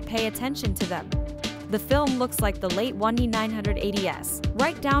TV to pay attention to them. The film looks like the late 1980s,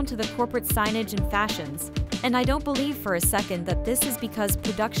 right down to the corporate signage and fashions. And I don't believe for a second that this is because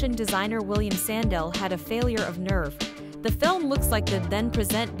production designer William Sandell had a failure of nerve. The film looks like the then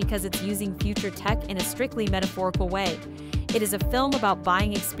present because it's using future tech in a strictly metaphorical way. It is a film about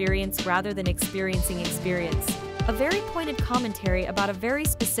buying experience rather than experiencing experience. A very pointed commentary about a very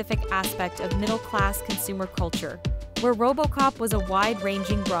specific aspect of middle-class consumer culture, where RoboCop was a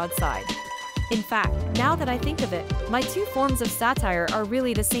wide-ranging broadside. In fact, now that I think of it, my two forms of satire are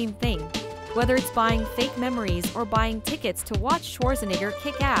really the same thing. Whether it's buying fake memories or buying tickets to watch Schwarzenegger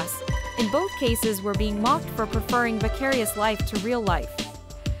kick ass, in both cases we're being mocked for preferring vicarious life to real life.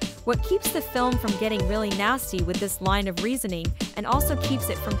 What keeps the film from getting really nasty with this line of reasoning, and also keeps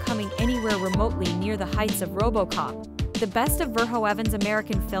it from coming anywhere remotely near the heights of RoboCop, the best of Verhoeven's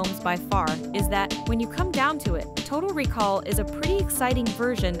American films by far, is that, when you come down to it, Total Recall is a pretty exciting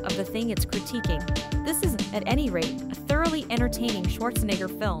version of the thing it's critiquing. This is, at any rate, a thoroughly entertaining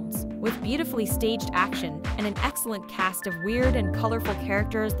Schwarzenegger films, with beautifully staged action and an excellent cast of weird and colorful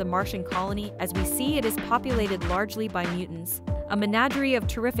characters. The Martian colony, as we see it, is populated largely by mutants, a menagerie of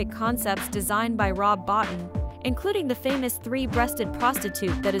terrific concepts designed by Rob Bottin, including the famous three-breasted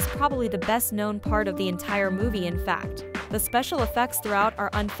prostitute that is probably the best-known part of the entire movie. In fact, the special effects throughout are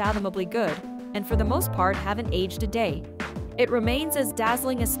unfathomably good, and for the most part haven't aged a day. It remains as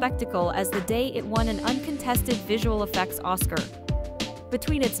dazzling a spectacle as the day it won an uncontested visual effects Oscar.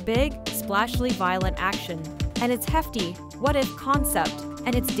 Between its big, splashily violent action, and its hefty, what-if concept,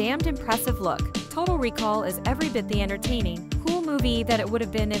 and its damned impressive look, Total Recall is every bit the entertaining, cool movie that it would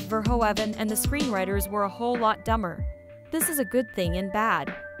have been if Verhoeven and the screenwriters were a whole lot dumber. This is a good thing and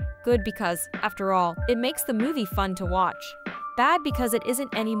bad. Good because, after all, it makes the movie fun to watch. Bad because it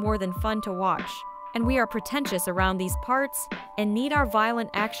isn't any more than fun to watch, and we are pretentious around these parts and need our violent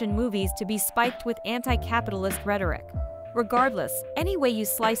action movies to be spiked with anti-capitalist rhetoric. Regardless, any way you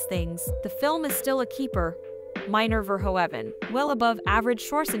slice things, the film is still a keeper. Minor Verhoeven, well above average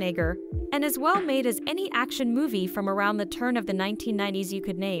Schwarzenegger, and as well made as any action movie from around the turn of the 1990s you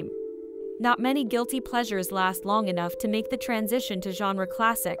could name. Not many guilty pleasures last long enough to make the transition to genre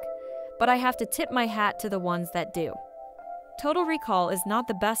classic, but I have to tip my hat to the ones that do. Total Recall is not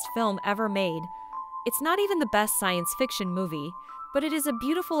the best film ever made. It's not even the best science fiction movie, but it is a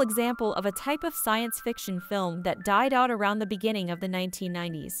beautiful example of a type of science fiction film that died out around the beginning of the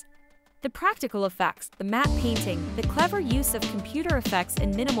 1990s. The practical effects, the matte painting, the clever use of computer effects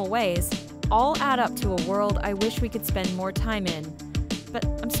in minimal ways, all add up to a world I wish we could spend more time in. But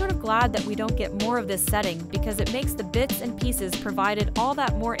I'm sort of glad that we don't get more of this setting because it makes the bits and pieces provided all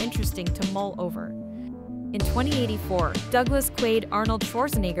that more interesting to mull over. In 2084, Douglas Quaid Arnold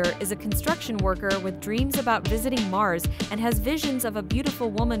Schwarzenegger is a construction worker with dreams about visiting Mars and has visions of a beautiful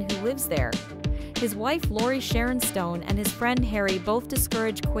woman who lives there. His wife Laurie Sharon Stone and his friend Harry both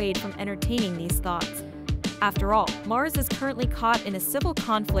discourage Quaid from entertaining these thoughts. After all, Mars is currently caught in a civil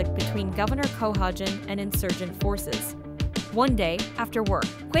conflict between Governor Cohagen and insurgent forces. One day, after work,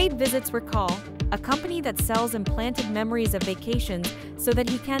 Quaid visits Recall, a company that sells implanted memories of vacations so that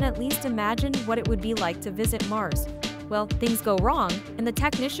he can at least imagine what it would be like to visit Mars. Well, things go wrong, and the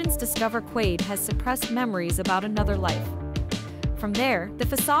technicians discover Quaid has suppressed memories about another life. From there, the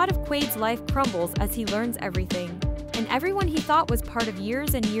facade of Quaid's life crumbles as he learns everything, and everyone he thought was part of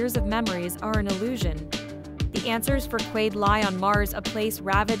years and years of memories are an illusion. The answers for Quaid lie on Mars, a place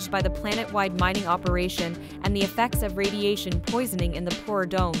ravaged by the planet-wide mining operation and the effects of radiation poisoning in the poorer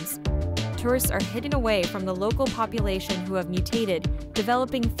domes. Tourists are hidden away from the local population who have mutated,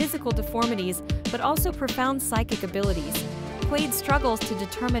 developing physical deformities, but also profound psychic abilities. Quaid struggles to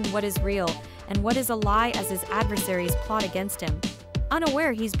determine what is real and what is a lie as his adversaries plot against him,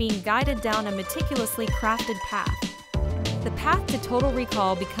 unaware he's being guided down a meticulously crafted path. The path to Total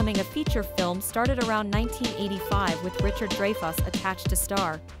Recall becoming a feature film started around 1985 with Richard Dreyfuss attached to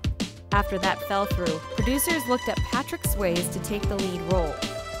star. After that fell through, producers looked at Patrick Swayze to take the lead role.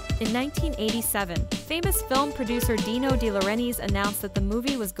 In 1987, famous film producer Dino De Laurentiis announced that the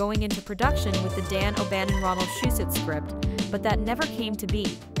movie was going into production with the Dan O'Bannon-Ronald Shusett script, but that never came to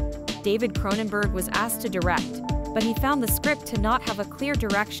be. David Cronenberg was asked to direct, but he found the script to not have a clear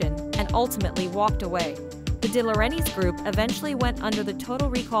direction and ultimately walked away. The De Laurentiis group eventually went under. The Total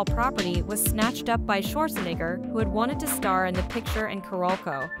Recall property was snatched up by Schwarzenegger, who had wanted to star in the picture, and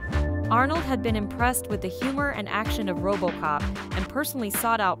Carolco. Arnold had been impressed with the humor and action of RoboCop and personally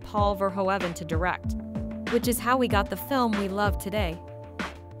sought out Paul Verhoeven to direct, which is how we got the film we love today.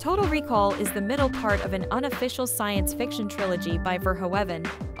 Total Recall is the middle part of an unofficial science fiction trilogy by Verhoeven,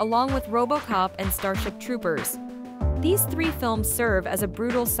 along with RoboCop and Starship Troopers. These three films serve as a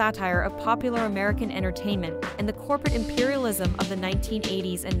brutal satire of popular American entertainment and the corporate imperialism of the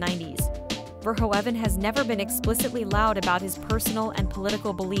 1980s and 90s. Verhoeven has never been explicitly loud about his personal and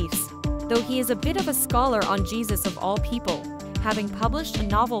political beliefs, though he is a bit of a scholar on Jesus of all people, having published a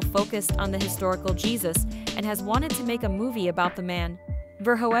novel focused on the historical Jesus and has wanted to make a movie about the man.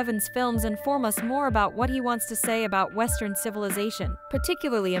 Verhoeven's films inform us more about what he wants to say about Western civilization,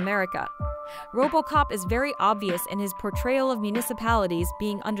 particularly America. RoboCop is very obvious in his portrayal of municipalities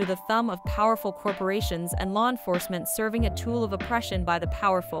being under the thumb of powerful corporations and law enforcement serving a tool of oppression by the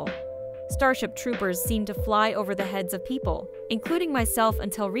powerful. Starship troopers seem to fly over the heads of people, including myself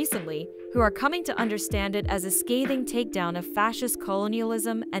until recently, who are coming to understand it as a scathing takedown of fascist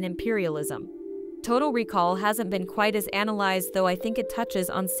colonialism and imperialism. Total Recall hasn't been quite as analyzed, though I think it touches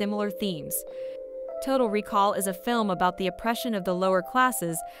on similar themes. Total Recall is a film about the oppression of the lower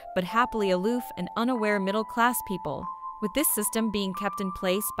classes, but happily aloof and unaware middle-class people, with this system being kept in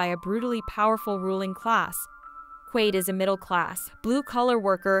place by a brutally powerful ruling class. Quaid is a middle-class, blue-collar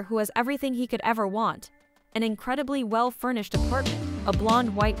worker who has everything he could ever want: an incredibly well-furnished apartment, a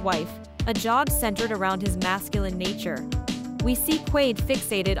blonde white wife, a job centered around his masculine nature. We see Quaid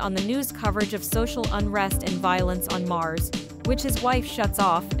fixated on the news coverage of social unrest and violence on Mars, which his wife shuts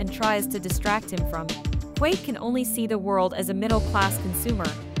off and tries to distract him from. Quaid can only see the world as a middle-class consumer,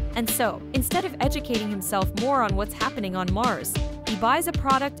 and so, instead of educating himself more on what's happening on Mars, he buys a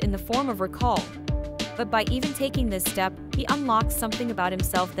product in the form of recall. But by even taking this step, he unlocks something about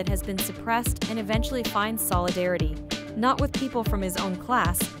himself that has been suppressed and eventually finds solidarity, not with people from his own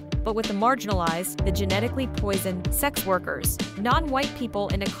class, but with the marginalized, the genetically poisoned, sex workers, non-white people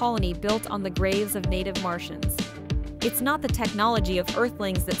in a colony built on the graves of native Martians. It's not the technology of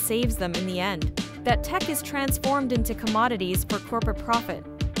Earthlings that saves them in the end. That tech is transformed into commodities for corporate profit.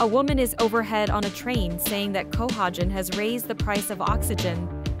 A woman is overhead on a train saying that cohagen has raised the price of oxygen,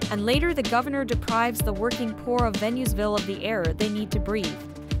 and later the governor deprives the working poor of Venezuela of the air they need to breathe.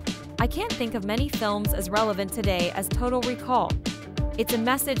 I can't think of many films as relevant today as Total Recall. It's a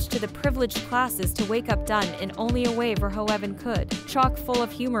message to the privileged classes to wake up done in only a way Verhoeven could, chock full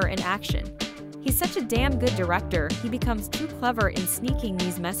of humor and action. He's such a damn good director, he becomes too clever in sneaking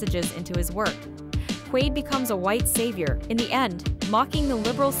these messages into his work. Quaid becomes a white savior, in the end, mocking the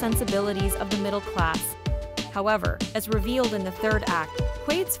liberal sensibilities of the middle class. However, as revealed in the third act,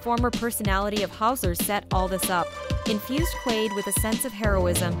 Quaid's former personality of Hauser set all this up, infused Quaid with a sense of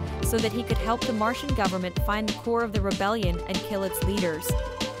heroism so that he could help the Martian government find the core of the rebellion and kill its leaders.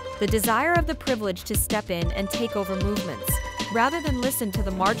 The desire of the privileged to step in and take over movements, rather than listen to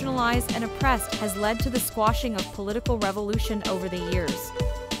the marginalized and oppressed, has led to the squashing of political revolution over the years.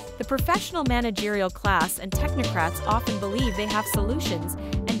 The professional managerial class and technocrats often believe they have solutions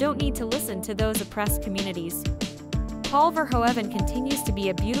and don't need to listen to those oppressed communities. Paul Verhoeven continues to be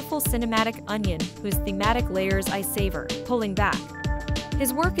a beautiful cinematic onion whose thematic layers I savor, pulling back.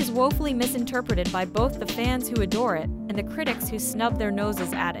 His work is woefully misinterpreted by both the fans who adore it and the critics who snub their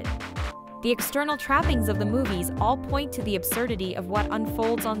noses at it. The external trappings of the movies all point to the absurdity of what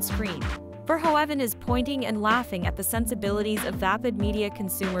unfolds on screen. Verhoeven is pointing and laughing at the sensibilities of vapid media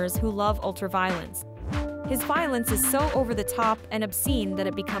consumers who love ultraviolence. His violence is so over the top and obscene that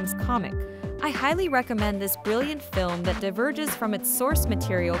it becomes comic. I highly recommend this brilliant film that diverges from its source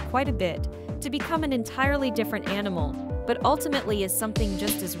material quite a bit to become an entirely different animal, but ultimately is something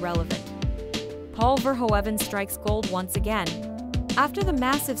just as relevant. Paul Verhoeven strikes gold once again. After the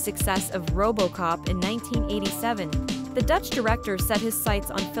massive success of RoboCop in 1987, the Dutch director set his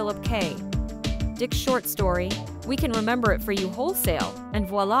sights on Philip K. Dick's short story, We Can Remember It For You Wholesale, and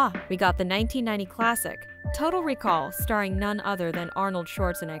voila, we got the 1990 classic, Total Recall, starring none other than Arnold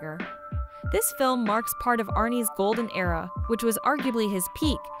Schwarzenegger. This film marks part of Arnie's golden era, which was arguably his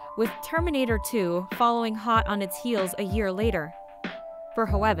peak, with Terminator 2 following hot on its heels a year later.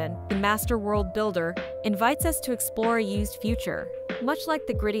 Verhoeven, the master world builder, invites us to explore a used future, much like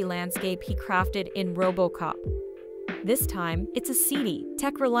the gritty landscape he crafted in RoboCop. This time, it's a seedy,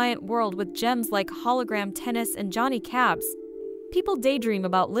 tech-reliant world with gems like hologram tennis and Johnny Cabs. People daydream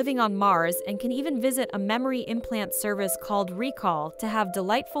about living on Mars and can even visit a memory implant service called Recall to have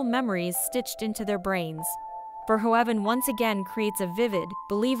delightful memories stitched into their brains. Verhoeven once again creates a vivid,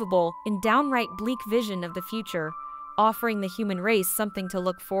 believable, and downright bleak vision of the future, offering the human race something to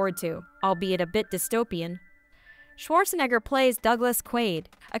look forward to, albeit a bit dystopian. Schwarzenegger plays Douglas Quaid,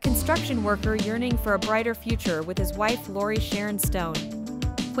 a construction worker yearning for a brighter future with his wife Laurie Sharon Stone.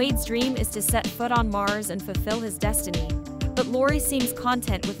 Quaid's dream is to set foot on Mars and fulfill his destiny, but Laurie seems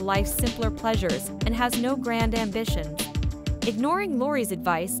content with life's simpler pleasures and has no grand ambitions. Ignoring Laurie's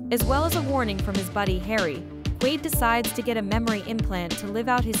advice, as well as a warning from his buddy Harry, Quaid decides to get a memory implant to live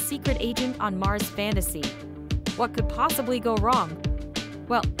out his secret agent on Mars fantasy. What could possibly go wrong?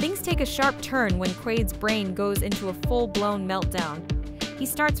 Well, things take a sharp turn when Quaid's brain goes into a full-blown meltdown. He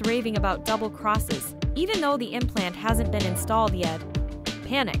starts raving about double crosses, even though the implant hasn't been installed yet.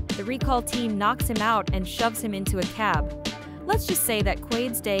 Panicked, the recall team knocks him out and shoves him into a cab. Let's just say that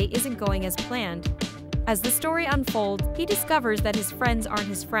Quaid's day isn't going as planned. As the story unfolds, he discovers that his friends aren't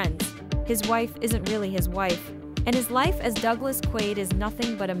his friends. His wife isn't really his wife, and his life as Douglas Quaid is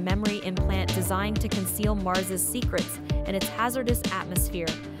nothing but a memory implant designed to conceal Mars's secrets and its hazardous atmosphere.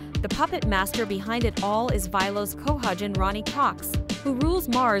 The puppet master behind it all is Vilo's co-husband Ronnie Cox, who rules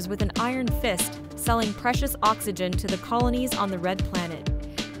Mars with an iron fist, selling precious oxygen to the colonies on the Red Planet.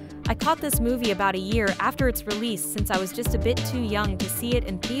 I caught this movie about a year after its release since I was just a bit too young to see it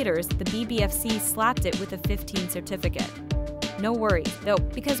in theaters. The BBFC slapped it with a 15 certificate. No worries, though,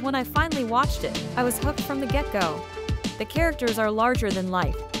 because when I finally watched it, I was hooked from the get-go. The characters are larger than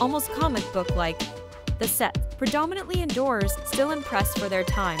life, almost comic book-like. The set, predominantly indoors, still impressed for their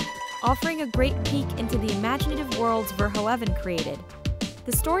time, offering a great peek into the imaginative worlds Verhoeven created.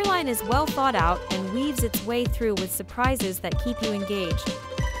 The storyline is well thought out and weaves its way through with surprises that keep you engaged.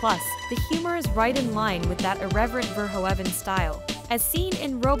 Plus, the humor is right in line with that irreverent Verhoeven style, as seen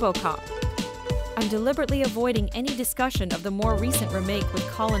in RoboCop. I'm deliberately avoiding any discussion of the more recent remake with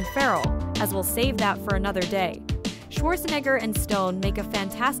Colin Farrell, as we'll save that for another day. Schwarzenegger and Stone make a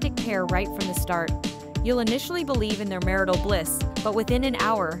fantastic pair right from the start. You'll initially believe in their marital bliss, but within an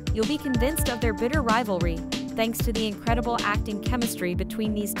hour, you'll be convinced of their bitter rivalry, thanks to the incredible acting chemistry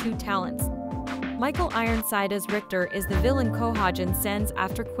between these two talents. Michael Ironside as Richter is the villain Cohagen sends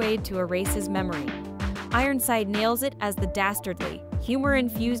after Quaid to erase his memory. Ironside nails it as the dastardly,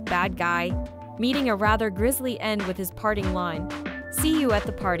 humor-infused bad guy, meeting a rather grisly end with his parting line, "See you at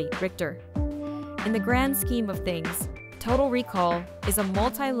the party, Richter." In the grand scheme of things, Total Recall is a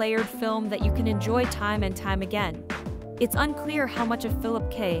multi-layered film that you can enjoy time and time again. It's unclear how much of Philip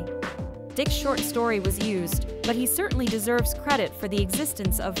K. Dick's short story was used, but he certainly deserves credit for the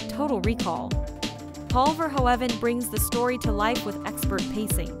existence of Total Recall. Paul Verhoeven brings the story to life with expert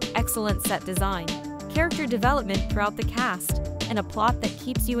pacing, excellent set design, character development throughout the cast, and a plot that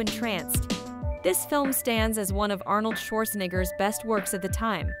keeps you entranced. This film stands as one of Arnold Schwarzenegger's best works at the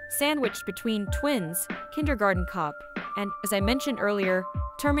time, sandwiched between Twins, Kindergarten Cop, and, as I mentioned earlier,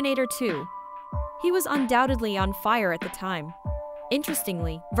 Terminator 2. He was undoubtedly on fire at the time.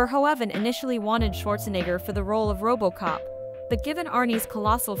 Interestingly, Verhoeven initially wanted Schwarzenegger for the role of RoboCop, but given Arnie's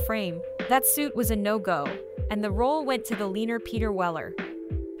colossal frame, that suit was a no-go, and the role went to the leaner Peter Weller.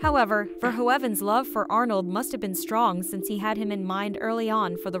 However, Verhoeven's love for Arnold must have been strong since he had him in mind early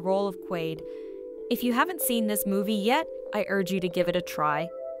on for the role of Quaid. If you haven't seen this movie yet, I urge you to give it a try.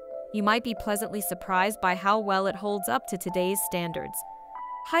 You might be pleasantly surprised by how well it holds up to today's standards.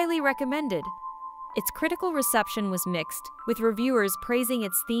 Highly recommended. Its critical reception was mixed, with reviewers praising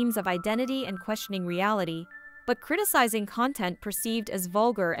its themes of identity and questioning reality, but criticizing content perceived as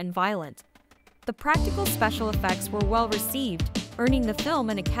vulgar and violent. The practical special effects were well received, earning the film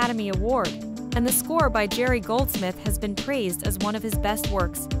an Academy Award, and the score by Jerry Goldsmith has been praised as one of his best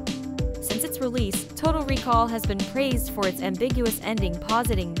works. Since its release, Total Recall has been praised for its ambiguous ending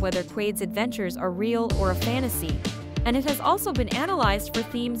positing whether Quaid's adventures are real or a fantasy, and it has also been analyzed for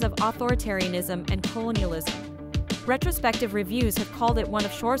themes of authoritarianism and colonialism. Retrospective reviews have called it one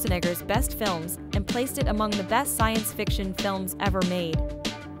of Schwarzenegger's best films and placed it among the best science fiction films ever made.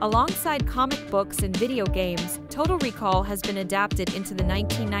 Alongside comic books and video games, Total Recall has been adapted into the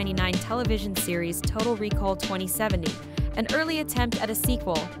 1999 television series Total Recall 2070. An early attempt at a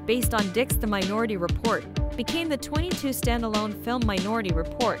sequel, based on Dick's The Minority Report, became the 22 standalone film Minority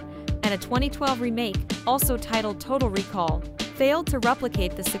Report, and a 2012 remake, also titled Total Recall, failed to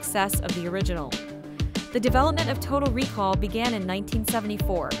replicate the success of the original. The development of Total Recall began in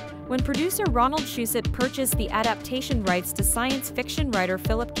 1974, when producer Ronald Schwarzenegger purchased the adaptation rights to science fiction writer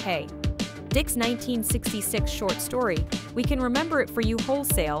Philip K. Dick's 1966 short story, We Can Remember It For You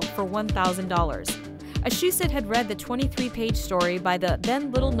Wholesale, for $1,000. Schwarzenegger had read the 23-page story by the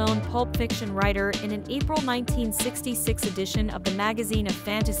then little-known pulp fiction writer in an April 1966 edition of the magazine of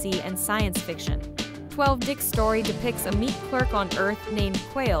fantasy and science fiction. 12 Dick's story depicts a meek clerk on Earth named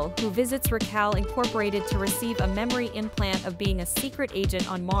Quail who visits Raquel Incorporated to receive a memory implant of being a secret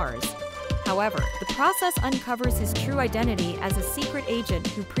agent on Mars. However, the process uncovers his true identity as a secret agent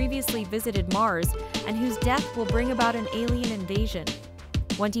who previously visited Mars and whose death will bring about an alien invasion.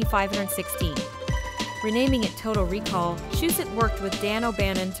 2516. Renaming it Total Recall, Schwarzenegger worked with Dan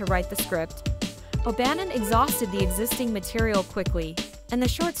O'Bannon to write the script. O'Bannon exhausted the existing material quickly, and the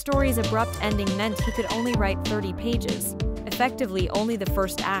short story's abrupt ending meant he could only write 30 pages, effectively only the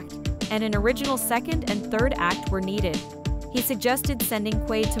first act, and an original second and third act were needed. He suggested sending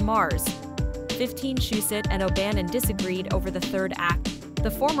Quaid to Mars. 15 Schwarzenegger and O'Bannon disagreed over the third act,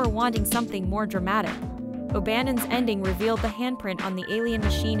 the former wanting something more dramatic. O'Bannon's ending revealed the handprint on the alien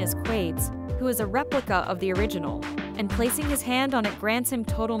machine as Quaid's, who is a replica of the original, and placing his hand on it grants him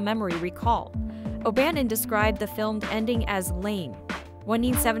total memory recall. O'Bannon described the filmed ending as lame.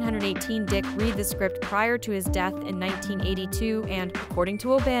 1718 Dick read the script prior to his death in 1982 and, according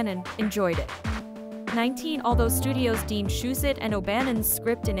to O'Bannon, enjoyed it. 19 Although studios deemed Shusett and O'Bannon's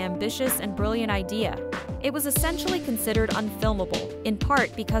script an ambitious and brilliant idea, it was essentially considered unfilmable, in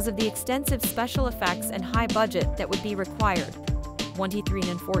part because of the extensive special effects and high budget that would be required. 23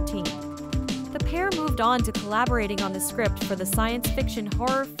 and 14. The pair moved on to collaborating on the script for the science fiction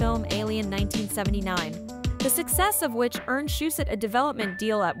horror film Alien 1979, the success of which earned Shusett a development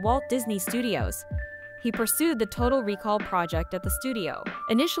deal at Walt Disney Studios. He pursued the Total Recall project at the studio,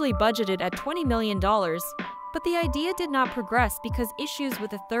 initially budgeted at $20 million, but the idea did not progress because issues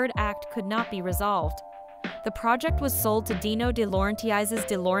with the third act could not be resolved. The project was sold to Dino De Laurentiis's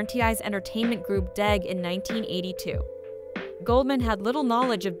De Laurentiis Entertainment Group DEG in 1982. Goldman had little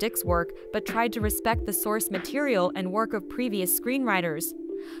knowledge of Dick's work but tried to respect the source material and work of previous screenwriters.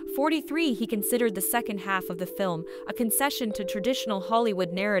 43 He considered the second half of the film a concession to traditional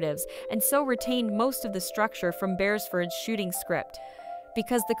Hollywood narratives and so retained most of the structure from Beresford's shooting script.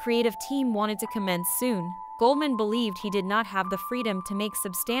 Because the creative team wanted to commence soon, Goldman believed he did not have the freedom to make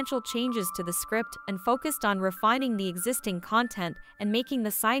substantial changes to the script and focused on refining the existing content and making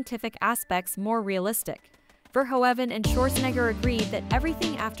the scientific aspects more realistic. Verhoeven and Schwarzenegger agreed that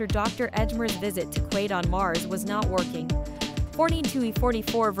everything after Dr. Edgemer's visit to Quaid on Mars was not working.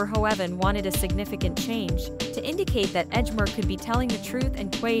 42-44 Verhoeven wanted a significant change, to indicate that Edgemer could be telling the truth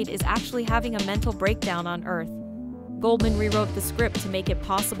and Quaid is actually having a mental breakdown on Earth. Goldman rewrote the script to make it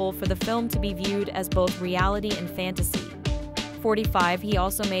possible for the film to be viewed as both reality and fantasy. 45 He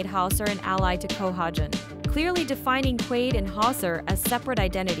also made Hauser an ally to Cohaagen, clearly defining Quaid and Hauser as separate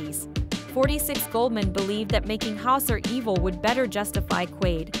identities. 46 Goldman believed that making Hauser evil would better justify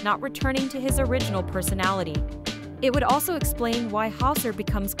Quaid not returning to his original personality. It would also explain why Hauser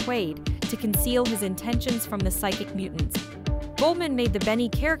becomes Quaid, to conceal his intentions from the psychic mutants. Goldman made the Benny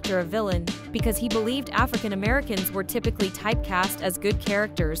character a villain because he believed African Americans were typically typecast as good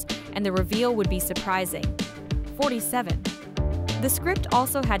characters and the reveal would be surprising. 47. The script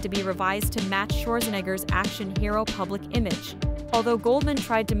also had to be revised to match Schwarzenegger's action hero public image, although Goldman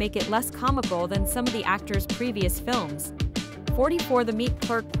tried to make it less comical than some of the actor's previous films. 44 The meat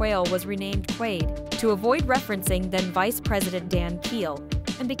clerk Quayle was renamed Quaid, to avoid referencing then Vice President Dan Keel,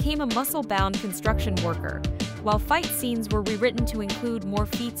 and became a muscle-bound construction worker, while fight scenes were rewritten to include more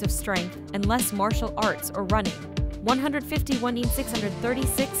feats of strength and less martial arts or running.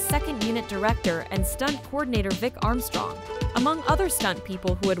 151-636 Second Unit Director and Stunt Coordinator Vic Armstrong, among other stunt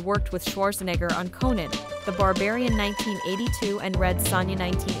people who had worked with Schwarzenegger on Conan, The Barbarian 1982 and Red Sonja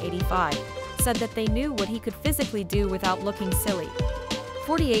 1985, said that they knew what he could physically do without looking silly.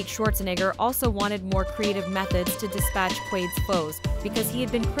 48 Schwarzenegger also wanted more creative methods to dispatch Quaid's foes because he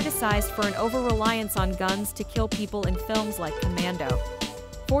had been criticized for an over-reliance on guns to kill people in films like Commando.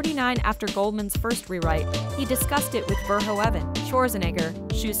 49 After Goldman's first rewrite, he discussed it with Verhoeven, Schwarzenegger,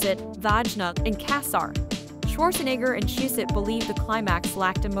 Shusett, Vajna, and Kassar. Schwarzenegger and Shusett believed the climax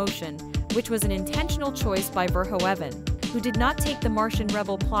lacked emotion, which was an intentional choice by Verhoeven, who did not take the Martian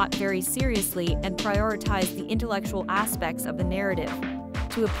rebel plot very seriously and prioritized the intellectual aspects of the narrative.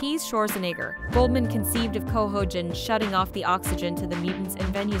 To appease Schwarzenegger, Goldman conceived of Cohaagen shutting off the oxygen to the mutants in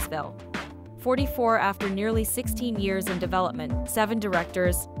Venuesville. 44 After nearly 16 years in development, 7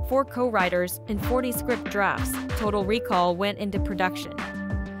 directors, 4 co-writers, and 40 script drafts, Total Recall went into production.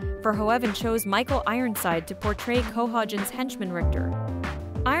 Verhoeven chose Michael Ironside to portray Cohaagen's henchman Richter.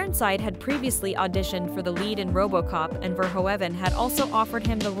 Ironside had previously auditioned for the lead in RoboCop, and Verhoeven had also offered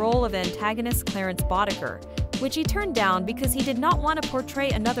him the role of antagonist Clarence Boddicker, which he turned down because he did not want to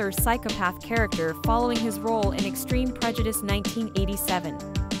portray another psychopath character following his role in Extreme Prejudice 1987.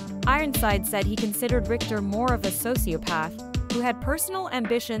 Ironside said he considered Richter more of a sociopath, who had personal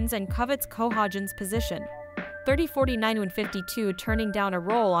ambitions and covets Cohaagen's position. 30-49-52 turning down a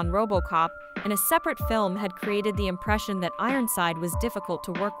role on RoboCop in a separate film had created the impression that Ironside was difficult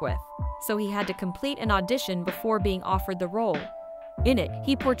to work with, so he had to complete an audition before being offered the role. In it,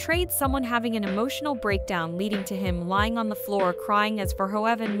 he portrayed someone having an emotional breakdown leading to him lying on the floor crying as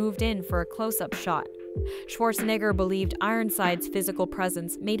Verhoeven moved in for a close-up shot. Schwarzenegger believed Ironside's physical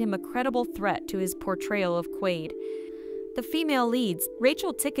presence made him a credible threat to his portrayal of Quaid. The female leads,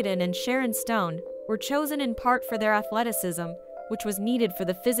 Rachel Ticotin and Sharon Stone, were chosen in part for their athleticism, which was needed for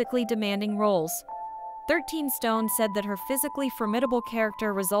the physically demanding roles. 13 Stone said that her physically formidable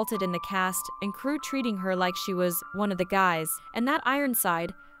character resulted in the cast and crew treating her like she was one of the guys, and that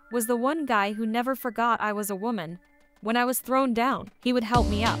Ironside was the one guy who never forgot I was a woman. When I was thrown down, he would help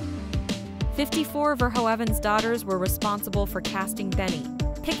me up. 54 Verhoeven's daughters were responsible for casting Benny,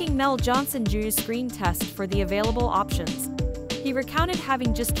 picking Mel Johnson Jr.'s screen test for the available options. He recounted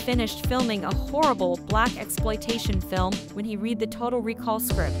having just finished filming a horrible black exploitation film when he read the Total Recall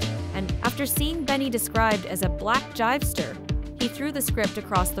script, and after seeing Benny described as a black jivester, he threw the script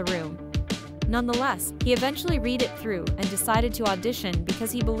across the room. Nonetheless, he eventually read it through and decided to audition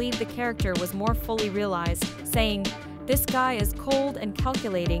because he believed the character was more fully realized, saying, "This guy is cold and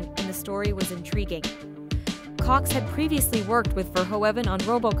calculating, and the story was intriguing." Cox had previously worked with Verhoeven on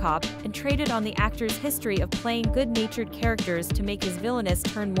RoboCop and traded on the actor's history of playing good-natured characters to make his villainous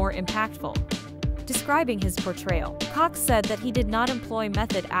turn more impactful. Describing his portrayal, Cox said that he did not employ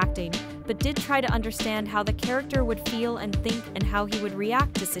method acting, but did try to understand how the character would feel and think and how he would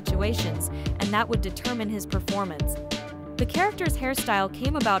react to situations, and that would determine his performance. The character's hairstyle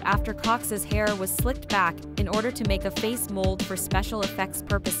came about after Cox's hair was slicked back in order to make a face mold for special effects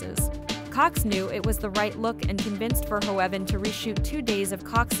purposes. Cox knew it was the right look and convinced Verhoeven to reshoot 2 days of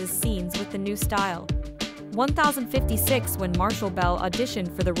Cox's scenes with the new style. 1056 when Marshall Bell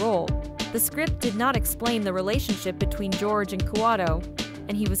auditioned for the role. The script did not explain the relationship between George and Kuato,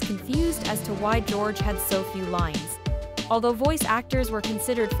 and he was confused as to why George had so few lines. Although voice actors were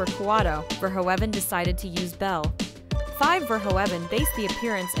considered for Kuato, Verhoeven decided to use Bell. 5. Verhoeven based the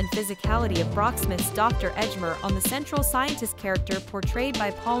appearance and physicality of Brocksmith's Dr. Edgemer on the central scientist character portrayed by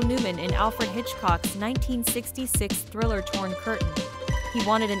Paul Newman in Alfred Hitchcock's 1966 thriller Torn Curtain. He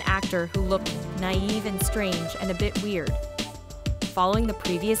wanted an actor who looked naive and strange and a bit weird. Following the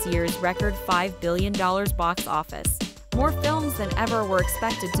previous year's record $5 billion box office, more films than ever were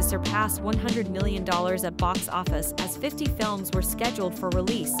expected to surpass $100 million at box office, as 50 films were scheduled for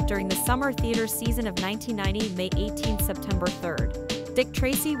release during the summer theater season of 1990, May 18–September 3rd. Dick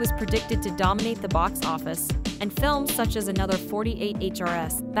Tracy was predicted to dominate the box office, and films such as Another 48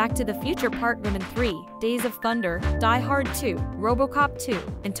 HRS, Back to the Future Part 1 and 3, Days of Thunder, Die Hard 2, RoboCop 2,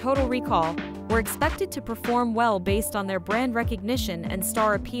 and Total Recall were expected to perform well based on their brand recognition and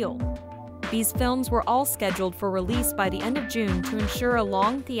star appeal. These films were all scheduled for release by the end of June to ensure a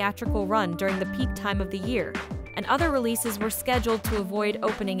long theatrical run during the peak time of the year, and other releases were scheduled to avoid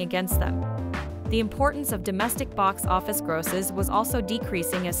opening against them. The importance of domestic box office grosses was also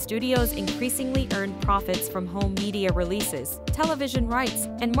decreasing as studios increasingly earned profits from home media releases, television rights,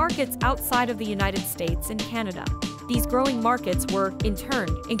 and markets outside of the United States and Canada. These growing markets were, in turn,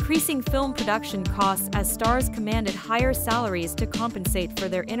 increasing film production costs as stars commanded higher salaries to compensate for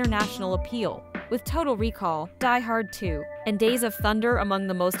their international appeal, with Total Recall, Die Hard 2, and Days of Thunder among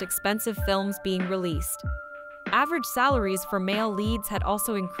the most expensive films being released. Average salaries for male leads had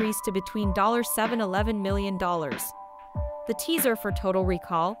also increased to between $7–11 million. The teaser for Total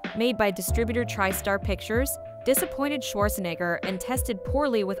Recall, made by distributor TriStar Pictures, disappointed Schwarzenegger and tested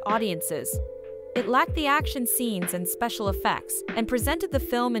poorly with audiences. It lacked the action scenes and special effects, and presented the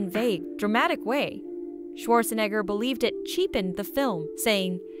film in a vague, dramatic way. Schwarzenegger believed it cheapened the film,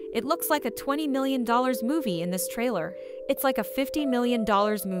 saying, "It looks like a $20 million movie in this trailer. It's like a $50 million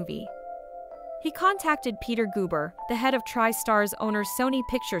movie." He contacted Peter Guber, the head of TriStar's owner Sony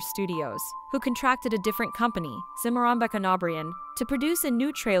Picture Studios, who contracted a different company, Cimarron Canabrian, to produce a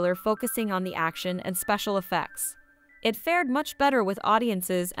new trailer focusing on the action and special effects. It fared much better with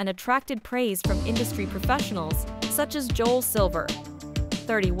audiences and attracted praise from industry professionals, such as Joel Silver.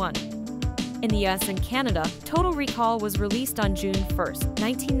 31. In the US and Canada, Total Recall was released on June 1,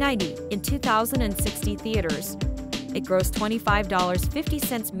 1990, in 2,060 theaters. It grossed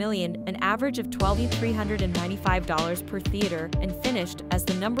 $25.50 million, an average of $2,395 per theater, and finished as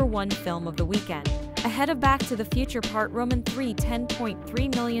the #1 film of the weekend, ahead of Back to the Future Part 1 and 3,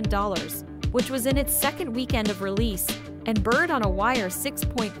 $10.3 million, which was in its second weekend of release, and Bird on a Wire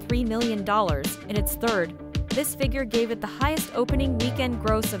 $6.3 million in its third. This figure gave it the highest opening weekend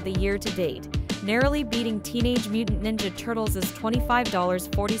gross of the year to date, narrowly beating Teenage Mutant Ninja Turtles'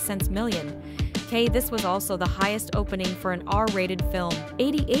 $25.40 million. This was also the highest opening for an R-rated film,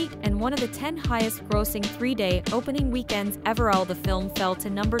 88, and one of the 10 highest grossing 3-day opening weekends ever. The film fell to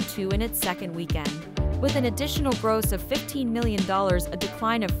 #2 in its second weekend, with an additional gross of $15 million, a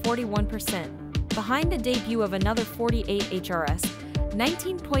decline of 41%, behind the debut of Another 48 HRS,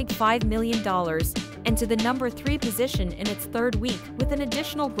 $19.5 million, and to the #3 position in its third week, with an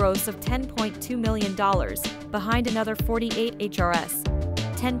additional gross of $10.2 million, behind Another 48 HRS,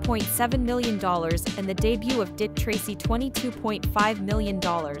 $10.7 million, and the debut of Dick Tracy, $22.5 million,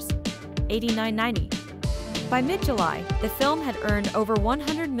 $89.90. By mid-July, the film had earned over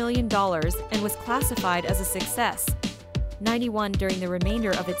 $100 million and was classified as a success. 91. During the remainder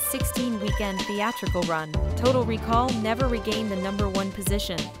of its 16-weekend theatrical run, Total Recall never regained the #1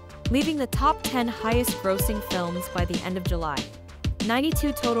 position, leaving the top 10 highest-grossing films by the end of July.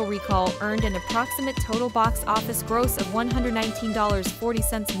 92 total recall earned an approximate total box office gross of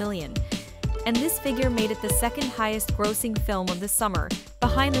 $119.40 million. And this figure made it the second highest grossing film of the summer,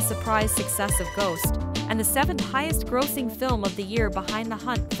 behind the surprise success of Ghost, and the seventh highest grossing film of the year behind The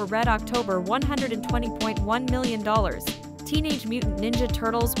Hunt for Red October $120.1 million. Teenage Mutant Ninja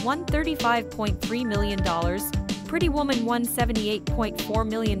Turtles $135.3 million, Pretty Woman $178.4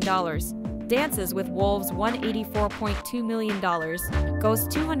 million, Dances with Wolves $184.2 million, Ghost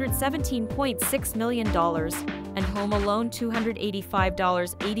 $217.6 million, and Home Alone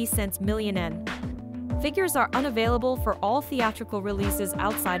 $285.80 million. Figures are unavailable for all theatrical releases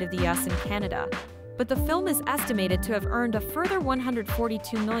outside of the US and Canada, but the film is estimated to have earned a further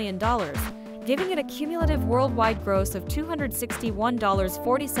 $142 million, giving it a cumulative worldwide gross of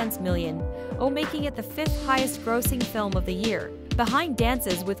 $261.40 million, making it the fifth highest grossing film of the year, behind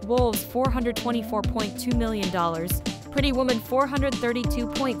Dances with Wolves $424.2 million, Pretty Woman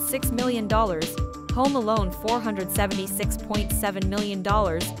 $432.6 million, Home Alone $476.7 million,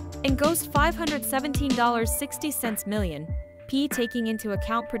 and Ghost $517.60 million. Taking into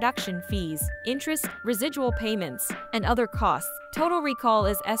account production fees, interest, residual payments, and other costs, Total Recall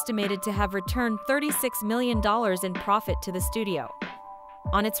is estimated to have returned $36 million in profit to the studio.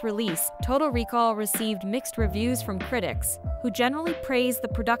 On its release, Total Recall received mixed reviews from critics, who generally praised the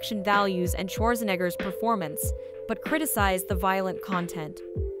production values and Schwarzenegger's performance, but criticized the violent content.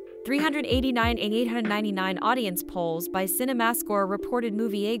 389 and 899 audience polls by CinemaScore reported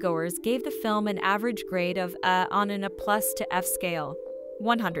moviegoers gave the film an average grade of A on an A+ to F scale.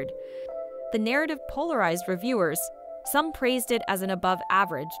 100. The narrative polarized reviewers. Some praised it as an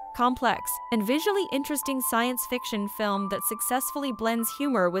above-average, complex, and visually interesting science fiction film that successfully blends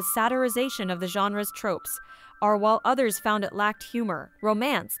humor with satirization of the genre's tropes, while others found it lacked humor,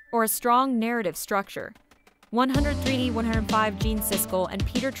 romance, or a strong narrative structure. 103D 105 Gene Siskel and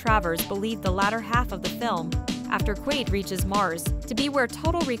Peter Travers believed the latter half of the film, after Quaid reaches Mars, to be where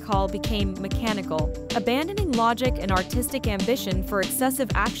Total Recall became mechanical, abandoning logic and artistic ambition for excessive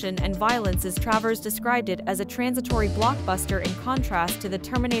action and violence, as Travers described it as a transitory blockbuster in contrast to the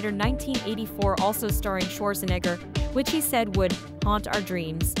Terminator 1984, also starring Schwarzenegger, which he said would haunt our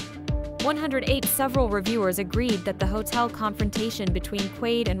dreams. 108 Several reviewers agreed that the hotel confrontation between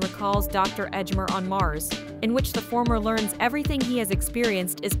Quaid and Recall's Dr. Edgemer on Mars, in which the former learns everything he has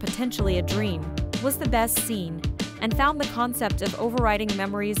experienced is potentially a dream, was the best scene, and found the concept of overriding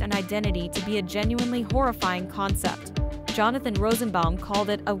memories and identity to be a genuinely horrifying concept. Jonathan Rosenbaum called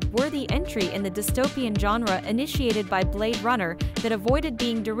it a worthy entry in the dystopian genre initiated by Blade Runner that avoided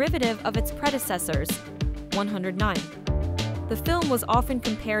being derivative of its predecessors. 109. The film was often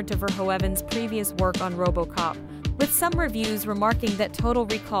compared to Verhoeven's previous work on RoboCop, with some reviews remarking that Total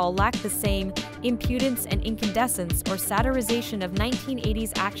Recall lacked the same impudence and incandescence or satirization of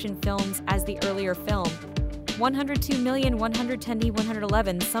 1980s action films as the earlier film.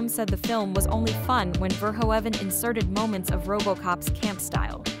 102,110,111 Some said the film was only fun when Verhoeven inserted moments of RoboCop's camp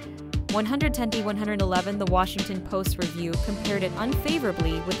style. 110,111 The Washington Post review compared it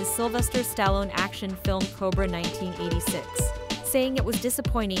unfavorably with the Sylvester Stallone action film Cobra 1986, saying it was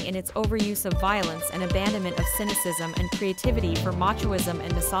disappointing in its overuse of violence and abandonment of cynicism and creativity for machoism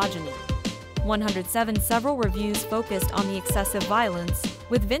and misogyny. 107 Several reviews focused on the excessive violence,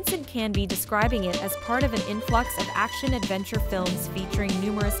 with Vincent Canby describing it as part of an influx of action-adventure films featuring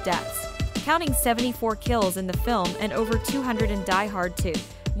numerous deaths, counting 74 kills in the film and over 200 in Die Hard 2.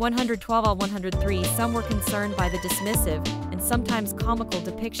 112-103 Some were concerned by the dismissive and sometimes comical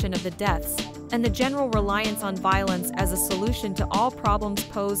depiction of the deaths, and the general reliance on violence as a solution to all problems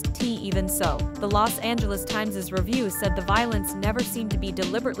posed. Even so, the Los Angeles Times' review said the violence never seemed to be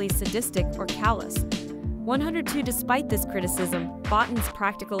deliberately sadistic or callous. 102 Despite this criticism, Botton's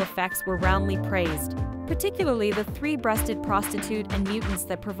practical effects were roundly praised, particularly the three-breasted prostitute and mutants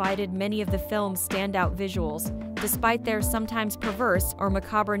that provided many of the film's standout visuals, despite their sometimes perverse or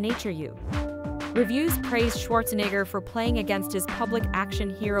macabre nature. Reviews praised Schwarzenegger for playing against his public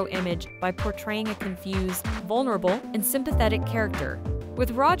action hero image by portraying a confused, vulnerable, and sympathetic character,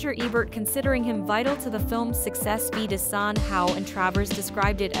 with Roger Ebert considering him vital to the film's success. San Howe and Travers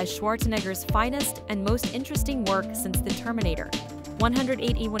described it as Schwarzenegger's finest and most interesting work since The Terminator.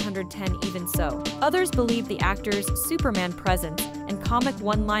 180-110 Even so, others believed the actor's Superman presence and comic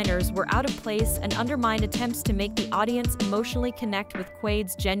one-liners were out of place and undermined attempts to make the audience emotionally connect with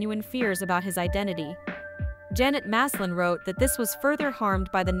Quaid's genuine fears about his identity. Janet Maslin wrote that this was further harmed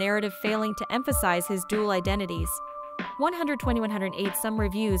by the narrative failing to emphasize his dual identities. 120-108 Some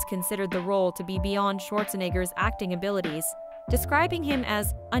reviews considered the role to be beyond Schwarzenegger's acting abilities, describing him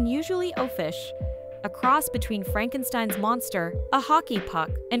as unusually oafish. a cross between Frankenstein's monster, a hockey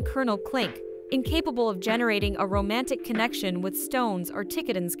puck, and Colonel Klink, incapable of generating a romantic connection with Stone's or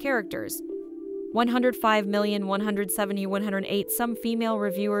Ticotin's characters. 105,170,108 Some female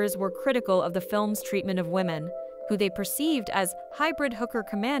reviewers were critical of the film's treatment of women, who they perceived as hybrid hooker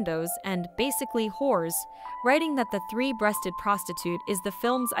commandos and basically whores, writing that the three-breasted prostitute is the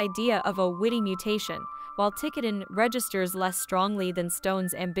film's idea of a witty mutation, while Ticotin registers less strongly than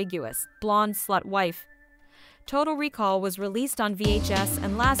Stone's ambiguous, blonde slut wife. Total Recall was released on VHS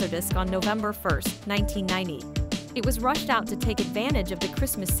and Laserdisc on November 1, 1990. It was rushed out to take advantage of the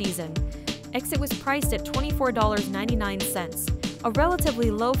Christmas season. It was priced at $24.99, a relatively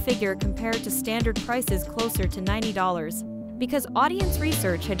low figure compared to standard prices closer to $90, because audience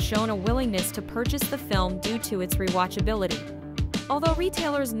research had shown a willingness to purchase the film due to its rewatchability. Although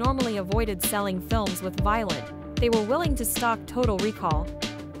retailers normally avoided selling films with violence, they were willing to stock Total Recall.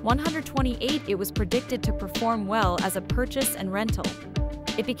 128 It was predicted to perform well as a purchase and rental.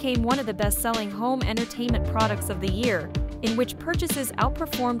 It became one of the best-selling home entertainment products of the year, in which purchases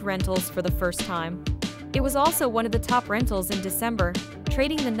outperformed rentals for the first time. It was also one of the top rentals in December,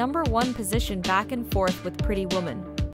 trading the #1 position back and forth with Pretty Woman.